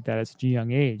communicate that at such a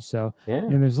young age. So,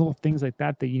 there's little things like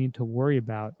that you need to worry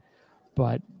about.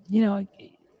 But,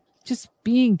 just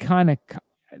being kind of,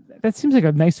 that seems like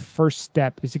a nice first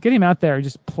step is to get him out there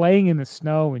just playing in the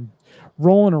snow and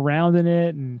rolling around in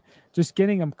it and just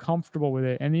getting them comfortable with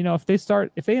it. And,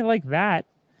 if they like that,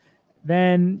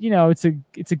 then, it's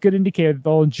a good indicator that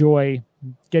they'll enjoy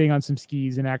getting on some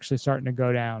skis and actually starting to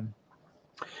go down.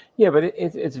 Yeah, but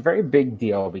it's a very big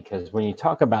deal because when you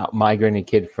talk about migrating a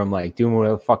kid from like doing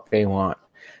whatever the fuck they want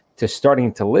to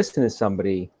starting to listen to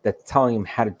somebody that's telling them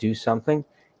how to do something,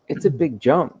 it's a big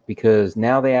jump because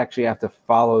now they actually have to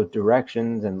follow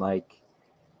directions and like,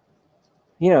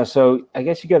 so I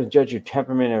guess you got to judge your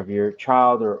temperament of your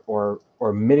child or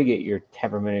mitigate your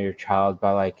temperament of your child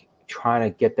by like trying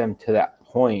to get them to that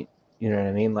point. You know what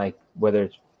I mean? Like whether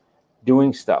it's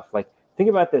doing stuff, like think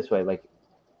about it this way, like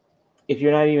if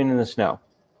you're not even in the snow,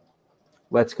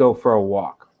 let's go for a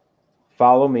walk,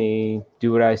 follow me,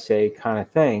 do what I say kind of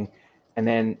thing. And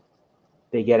then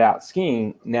they get out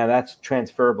skiing. Now that's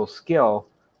transferable skill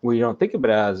where you don't think of it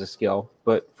as a skill,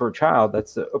 but for a child,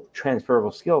 that's a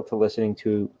transferable skill to listening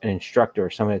to an instructor or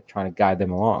somebody trying to guide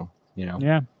them along,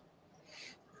 Yeah.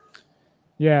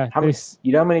 Yeah. How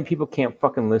many people can't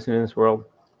fucking listen in this world?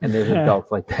 And there's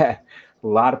adults like that. A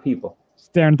lot of people.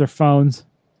 Staring at their phones,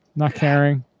 not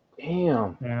caring.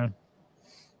 Damn. Yeah.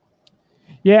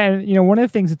 Yeah. And, one of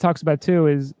the things it talks about too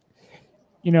is,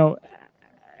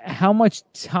 how much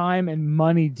time and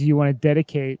money do you want to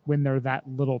dedicate when they're that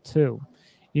little too?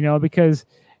 Because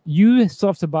you still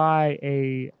have to buy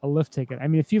a lift ticket. I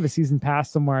mean, if you have a season pass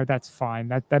somewhere, that's fine.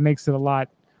 That makes it a lot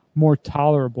more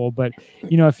tolerable. But,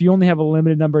 if you only have a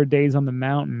limited number of days on the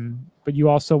mountain, but you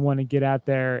also want to get out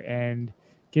there and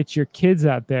get your kids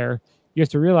out there, you have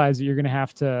to realize that you're going to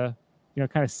have to,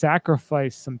 kind of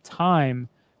sacrifice some time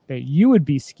that you would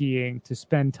be skiing to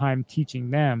spend time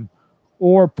teaching them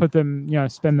or put them,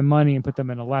 spend the money and put them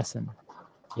in a lesson.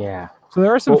 Yeah. So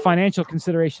there are some financial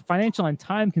and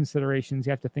time considerations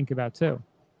you have to think about too.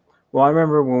 Well, I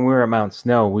remember when we were at Mount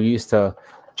Snow, we used to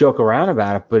joke around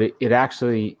about it, but it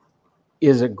actually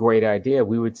is a great idea.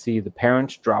 We would see the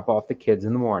parents drop off the kids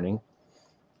in the morning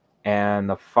and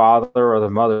the father or the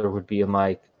mother would be in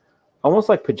like, almost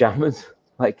like pajamas.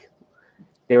 Like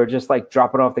they were just like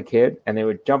dropping off the kid and they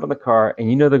would jump in the car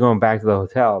and they're going back to the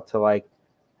hotel to like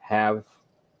have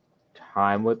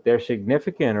time with their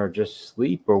significant or just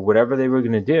sleep or whatever they were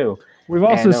going to do. We've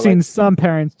also seen some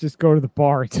parents just go to the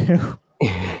bar too.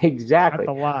 Exactly. At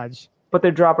the lodge. But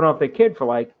they're dropping off their kid for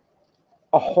like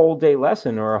a whole day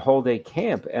lesson or a whole day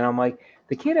camp. And I'm like,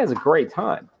 the kid has a great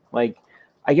time. Like,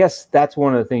 I guess that's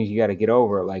one of the things you got to get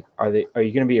over. Like, are you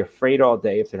going to be afraid all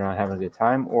day if they're not having a good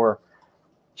time? Or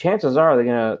chances are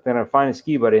they're gonna find a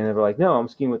ski buddy and they're like, no, I'm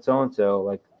skiing with so and so.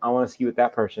 Like, I want to ski with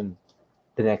that person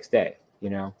the next day.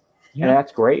 Yeah. And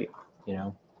that's great.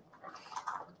 Yeah,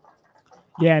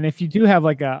 and if you do have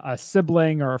like a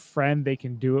sibling or a friend they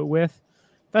can do it with,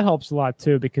 that helps a lot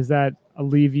too because that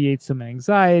alleviates some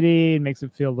anxiety and makes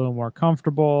it feel a little more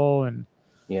comfortable. And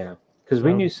yeah, because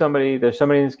we knew there's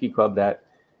somebody in the ski club that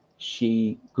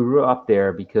she grew up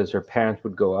there because her parents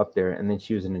would go up there, and then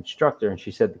she was an instructor, and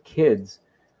she said the kids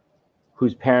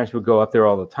whose parents would go up there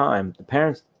all the time, the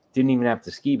parents didn't even have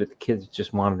to ski, but the kids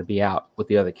just wanted to be out with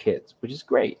the other kids, which is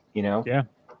great. Yeah.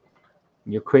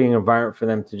 You're creating an environment for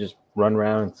them to just run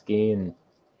around and ski. And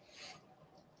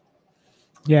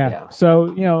Yeah.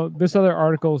 So, this other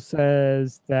article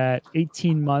says that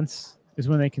 18 months is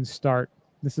when they can start.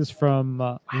 This is from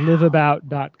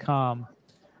liveabout.com.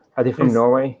 Are they from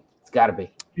Norway? It's got to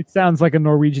be. It sounds like a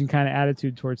Norwegian kind of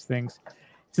attitude towards things.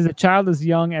 It says a child as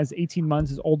young as 18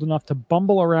 months is old enough to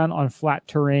bumble around on flat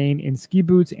terrain in ski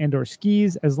boots and or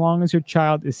skis. As long as your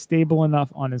child is stable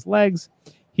enough on his legs,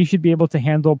 he should be able to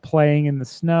handle playing in the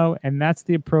snow. And that's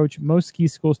the approach most ski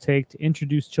schools take to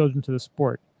introduce children to the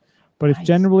sport. But it's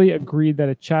generally agreed that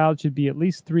a child should be at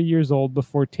least 3 years old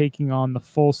before taking on the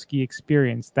full ski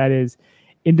experience. That is,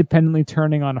 independently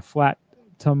turning on a flat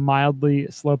to mildly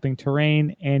sloping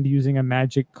terrain and using a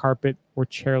magic carpet or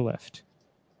chairlift.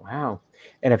 Wow.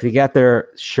 And if you got their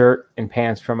shirt and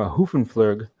pants from a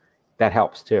Hoofenflug, that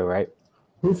helps too, right?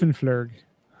 Hoofenflug.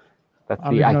 That's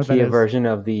the IKEA version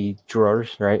of the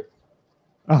drawers, right?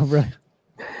 Oh, really?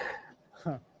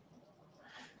 Huh.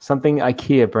 Something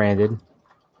IKEA branded.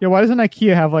 Yeah, why doesn't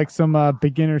IKEA have like some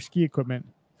beginner ski equipment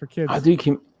for kids? Oh, dude,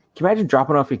 can you imagine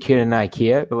dropping off your kid in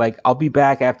IKEA? But like, I'll be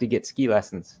back after you get ski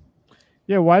lessons.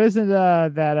 Yeah, why doesn't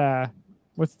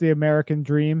what's the American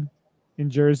Dream in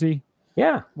Jersey?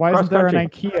 Yeah. Why isn't there an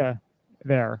IKEA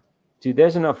there? Dude,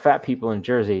 there's enough fat people in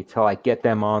Jersey to like get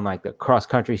them on like the cross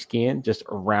country skiing just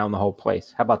around the whole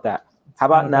place. How about that? How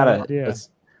about not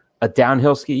a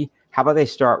downhill ski? How about they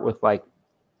start with like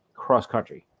cross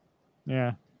country?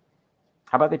 Yeah.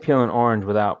 How about they peel an orange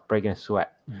without breaking a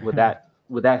sweat? Would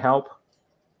that help?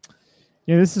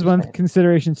 Yeah, this is one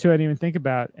consideration too I didn't even think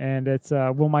about, and it's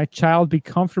will my child be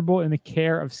comfortable in the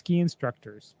care of ski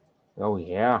instructors? Oh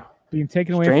yeah, being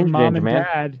taken away from mom and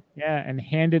dad, and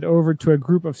handed over to a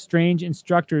group of strange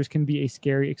instructors can be a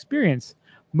scary experience.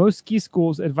 Most ski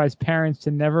schools advise parents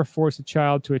to never force a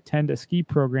child to attend a ski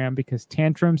program because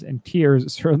tantrums and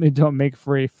tears certainly don't make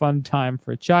for a fun time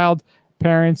for a child,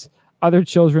 parents, other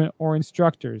children, or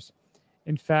instructors.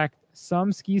 In fact,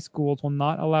 some ski schools will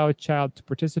not allow a child to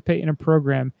participate in a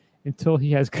program until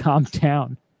he has calmed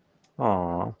down.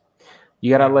 Aww. You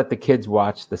got to let the kids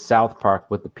watch the South Park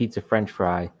with the pizza french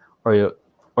fry or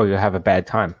you'll have a bad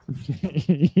time.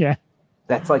 Yeah.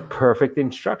 That's like perfect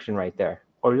instruction right there.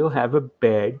 Or you'll have a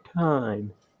bad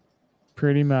time.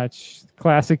 Pretty much.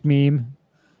 Classic meme.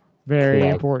 Very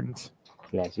important.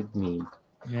 Classic meme.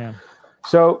 Yeah.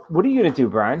 So what are you going to do,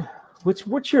 Brian?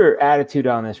 What's your attitude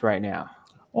on this right now?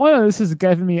 Well, this has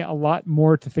given me a lot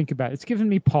more to think about. It's given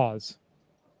me pause.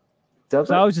 So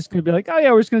I was just going to be like, oh, yeah,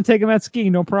 we're just going to take him out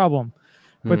skiing, no problem.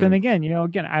 But then again,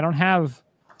 I don't have...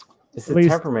 It's the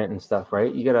temperament and stuff,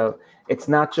 right? It's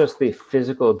not just the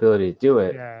physical ability to do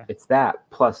it. Yeah. It's that,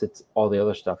 plus it's all the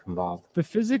other stuff involved. The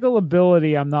physical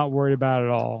ability, I'm not worried about at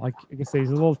all. Like I say, he's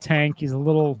a little tank. He's a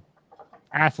little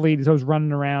athlete. He's always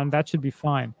running around. That should be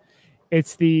fine.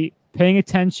 It's the paying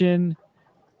attention,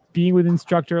 being with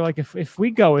instructor. Like if we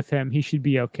go with him, he should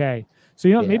be okay. So,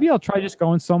 maybe I'll try just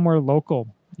going somewhere local.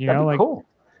 That'd be cool.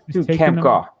 Dude, Camp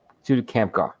Gaw.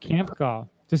 Camp Gaw.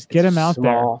 Just get him out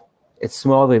there. It's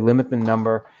small. They limit the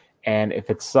number. And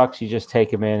if it sucks, you just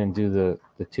take him in and do the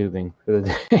tubing for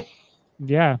the day.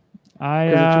 Yeah.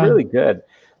 It's really good.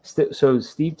 So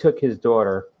Steve took his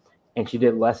daughter and she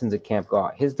did lessons at Camp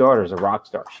Gaw. His daughter's a rock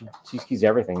star. She skis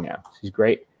everything now. She's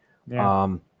great.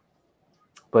 Yeah.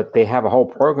 But they have a whole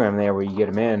program there where you get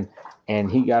him in,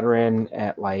 and he got her in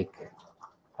at I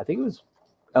think it was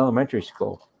elementary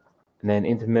school, and then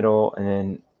into middle,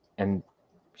 and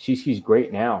she skis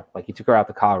great now. Like he took her out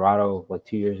to Colorado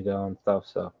 2 years ago and stuff.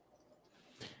 So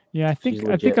yeah, I think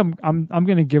I'm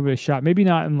gonna give it a shot. Maybe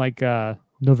not in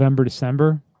November,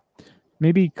 December.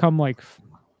 Maybe come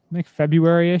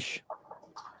February-ish.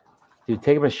 Dude,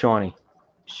 take him to Shawnee.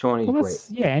 Shawnee's great.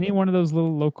 Yeah, any one of those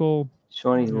little local.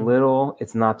 Shawnee's little.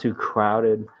 It's not too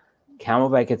crowded.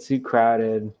 Camelback gets too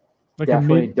crowded.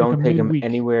 Definitely don't take him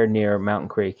anywhere near Mountain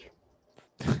Creek.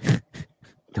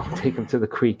 Don't take him to the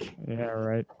creek. Yeah,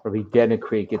 right. Or be dead in a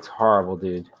creek. It's horrible,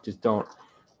 dude. Just don't.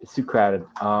 It's too crowded.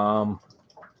 Camp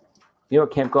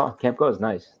Gaw is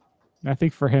nice. I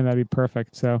think for him that'd be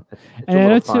perfect. So, and I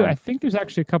know too. I think there's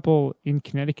actually a couple in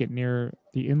Connecticut near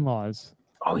the in-laws.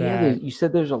 Oh yeah, you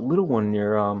said there's a little one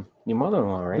near your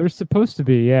mother-in-law, right? There's supposed to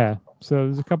be, yeah. So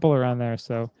there's a couple around there.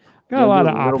 So got a lot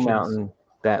of options. Little mountain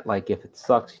that if it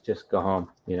sucks, you just go home.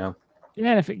 Yeah,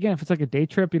 and if it's like a day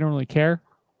trip, you don't really care.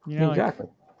 Exactly.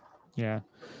 Yeah.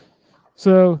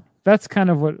 So that's kind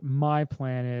of what my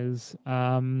plan is.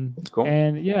 That's cool.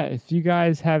 And yeah, if you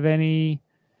guys have any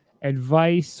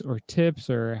advice or tips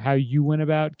or how you went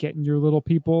about getting your little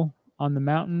people on the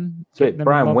mountain. So, getting them in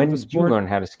Brian, love when with the did you sport. learn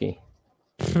how to ski?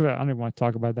 I don't even want to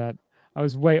talk about that. I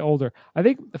was way older. I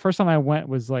think the first time I went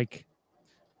was like,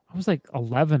 I was like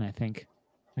 11, I think.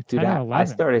 Like Dude, 10 or I 11.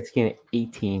 started skiing at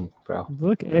 18, bro.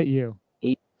 Look at you.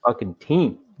 8 fucking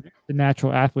teen. The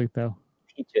natural athlete, though.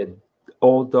 Teach you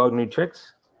old dog new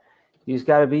tricks. You just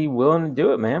got to be willing to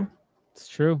do it, man. It's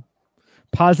true.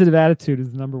 Positive attitude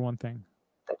is the number one thing.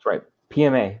 That's right.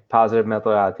 PMA, positive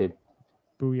mental attitude.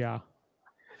 Booyah.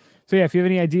 So, yeah, if you have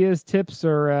any ideas, tips,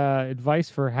 or advice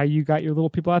for how you got your little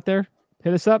people out there,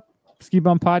 hit us up.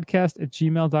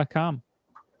 skibumpodcast@gmail.com.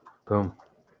 Boom.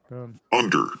 Boom.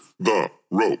 Under the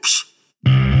ropes.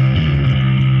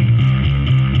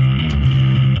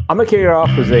 I'm gonna kick it off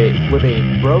with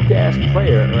a broke-ass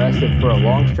player arrested for a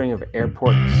long string of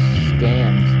airport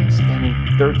scams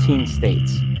spanning 13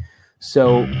 states.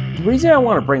 So the reason I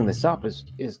want to bring this up is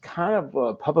kind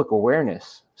of public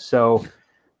awareness. So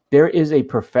there is a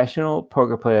professional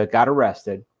poker player that got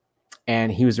arrested,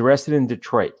 and he was arrested in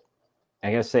Detroit.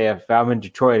 I gotta say, if I'm in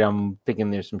Detroit, I'm thinking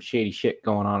there's some shady shit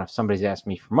going on if somebody's asking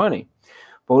me for money.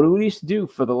 But what he used to do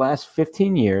for the last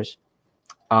 15 years,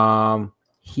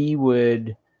 he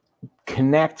would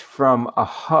connect from a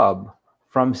hub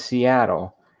from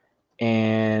Seattle,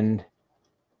 and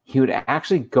he would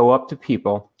actually go up to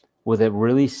people with a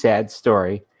really sad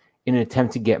story in an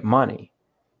attempt to get money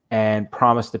and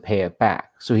promise to pay it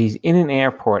back. So he's in an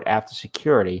airport after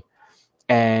security,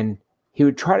 and he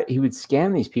would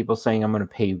scam these people saying, I'm going to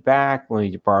pay you back, we'll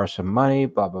need to borrow some money,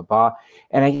 blah, blah, blah.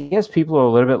 And I guess people are a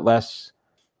little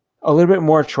bit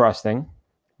more trusting,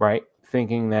 right?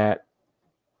 Thinking that,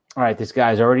 all right, this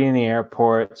guy's already in the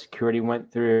airport, security went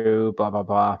through, blah, blah,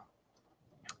 blah.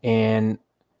 And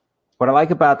what I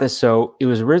like about this, so it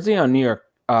was originally on New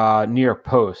York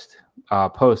Post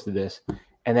posted this,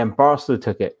 and then Barstool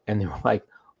took it, and they were like,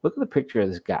 look at the picture of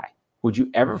this guy. Would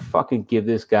you ever fucking give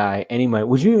this guy any money?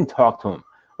 Would you even talk to him?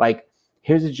 Like,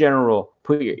 here's a general rule.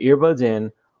 Put your earbuds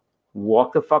in,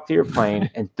 walk the fuck to your plane,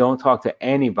 and don't talk to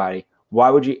anybody.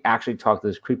 Why would you actually talk to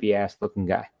this creepy-ass looking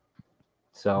guy?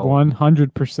 So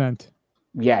 100%.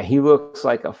 Yeah, he looks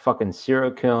like a fucking serial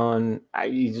killing.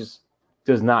 He just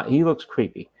does not. He looks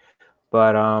creepy.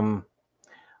 But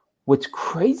what's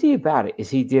crazy about it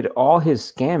is he did all his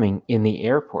scamming in the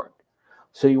airport.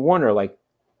 So you wonder, like,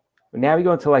 now we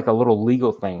go into like a little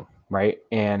legal thing, right?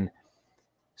 And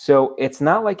so it's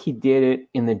not like he did it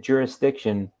in the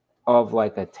jurisdiction of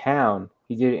like a town.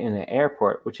 He did it in the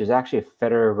airport, which is actually a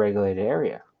federal regulated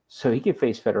area. So he could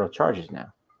face federal charges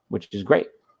now, which is great.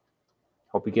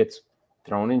 Hope he gets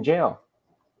thrown in jail.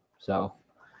 So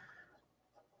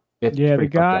yeah, the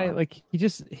guy, like,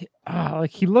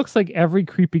 he looks like every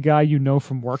creepy guy you know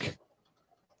from work.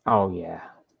 Oh yeah,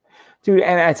 dude.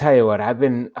 And I tell you what, I've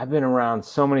been around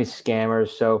so many scammers.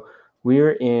 So we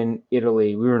were in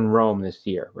Italy. We were in Rome this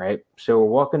year, right? So we're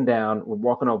walking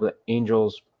over the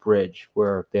Angels Bridge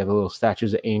where they have the little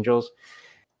statues of angels.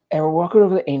 And we're walking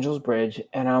over the Angels Bridge,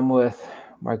 and I'm with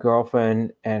my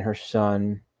girlfriend and her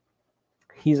son.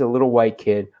 He's a little white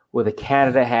kid with a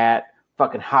Canada hat,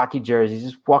 fucking hockey jersey,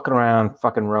 just walking around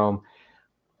fucking Rome.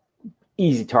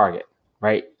 Easy target,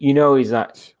 right? You know he's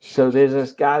not. So there's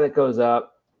this guy that goes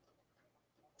up,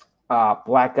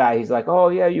 black guy. He's like, oh,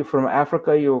 yeah, you from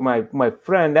Africa? You're my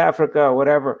friend, Africa,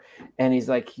 whatever. And he's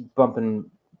like, he bump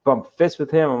fists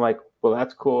with him. I'm like, well,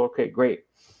 that's cool. Okay, great.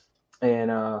 And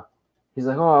he's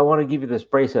like, oh, I want to give you this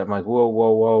bracelet. I'm like,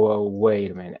 whoa, wait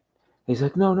a minute. He's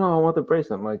like, no, I want the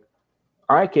bracelet. I'm like,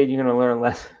 all right, kid, you're going to learn a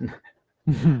lesson.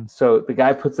 So the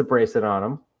guy puts the bracelet on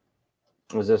him.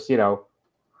 It was just,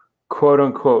 quote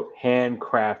unquote,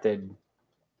 handcrafted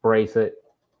bracelet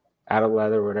out of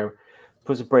leather or whatever.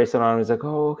 Puts a bracelet on him. He's like,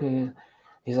 oh, okay.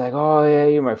 He's like, oh, yeah,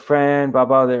 you're my friend, blah,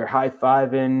 blah. They're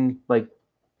high-fiving, like,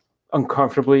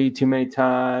 uncomfortably too many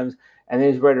times. And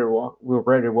then we're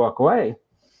ready to walk away.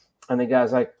 And the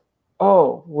guy's like,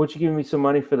 oh, would you give me some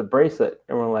money for the bracelet?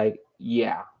 And we're like,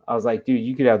 yeah. I was like, dude,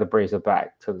 you could have the bracelet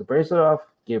back. Took the bracelet off,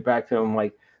 gave it back to him. I'm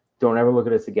like, don't ever look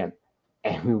at us again.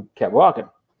 And we kept walking.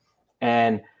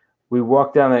 And we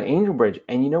walked down that Angel Bridge.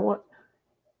 And you know what?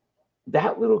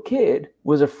 That little kid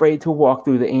was afraid to walk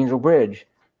through the Angel Bridge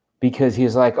because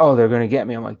he's like, oh, they're going to get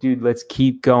me. I'm like, dude, let's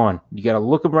keep going. You got to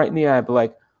look them right in the eye, but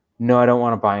like, no, I don't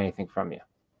want to buy anything from you.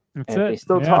 If they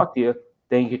still talk to you,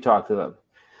 then you can talk to them.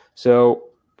 So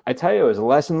I tell you, it was a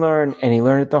lesson learned, and he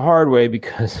learned it the hard way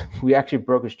because we actually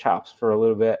broke his chops for a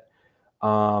little bit.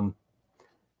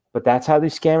 But that's how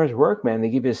these scammers work, man. They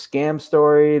give you a scam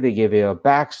story. They give you a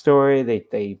backstory.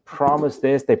 They promise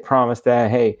this. They promise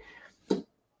that. Hey,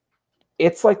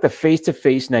 it's like the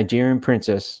face-to-face Nigerian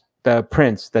prince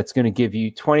that's going to give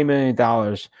you $20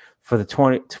 million for the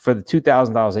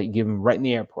 $2,000 that you give them right in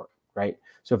the airport, right?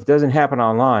 So if it doesn't happen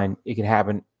online, it can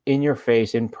happen in your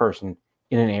face, in person,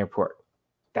 in an airport.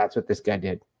 That's what this guy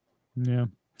did. Yeah.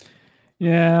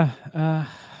 Yeah.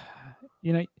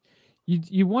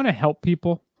 You want to help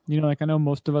people. Like I know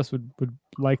most of us would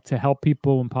like to help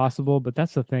people when possible, but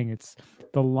that's the thing. It's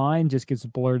the line just gets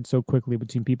blurred so quickly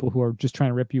between people who are just trying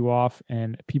to rip you off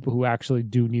and people who actually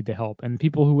do need the help. And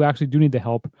people who actually do need the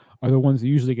help are the ones that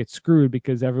usually get screwed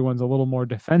because everyone's a little more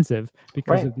defensive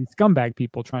because of these scumbag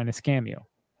people trying to scam you.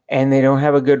 And they don't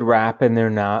have a good rap, and they're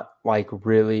not they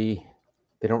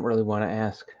don't really want to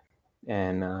ask.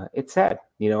 And it's sad,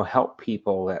 help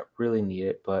people that really need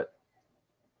it, but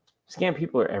scam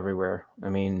people are everywhere. I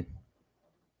mean,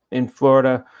 in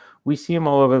Florida, we see them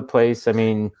all over the place. I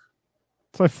mean,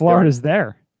 it's like Florida's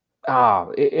there.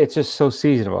 It's just so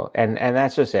seasonal, and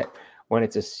that's just it. When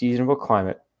it's a seasonable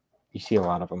climate, you see a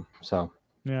lot of them. So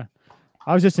yeah,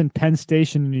 I was just in Penn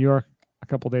Station, New York, a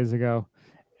couple days ago,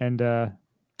 and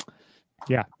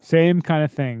yeah, same kind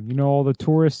of thing. All the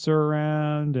tourists are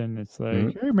around, and it's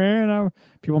like, hey man,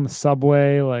 people on the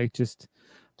subway, like just.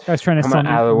 Guys trying to sell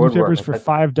newspapers for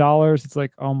 $5. It's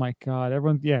like, oh my god,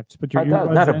 everyone, just put your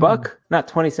earbuds not a in buck, not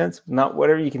 20 cents, not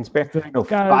whatever you can spare. Like, no,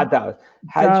 $5.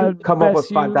 How did you come up with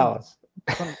 $5?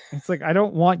 It's like, I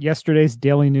don't want yesterday's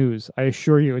daily news. I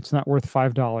assure you, it's not worth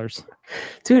 $5.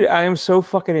 Dude, I am so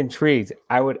fucking intrigued.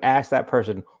 I would ask that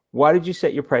person, why did you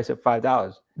set your price at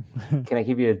 $5? Can I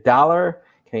give you $1?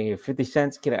 Can I give you 50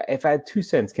 cents? If I had 2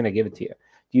 cents, can I give it to you?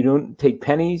 You don't take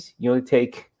pennies. You only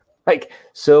take like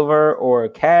silver or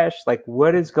cash. Like,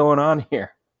 what is going on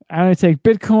here? I only take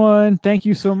Bitcoin. Thank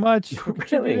you so much for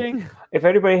contributing. If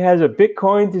anybody has a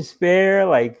Bitcoin to spare,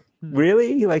 like,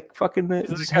 really? Like, fucking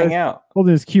just hang out.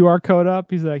 Holding his QR code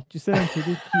up. He's like, just send him to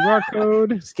the QR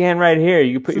code. Scan right here.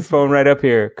 You can put your phone right up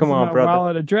here. Come on, brother.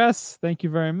 Wallet address. Thank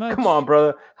you very much. Come on,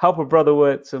 brother. Help a brother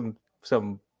with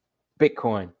some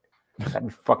Bitcoin. That'd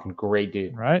be fucking great,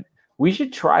 dude. Right? We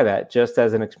should try that just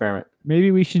as an experiment.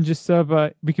 Maybe we should just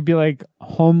we could be like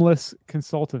homeless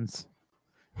consultants.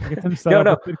 Get them set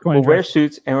up with Bitcoin. We'll wear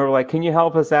suits and we're like, can you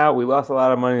help us out? We lost a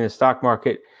lot of money in the stock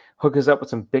market. Hook us up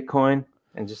with some Bitcoin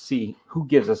and just see who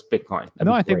gives us Bitcoin.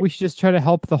 I think we should just try to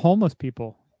help the homeless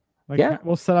people.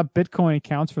 We'll set up Bitcoin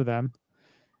accounts for them.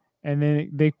 And then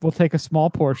they will take a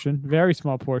small portion, very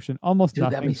small portion, almost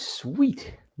nothing. That'd be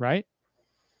sweet. Right?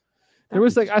 There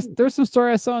was there was some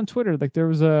story I saw on Twitter. Like there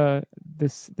was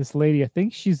this lady, I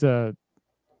think she's in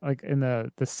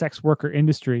the sex worker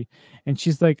industry, and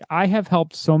she's like, I have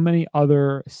helped so many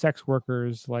other sex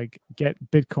workers like get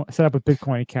Bitcoin set up with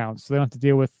Bitcoin accounts, so they don't have to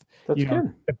deal with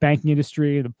the banking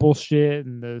industry, the bullshit,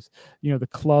 and the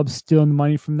clubs stealing the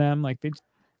money from them. Like they just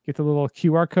get the little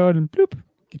QR code and bloop,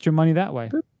 get your money that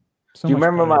way. So do you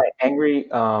remember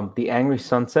the angry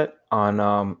sunset on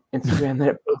Instagram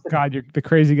that oh god, you're the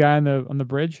crazy guy on the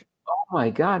bridge? Oh my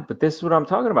god, but this is what I'm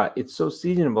talking about. It's so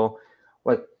seasonable.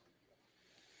 Like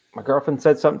my girlfriend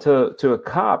said something to a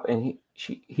cop, and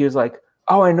he was like,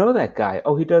 oh, I know that guy.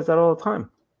 Oh, he does that all the time.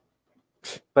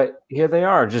 But here they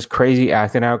are, just crazy,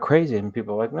 acting out crazy. And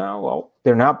people are like, no, well,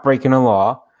 they're not breaking a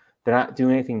law. They're not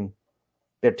doing anything.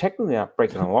 They're technically not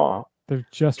breaking a law. They're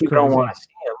just people don't want to see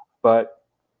him, but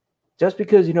just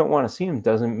because you don't want to see them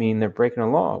doesn't mean they're breaking a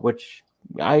law, which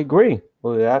I agree.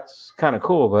 Well, that's kind of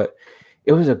cool, but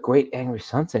it was a great angry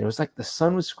sunset. It was like the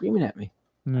sun was screaming at me.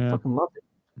 Yeah. I fucking loved it.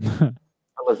 I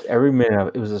loved every minute of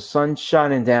it. It was the sun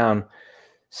shining down,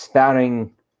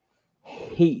 spouting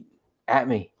hate at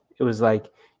me. It was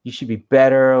like, you should be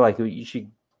better. Like, you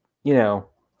should,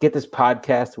 get this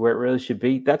podcast where it really should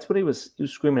be. That's what he was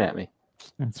screaming at me.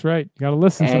 That's right. You got to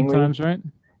listen sometimes, right?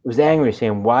 It was angry,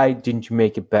 saying, why didn't you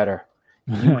make it better?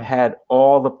 You had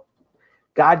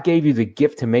God gave you the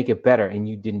gift to make it better, and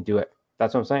you didn't do it.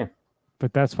 That's what I'm saying.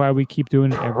 But that's why we keep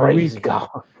doing it every week. God.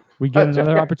 We get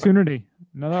another opportunity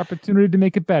to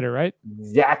make it better, right?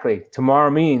 Exactly. Tomorrow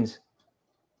means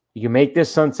you can make this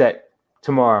sunset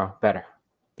tomorrow better.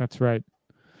 That's right.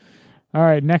 All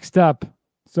right, next up.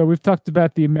 So we've talked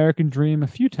about the American dream a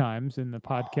few times in the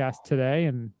podcast today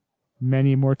and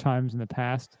many more times in the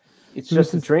past. It's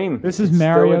just a dream. This is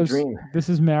Mario's dream. This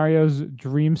is Mario's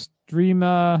dream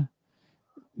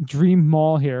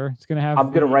mall here. It's gonna have. I'm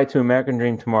gonna write to American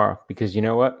Dream tomorrow because you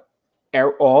know what?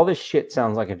 All this shit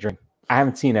sounds like a dream. I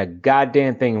haven't seen a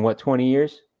goddamn thing in 20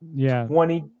 years? Yeah,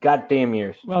 20 goddamn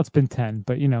years. Well, it's been 10,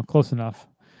 but close enough.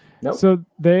 Nope. So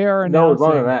they are announcing. No, it's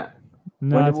longer than that.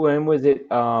 No, when was it? It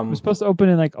was supposed to open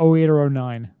in like 08 or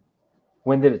 09.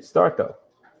 When did it start though?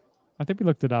 I think we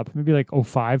looked it up. Maybe like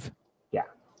 05. Yeah.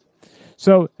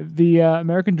 So the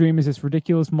American Dream is this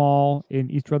ridiculous mall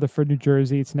in East Rutherford, New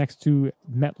Jersey. It's next to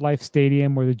MetLife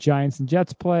Stadium where the Giants and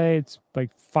Jets play. It's like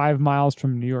 5 miles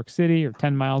from New York City or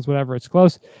 10 miles, whatever. It's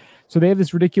close. So they have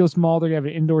this ridiculous mall. They have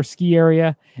an indoor ski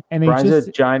area, and they Brian's just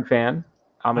a Giant fan.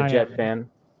 I'm a I Jet am. fan.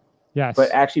 Yes, But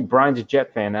actually, Brian's a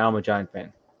Jet fan. Now I'm a Giant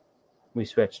fan. We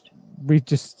switched. we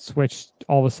just switched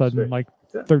all of a sudden, Switched. like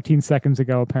 13 seconds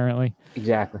ago, apparently.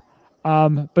 Exactly.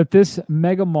 But this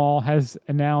mega mall has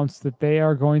announced that they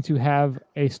are going to have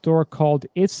a store called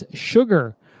It's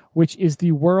Sugar, which is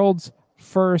the world's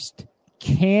first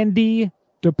candy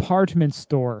department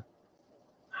store,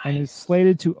 and is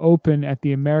slated to open at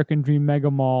the American Dream Mega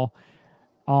Mall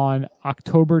on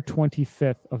October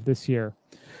 25th of this year.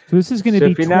 So this is going to So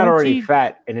be if you're 20, not already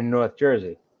fat and in North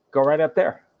Jersey, go right up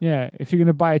there. yeah. If you're going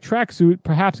to buy a tracksuit,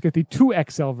 perhaps get the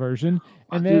 2XL version,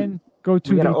 and Dude, then go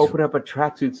to We the. gotta open up a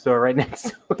tracksuit store right next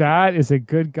to it. That is a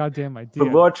good goddamn idea.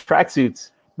 For large tracksuits.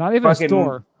 Not even fucking- a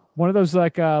store. One of those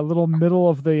like little middle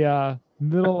of the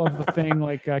thing,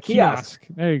 like kiosk.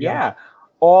 There you go. Yeah.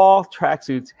 All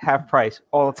tracksuits half price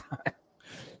all the time.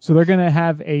 So they're going to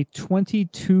have a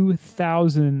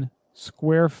 22,000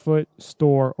 square foot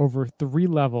store over 3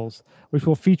 levels, which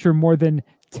will feature more than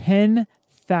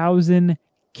 10,000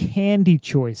 candy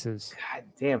choices. God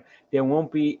damn. There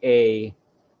won't be a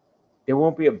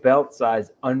belt size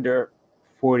under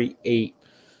 48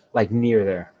 like near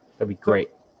there. That'd be great.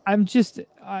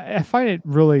 I find it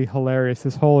really hilarious,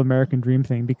 this whole American Dream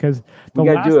thing, because We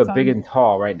gotta do last a big time- and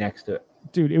tall right next to it.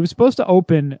 dude, it was supposed to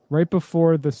open right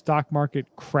before the stock market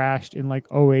crashed in like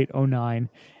 08, 09.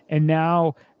 And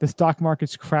now the stock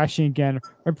market's crashing again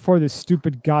right before this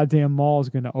stupid goddamn mall is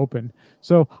going to open.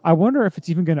 So I wonder if it's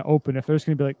even going to open, if there's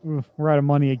going to be like, we're out of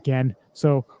money again.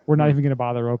 So we're not even going to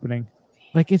bother opening.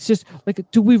 Like, it's just like,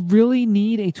 do we really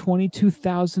need a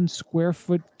 22,000 square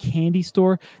foot candy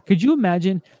store? Could you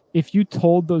imagine if you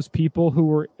told those people who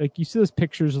were like, you see those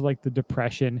pictures of like the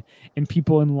Depression and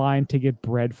people in line to get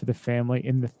bread for the family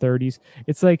in the 30s?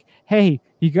 It's like, hey,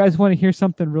 you guys want to hear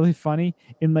something really funny?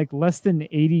 In like less than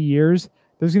 80 years,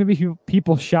 there's going to be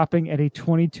people shopping at a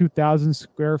 22,000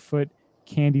 square foot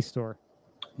candy store.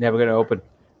 Never gonna open.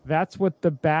 That's what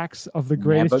the backs of the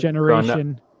greatest Never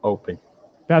generation, Open.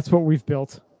 that's what we've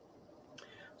built.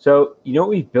 So you know what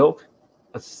we've built?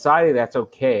 A society that's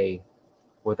okay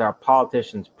with our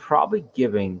politicians probably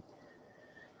giving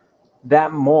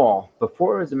that mall,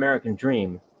 before it was American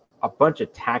Dream, a bunch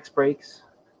of tax breaks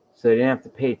so they didn't have to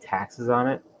pay taxes on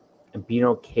it and being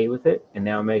okay with it. And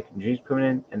now American Dream's coming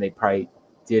in and they probably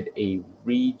did a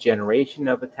regeneration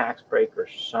of a tax break or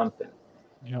something.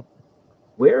 Yep.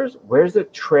 Where's the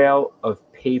trail of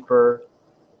paper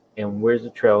and where's the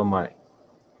trail of money?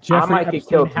 Jeffrey I might get Epstein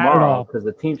killed had it tomorrow all. because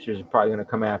the Teamsters are probably going to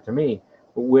come after me.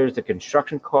 But where's the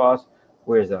construction cost?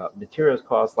 Where's the materials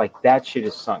cost? Like, that shit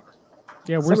is sunk.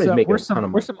 Yeah, Somebody's making a ton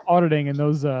of we're some auditing in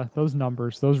those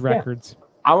numbers, those records.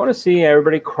 I want to see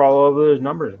everybody crawl over those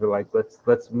numbers. But like,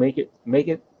 let's make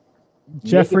it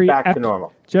Jeffrey back to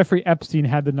normal. Jeffrey Epstein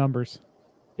had the numbers.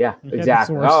 Yeah, He had the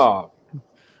exactly. source. Oh,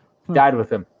 died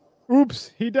with him.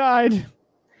 Oops, he died.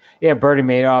 Yeah, Bernie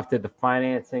Madoff did the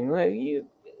financing. Like, it's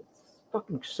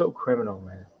fucking so criminal,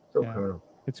 man. So Yeah. criminal.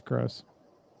 It's gross.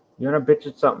 You want to bitch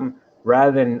at something?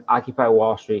 Rather than occupy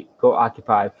Wall Street, go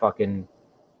occupy fucking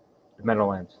the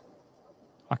Meadowlands.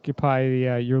 Occupy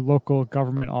the your local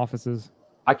government offices.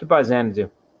 Occupy Xanadu.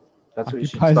 That's what you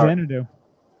should Occupy start. Xanadu.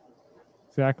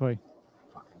 Exactly.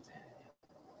 Fucking Xanadu.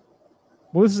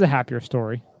 Well, this is a happier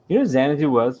story. You know what Xanadu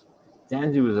was?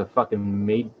 Xanadu was a fucking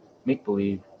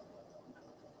make-believe.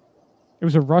 It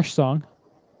was a Rush song.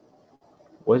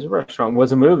 Was a restaurant.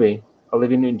 Was a movie.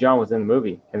 Olivia Newton-John was in the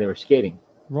movie, and they were skating.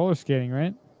 Roller skating,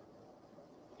 right?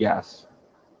 Yes.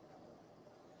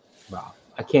 Wow.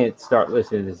 I can't start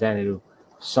listening to Xanadu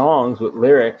songs with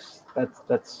lyrics.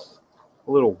 That's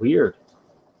a little weird.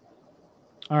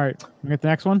 All right. We get the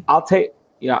next one. I'll take.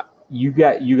 Yeah, you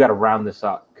got to round this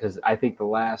up because I think the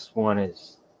last one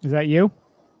is. Is that you?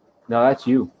 No, that's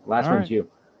you. Last All one's right. you.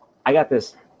 I got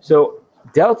this. So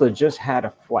Delta just had a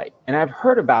flight, and I've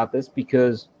heard about this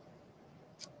because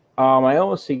my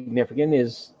almost significant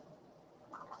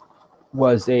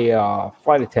was a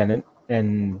flight attendant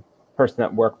and person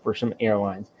that worked for some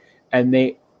airlines, and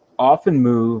they often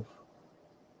move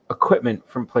equipment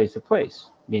from place to place,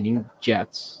 meaning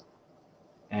jets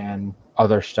and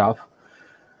other stuff.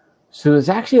 So there's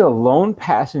actually a lone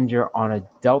passenger on a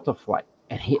Delta flight,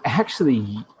 and he actually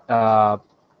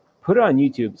put it on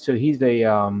YouTube. So he's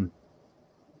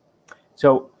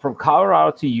so from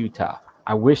Colorado to Utah.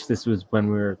 I wish this was when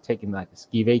we were taking like a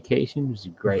ski vacation. It was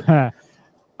great.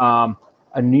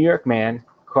 A New York man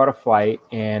caught a flight,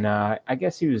 and I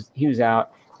guess he was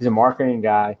out. He's a marketing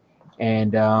guy,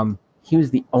 and he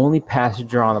was the only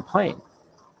passenger on the plane.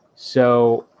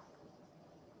 So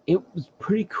it was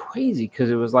pretty crazy because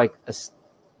it was like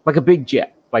a big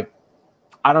jet. Like,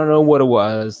 I don't know what it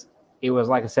was. It was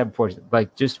like a 747.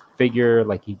 Like, just figure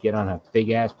like you get on a big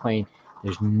ass plane.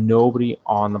 There's nobody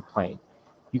on the plane.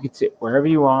 You could sit wherever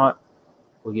you want.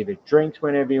 We'll give you drinks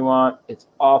whenever you want. It's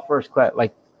all first class.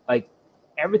 Like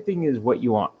everything is what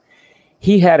you want.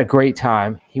 He had a great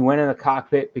time. He went in the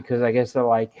cockpit because I guess they're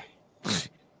like,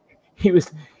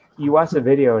 you watch the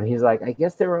video and he's like, I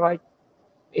guess they were like,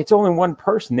 it's only one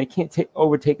person. They can't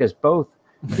overtake us both.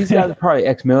 These guys are probably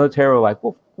ex-military. Were like,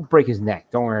 we'll break his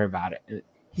neck. Don't worry about it. And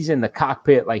he's in the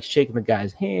cockpit, like shaking the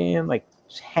guy's hand, like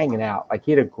just hanging out. Like,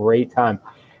 he had a great time.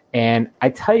 And I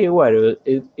tell you what,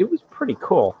 it was pretty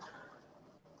cool.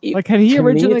 Like, had he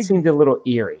originally? It seemed a little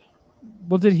eerie.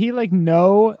 Well, did he like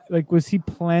know? Like, was he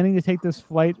planning to take this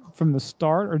flight from the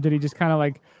start, or did he just kind of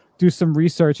like do some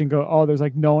research and go, "Oh, there's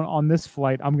like no one on this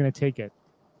flight. I'm going to take it."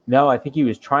 No, I think he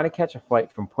was trying to catch a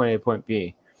flight from point A to point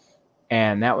B,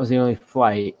 and that was the only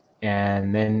flight.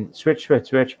 And then switch,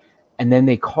 and then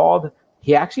they called.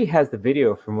 He actually has the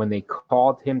video from when they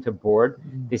called him to board.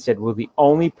 They said, "Will the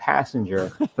only passenger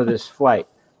for this flight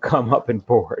come up and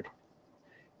board?"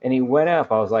 And he went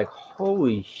up. I was like,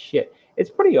 "Holy shit!"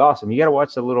 It's pretty awesome. You got to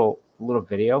watch the little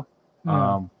video.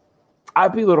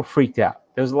 I'd be a little freaked out.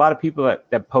 There's a lot of people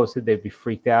that posted they'd be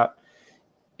freaked out,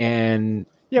 and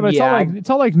yeah, but it's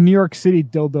all like New York City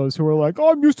dildos who are like,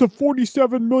 oh, I'm used to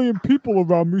 47 million people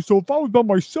around me, so if I was by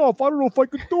myself, I don't know if I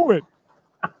could do it.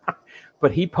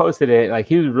 But he posted it like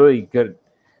he was really good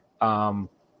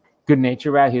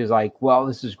natured about it. He was like, well,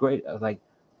 this is great. I was like,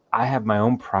 I have my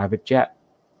own private jet.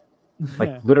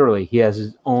 Like, literally, he has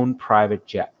his own private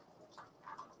jet.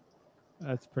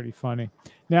 That's pretty funny.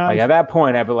 Now, like, at that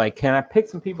point, I'd be like, can I pick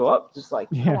some people up? Just like,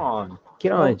 come on,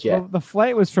 get on the jet. Well, the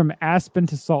flight was from Aspen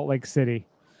to Salt Lake City.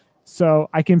 So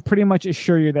I can pretty much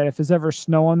assure you that if there's ever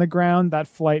snow on the ground, that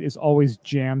flight is always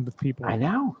jammed with people. I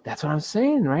know. That's what I'm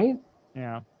saying, right?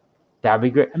 Yeah. That'd be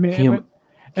great. I mean,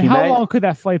 how long could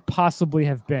that flight possibly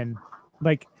have been?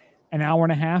 Like an hour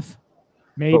and a half?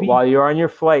 Maybe? But while you're on your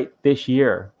flight this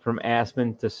year from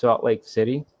Aspen to Salt Lake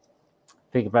City,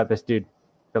 think about this dude.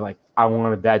 They're like, I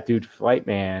wanted that dude's flight,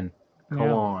 man. Come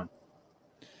on.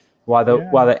 While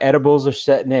the edibles are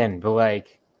setting in, but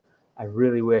like, I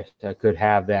really wish I could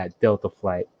have that Delta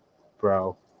flight,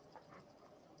 bro.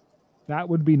 That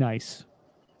would be nice.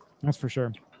 That's for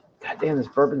sure. God damn, this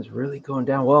bourbon's really going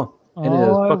down well. And it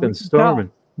is fucking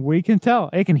storming. We can tell.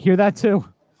 I can hear that too.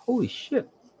 Holy shit.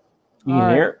 You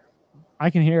can hear it? I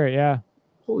can hear it, yeah.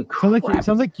 Holy crap. It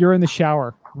sounds like you're in the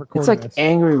shower recording It's like this.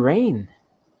 angry rain.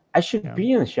 I should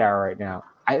be in the shower right now.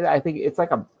 I think it's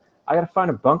like I got to find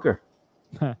a bunker.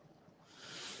 Yeah.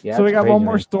 So we got one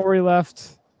more story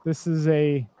left. This is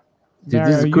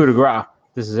this is coup de grace.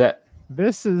 This is it.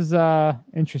 This is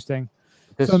interesting.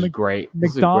 This is great.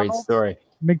 This is a great story.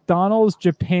 McDonald's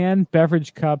Japan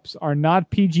beverage cups are not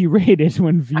PG rated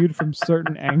when viewed from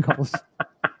certain angles.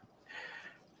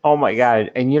 Oh my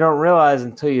God. And you don't realize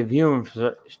until you view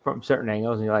them from certain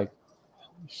angles and you're like,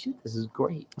 holy shit, this is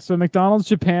great. So McDonald's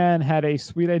Japan had a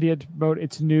sweet idea to promote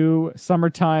its new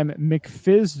summertime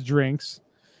McFizz drinks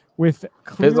with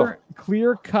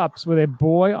clear cups with a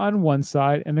boy on one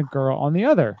side and a girl on the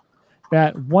other,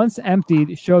 that once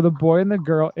emptied show the boy and the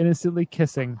girl innocently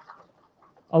kissing.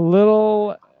 A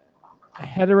little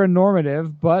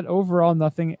heteronormative, but overall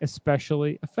nothing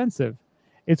especially offensive.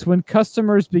 It's when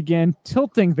customers began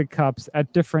tilting the cups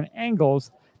at different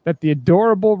angles that the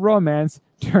adorable romance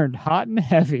turned hot and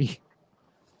heavy.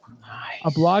 Nice.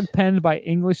 A blog penned by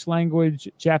English language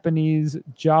Japanese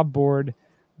job board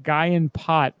Guyan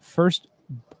Pot first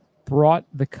brought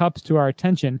the cups to our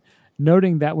attention,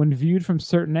 noting that when viewed from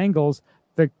certain angles,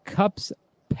 the cup's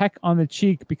peck on the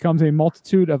cheek becomes a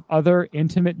multitude of other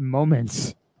intimate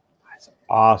moments. That's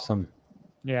awesome.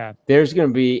 Yeah. There's going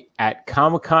to be, at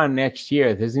Comic-Con next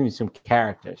year, there's going to be some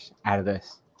characters out of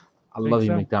this. I love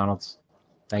you, McDonald's.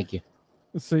 Thank you.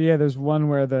 So, yeah, there's one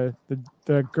where the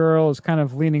girl is kind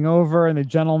of leaning over and the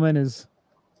gentleman is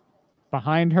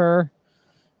behind her.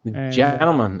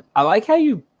 Gentlemen, I like how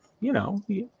you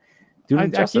do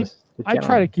it justice. I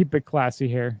try to keep it classy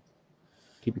here.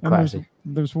 Keep it classy.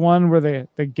 There's one where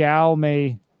the gal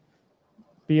may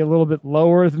be a little bit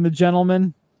lower than the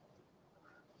gentleman.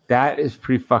 That is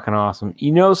pretty fucking awesome.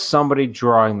 You know, somebody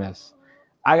drawing this,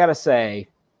 I gotta say,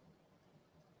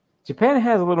 Japan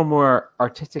has a little more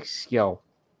artistic skill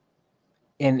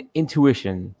and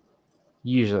intuition,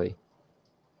 usually.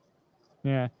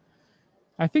 Yeah.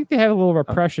 I think they have a little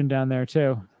repression down there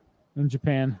too, in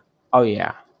Japan. Oh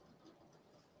yeah.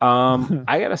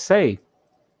 I gotta say,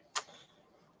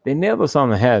 they nailed us on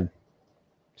the head,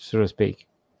 so to speak.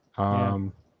 I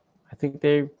think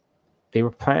they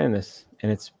were planning this,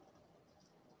 and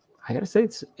I gotta say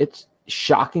it's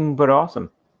shocking but awesome.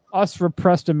 Us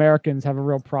repressed Americans have a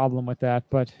real problem with that,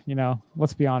 but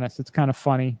let's be honest, it's kind of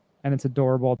funny and it's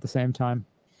adorable at the same time.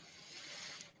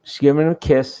 Just giving him a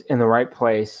kiss in the right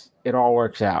place, it all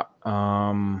works out.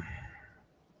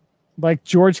 Like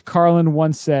George Carlin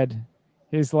once said,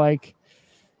 he's like,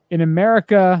 in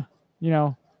America,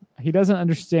 he doesn't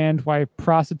understand why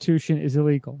prostitution is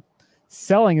illegal.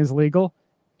 Selling is legal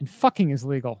and fucking is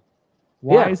legal.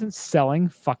 Why isn't selling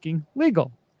fucking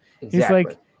legal?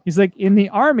 Exactly. He's like, in the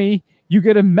army, you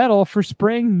get a medal for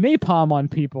spraying napalm on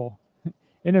people.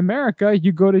 In America,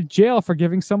 you go to jail for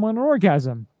giving someone an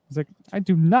orgasm. He's like, I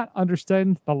do not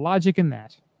understand the logic in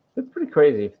that. It's pretty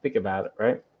crazy if you think about it,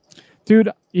 right? Dude,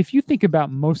 if you think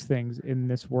about most things in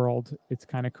this world, it's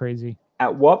kind of crazy.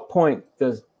 At what point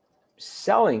does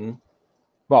selling,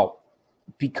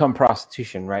 become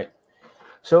prostitution, right?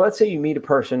 So let's say you meet a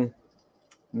person,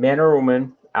 man or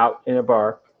woman, out in a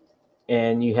bar,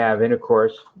 and you have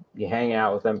intercourse, you hang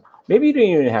out with them. Maybe you don't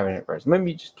even have intercourse.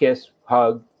 Maybe you just kiss,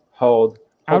 hug, hold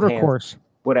outer hands, course,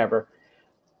 whatever.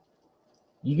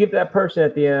 You give that person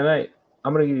at the end of the night,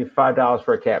 I'm going to give you $5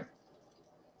 for a cab.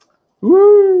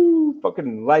 Woo!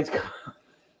 Fucking lights,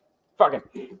 fucking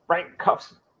right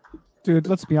cuffs. Dude,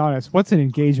 let's be honest. What's an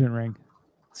engagement ring?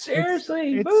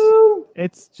 Seriously, boo!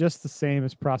 It's just the same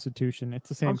as prostitution. It's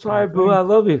the same. I'm sorry, boo. I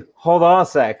love you. Hold on a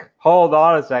sec,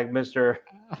 mister.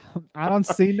 I don't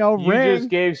see no you ring. You just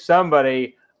gave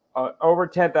somebody over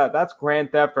 10,000. That's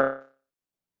grand theft for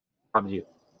you.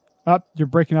 You're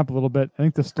breaking up a little bit. I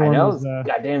think the storm is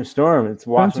goddamn storm. It's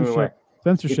washing me away.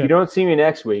 Censorship. If you don't see me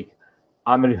next week,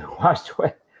 I'm gonna be washed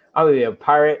away. I'm gonna be a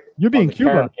pirate. You'll be in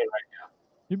Cuba right now.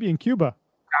 You'll be in Cuba.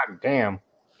 God damn.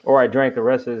 Or I drank the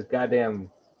rest of this goddamn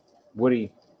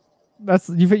Woody.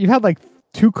 You've had like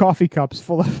 2 coffee cups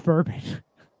full of bourbon.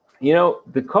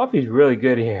 The coffee's really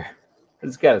good here. I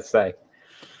just gotta say.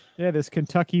 Yeah, this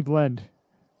Kentucky blend.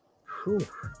 Whew.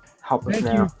 Help us Thank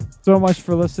now. you so much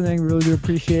for listening. Really do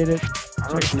appreciate it.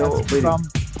 Check out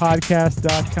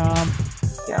podcast.com.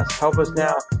 Yes, help us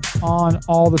now. On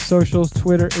all the socials,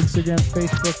 Twitter, Instagram,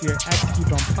 Facebook. We are at Ski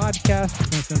Bum Podcast. You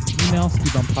can send us an email,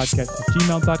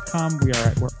 skibumPodcast@gmail.com. We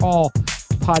are where all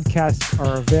podcasts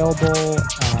are available.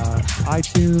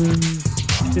 iTunes,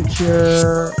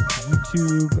 Stitcher,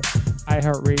 YouTube,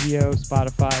 iHeartRadio,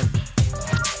 Spotify.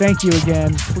 Thank you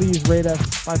again. Please rate us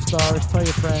 5 stars, tell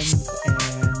your friends, and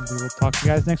we will talk to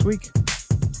you guys next week.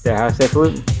 Stay high, stay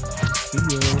pollutant.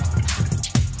 See you.